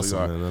 that's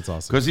awesome, man. That's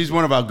awesome. Because he's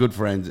one of our good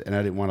friends, and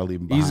I didn't want to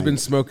leave him behind. He's been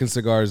smoking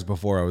cigars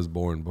before I was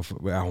born. Before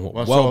I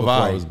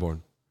was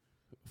born.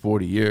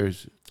 40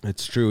 years.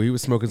 It's true. He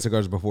was smoking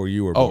cigars before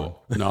you were born.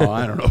 Oh, no,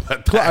 I don't know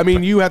about that.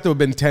 You have to have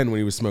been 10 when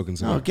he was smoking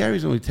cigars. No,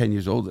 Gary's only 10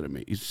 years older than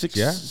me. He's 6,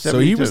 yeah. 72. So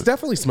he was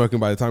definitely smoking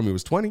by the time he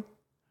was 20.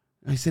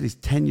 I said he's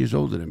 10 years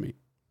older than me.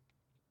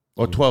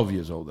 Or 12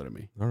 years older than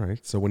me. All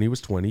right. So when he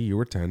was 20, you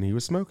were 10, he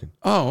was smoking.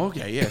 Oh,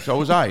 okay. Yeah. So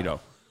was I, though.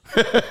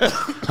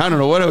 I don't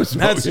know what I was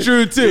smoking. That's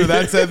true, too.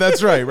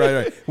 That's right.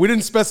 Right. We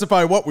didn't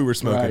specify what we were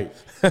smoking.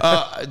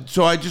 Right.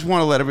 So I just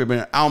want to let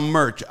everybody know. Our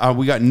merch.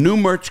 We got new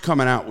merch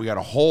coming out. We got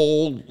a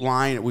whole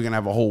line. We're going to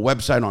have a whole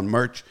website on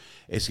merch.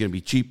 It's going to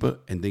be cheaper,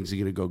 and things are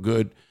going to go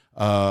good.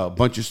 A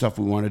bunch of stuff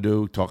we want to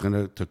do.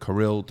 Talking to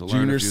Kirill to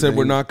learn Junior a few said things.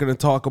 We're not going to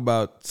talk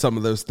about some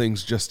of those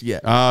things just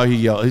yet. Oh,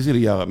 he's going to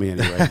yell at me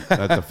anyway.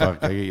 What the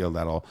fuck? I get yelled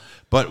at all.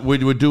 But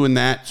we're doing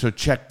that, so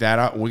check that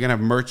out. We're going to have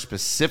merch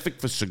specific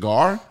for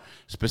cigar,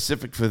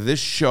 specific for this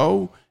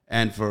show,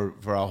 and for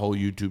our whole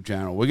YouTube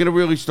channel. We're going to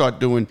really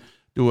start and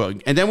then we're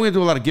going to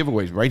do a lot of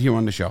giveaways right here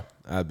on the show.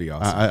 That'd be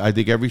awesome. I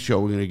think every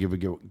show we're going to give a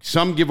giveaway.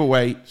 Some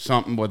giveaway,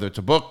 something, whether it's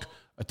a book,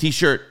 a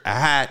T-shirt, a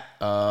hat,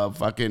 I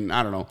don't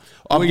know.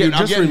 I'm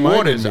getting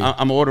waters.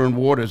 I'm ordering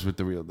waters with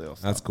the Real Deal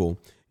stuff. That's cool.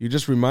 You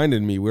just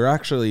reminded me. We're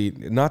actually,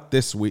 not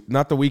this week,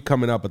 not the week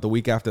coming up, but the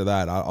week after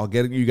that. I'll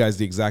get you guys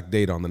the exact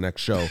date on the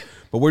next show.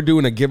 But we're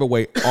doing a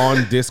giveaway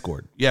on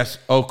Discord. Yes.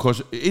 Oh, of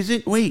course.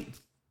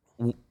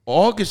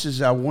 August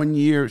is our 1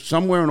 year.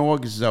 Somewhere in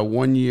August is our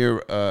 1 year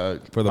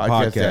for the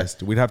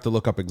podcast. We'd have to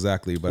look up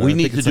exactly, but we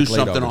need to do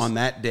something on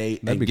that day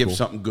and give cool.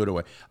 something good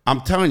away.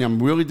 I'm telling you,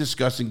 I'm really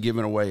discussing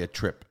giving away a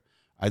trip.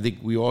 I think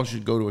we all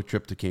should go to a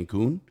trip to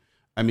Cancun.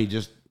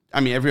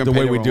 Everyone the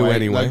way we do way,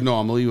 anyway. like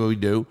normally what we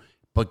do.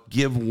 but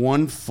give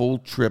one full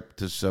trip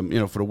to some,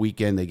 for the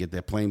weekend. They get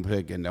their plane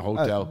pick and the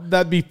hotel.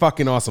 That'd be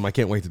fucking awesome. I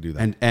can't wait to do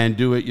that. And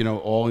do it,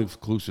 all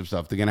inclusive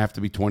stuff. They're gonna have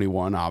to be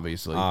 21,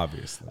 obviously.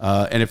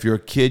 And if you're a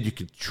kid, you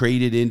could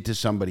trade it into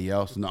somebody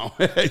else. No,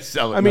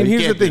 sell it. I mean,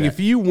 here's the thing: if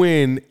you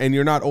win and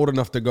you're not old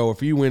enough to go,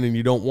 if you win and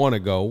you don't want to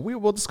go,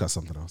 we'll discuss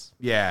something else.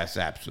 Yes,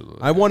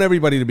 absolutely. I want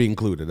everybody to be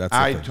included. That's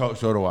the thing.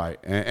 So do I.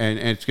 And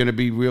it's gonna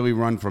be really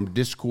run from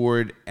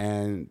Discord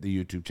and the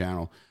YouTube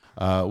channel.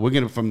 We're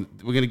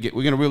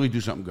gonna really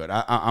do something good.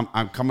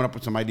 I'm coming up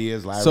with some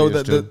ideas. Larry So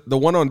the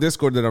one on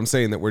Discord that I'm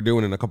saying that we're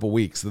doing in a couple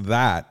weeks,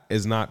 that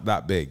is not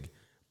that big,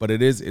 but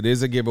it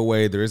is a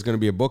giveaway. There is going to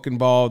be a book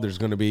involved. There's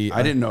going to be.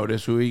 I didn't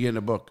notice. Who are you getting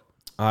a book?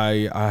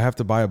 I have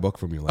to buy a book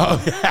from you.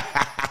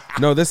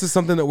 No, this is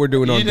something that we're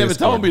doing on Discord. You never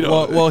told me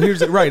though. Well,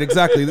 here's right,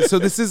 exactly. So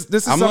this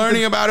is. I'm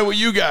learning about it with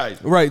you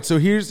guys. Right. So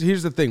here's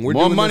the thing. We're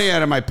more doing money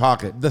out of my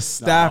pocket. The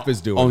staff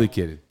is doing. Only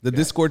kidding. The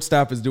Discord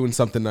staff is doing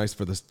something nice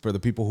for the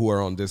people who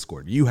are on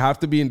Discord. You have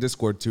to be in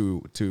Discord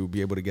to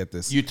be able to get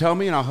this. You tell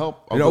me and I'll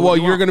help.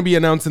 You're going to be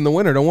announcing the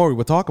winner. Don't worry,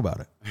 we'll talk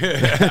about it.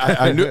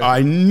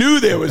 I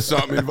knew there was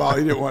something involved.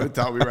 You didn't want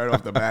to tell me right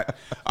off the bat.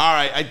 All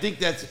right, I think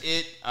that's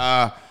it.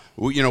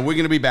 We're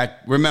going to be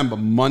back. Remember,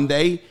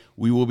 Monday.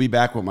 We will be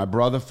back with my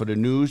brother for the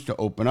news to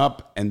open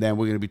up, and then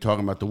we're going to be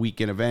talking about the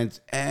weekend events.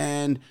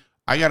 And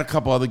I got a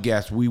couple other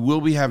guests. We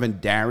will be having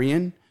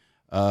Darian,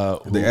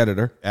 the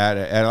editor. And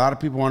a lot of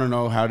people want to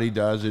know how he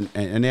does, and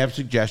they have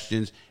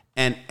suggestions.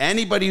 And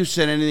anybody who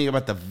said anything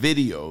about the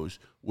videos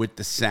with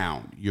the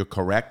sound, you're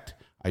correct.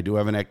 I do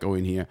have an echo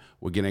in here.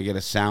 We're going to get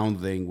a sound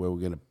thing where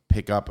we're going to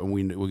pick up, and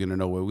we're going to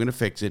know where we're going to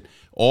fix it.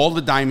 All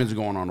the diamonds are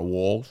going on the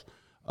walls.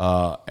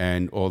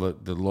 And all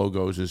the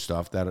logos and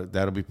stuff.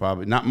 That'll be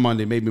probably not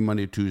Monday, maybe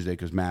Monday or Tuesday,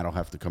 because Matt will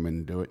have to come in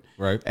and do it.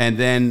 Right. And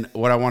then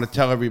what I want to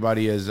tell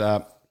everybody is,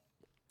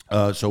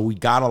 so we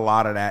got a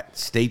lot of that.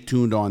 Stay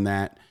tuned on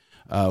that.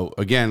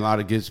 Again, a lot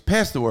of kids.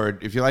 Pass the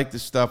word. If you like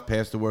this stuff,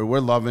 pass the word. We're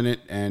loving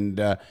it. And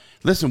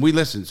we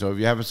listen. So if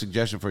you have a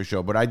suggestion for a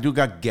show, but I do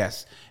got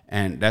guests,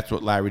 and that's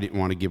what Larry didn't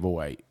want to give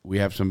away. We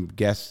have some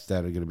guests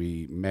that are going to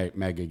be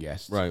mega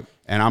guests. Right.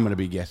 And I'm going to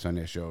be guests on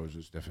their shows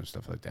and different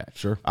stuff like that.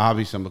 Sure.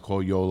 Obviously, I'm going to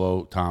call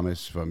Yolo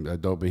Thomas from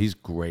Adobe. He's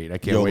great. I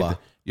can't wait.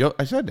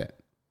 I said that.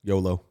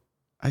 YOLO.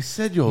 I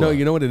said YOLO. No,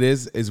 you know what it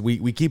is? Is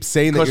we keep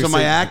saying that because of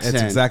my accent.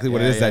 That's exactly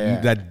what it is.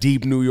 That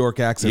deep New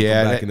York accent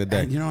from back in the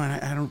day. And,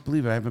 and I don't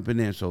believe it. I haven't been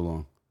there so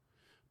long.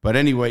 But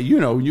anyway,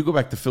 when you go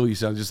back to Philly, you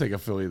sound just like a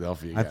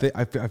Philadelphia guy.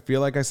 I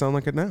feel like I sound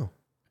like it now.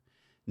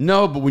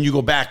 No, but when you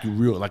go back, you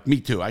really, like me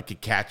too. I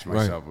could catch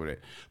myself with it.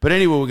 But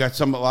anyway, we got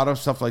a lot of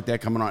stuff like that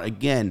coming on.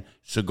 Again,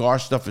 cigar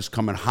stuff is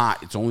coming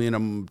hot. It's only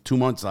in 2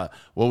 months.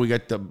 Well, we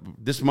got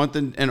this month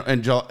in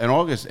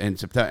August and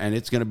September, and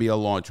it's going to be a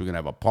launch. We're going to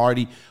have a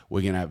party.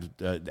 We're going to have,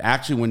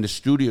 actually, when the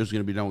studio is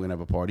going to be done, we're going to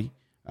have a party.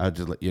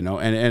 Just let you know.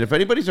 And if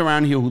anybody's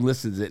around here who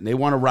listens to it and they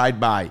want to ride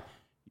by,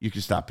 you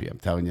can stop here. I'm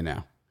telling you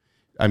now.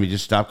 I mean,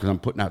 just stop because I'm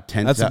putting out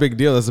tents. That's a big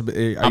deal.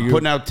 I'm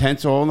putting out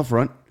tents all in the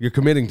front. You're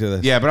committing to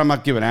this. Yeah, but I'm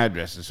not giving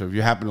addresses. So if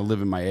you happen to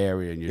live in my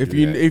area and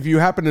if you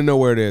happen to know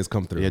where it is,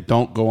 come through. Yeah,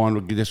 don't go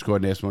on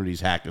Discord and ask one of these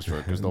hackers for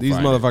it because these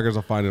motherfuckers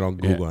will find it on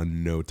Google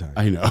in no time.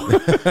 I know.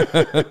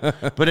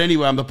 But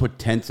anyway, I'm gonna put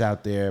tents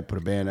out there, put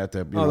a band out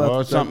there,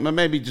 or something,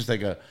 maybe just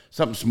like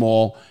something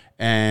small.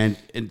 And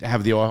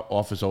have the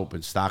office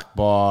open, stock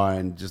bar,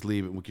 and just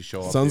leave it. And we can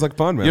show off. Sounds like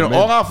fun, man.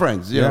 All our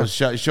friends,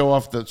 show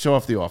off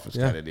the office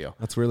kind of deal.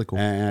 That's really cool.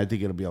 And I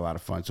think it'll be a lot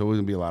of fun. So we're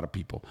gonna be a lot of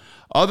people.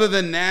 Other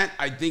than that,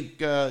 I think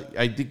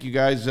you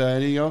guys.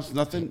 Anything else?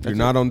 Nothing. If you're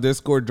not on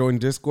Discord, join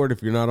Discord.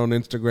 If you're not on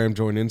Instagram,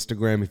 join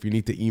Instagram. If you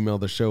need to email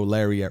the show,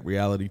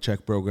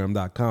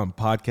 Larry@realitycheckprogram.com.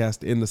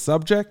 Podcast in the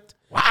subject.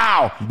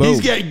 Wow, boom. He's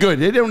getting good.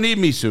 They don't need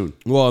me soon.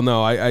 Well,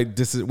 no,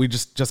 we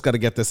just got to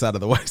get this out of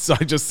the way. So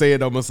I just say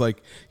it almost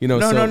like No,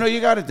 you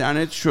got it down.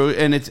 It's true,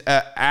 and it's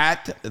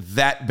at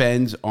that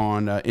Benz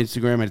on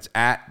Instagram, and it's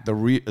at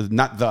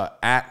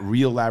at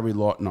Real Larry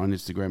Lawton on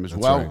Instagram as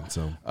well. Right,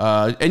 so.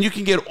 And you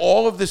can get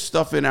all of this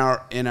stuff in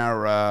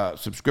our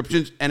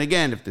subscriptions. And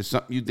again, if there's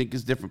something you think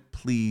is different,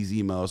 please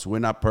email us. We're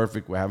not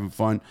perfect. We're having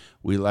fun.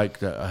 We like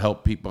to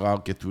help people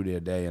out get through their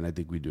day, and I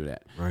think we do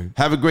that. Right.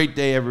 Have a great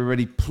day,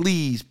 everybody.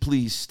 Please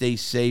stay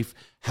safe.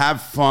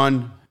 Have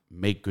fun.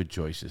 Make good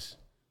choices.